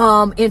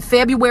 In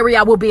February,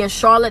 I will be in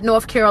Charlotte,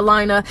 North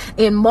Carolina.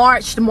 In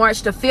March the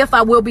 5th,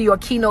 I will be your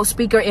keynote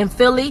speaker in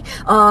Philly.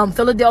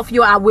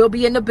 Philadelphia, I will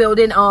be in the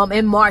building.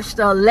 In March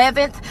the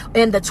 11th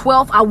and the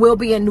 12th, I will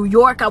be in New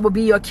York. I will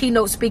be your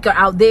keynote speaker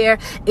out there.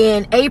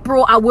 In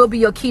April, I will be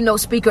your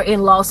keynote speaker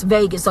in Las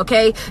Vegas,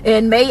 okay?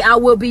 In May, I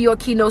will be your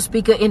keynote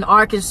speaker in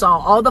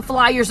Arkansas. All the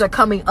flyers are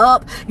coming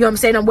up. You know what I'm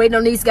saying? I'm waiting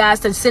on these guys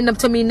to send them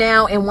to me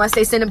now. And once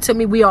they send them to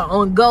me, we are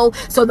on go.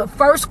 So the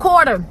first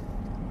quarter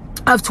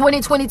of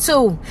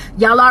 2022.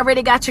 Y'all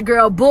already got your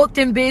girl booked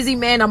and busy,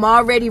 man. I'm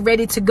already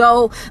ready to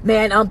go,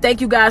 man.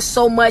 Thank you guys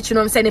so much. You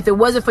know what I'm saying? If it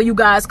wasn't for you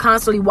guys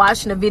constantly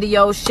watching the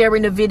videos,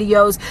 sharing the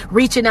videos,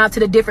 reaching out to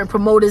the different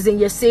promoters in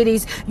your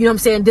cities, you know what I'm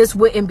saying, this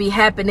wouldn't be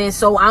happening.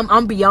 So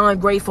I'm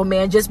beyond grateful,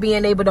 man. Just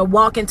being able to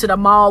walk into the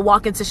mall,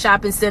 walk into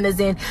shopping centers,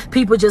 and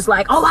people just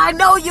like, oh, I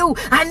know you,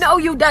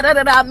 da da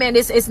da da. Man,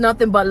 it's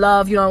nothing but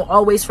love, you know,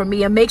 always for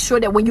me. And make sure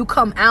that when you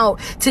come out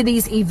to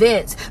these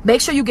events,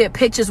 make sure you get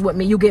pictures with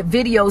me, you get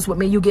videos with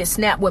me, you get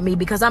snap with me,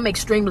 because I'm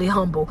extremely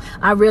humble.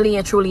 I really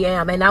and truly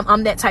am. And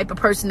I'm that type of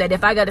person that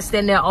if I got to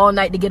stand there all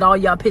night to get all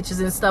y'all pictures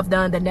and stuff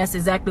done, then that's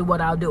exactly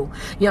what I'll do. You know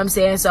what I'm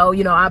saying? So,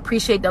 you know, I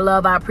appreciate the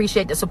love. I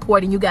appreciate the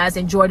support, and you guys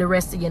enjoy the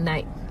rest of your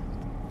night.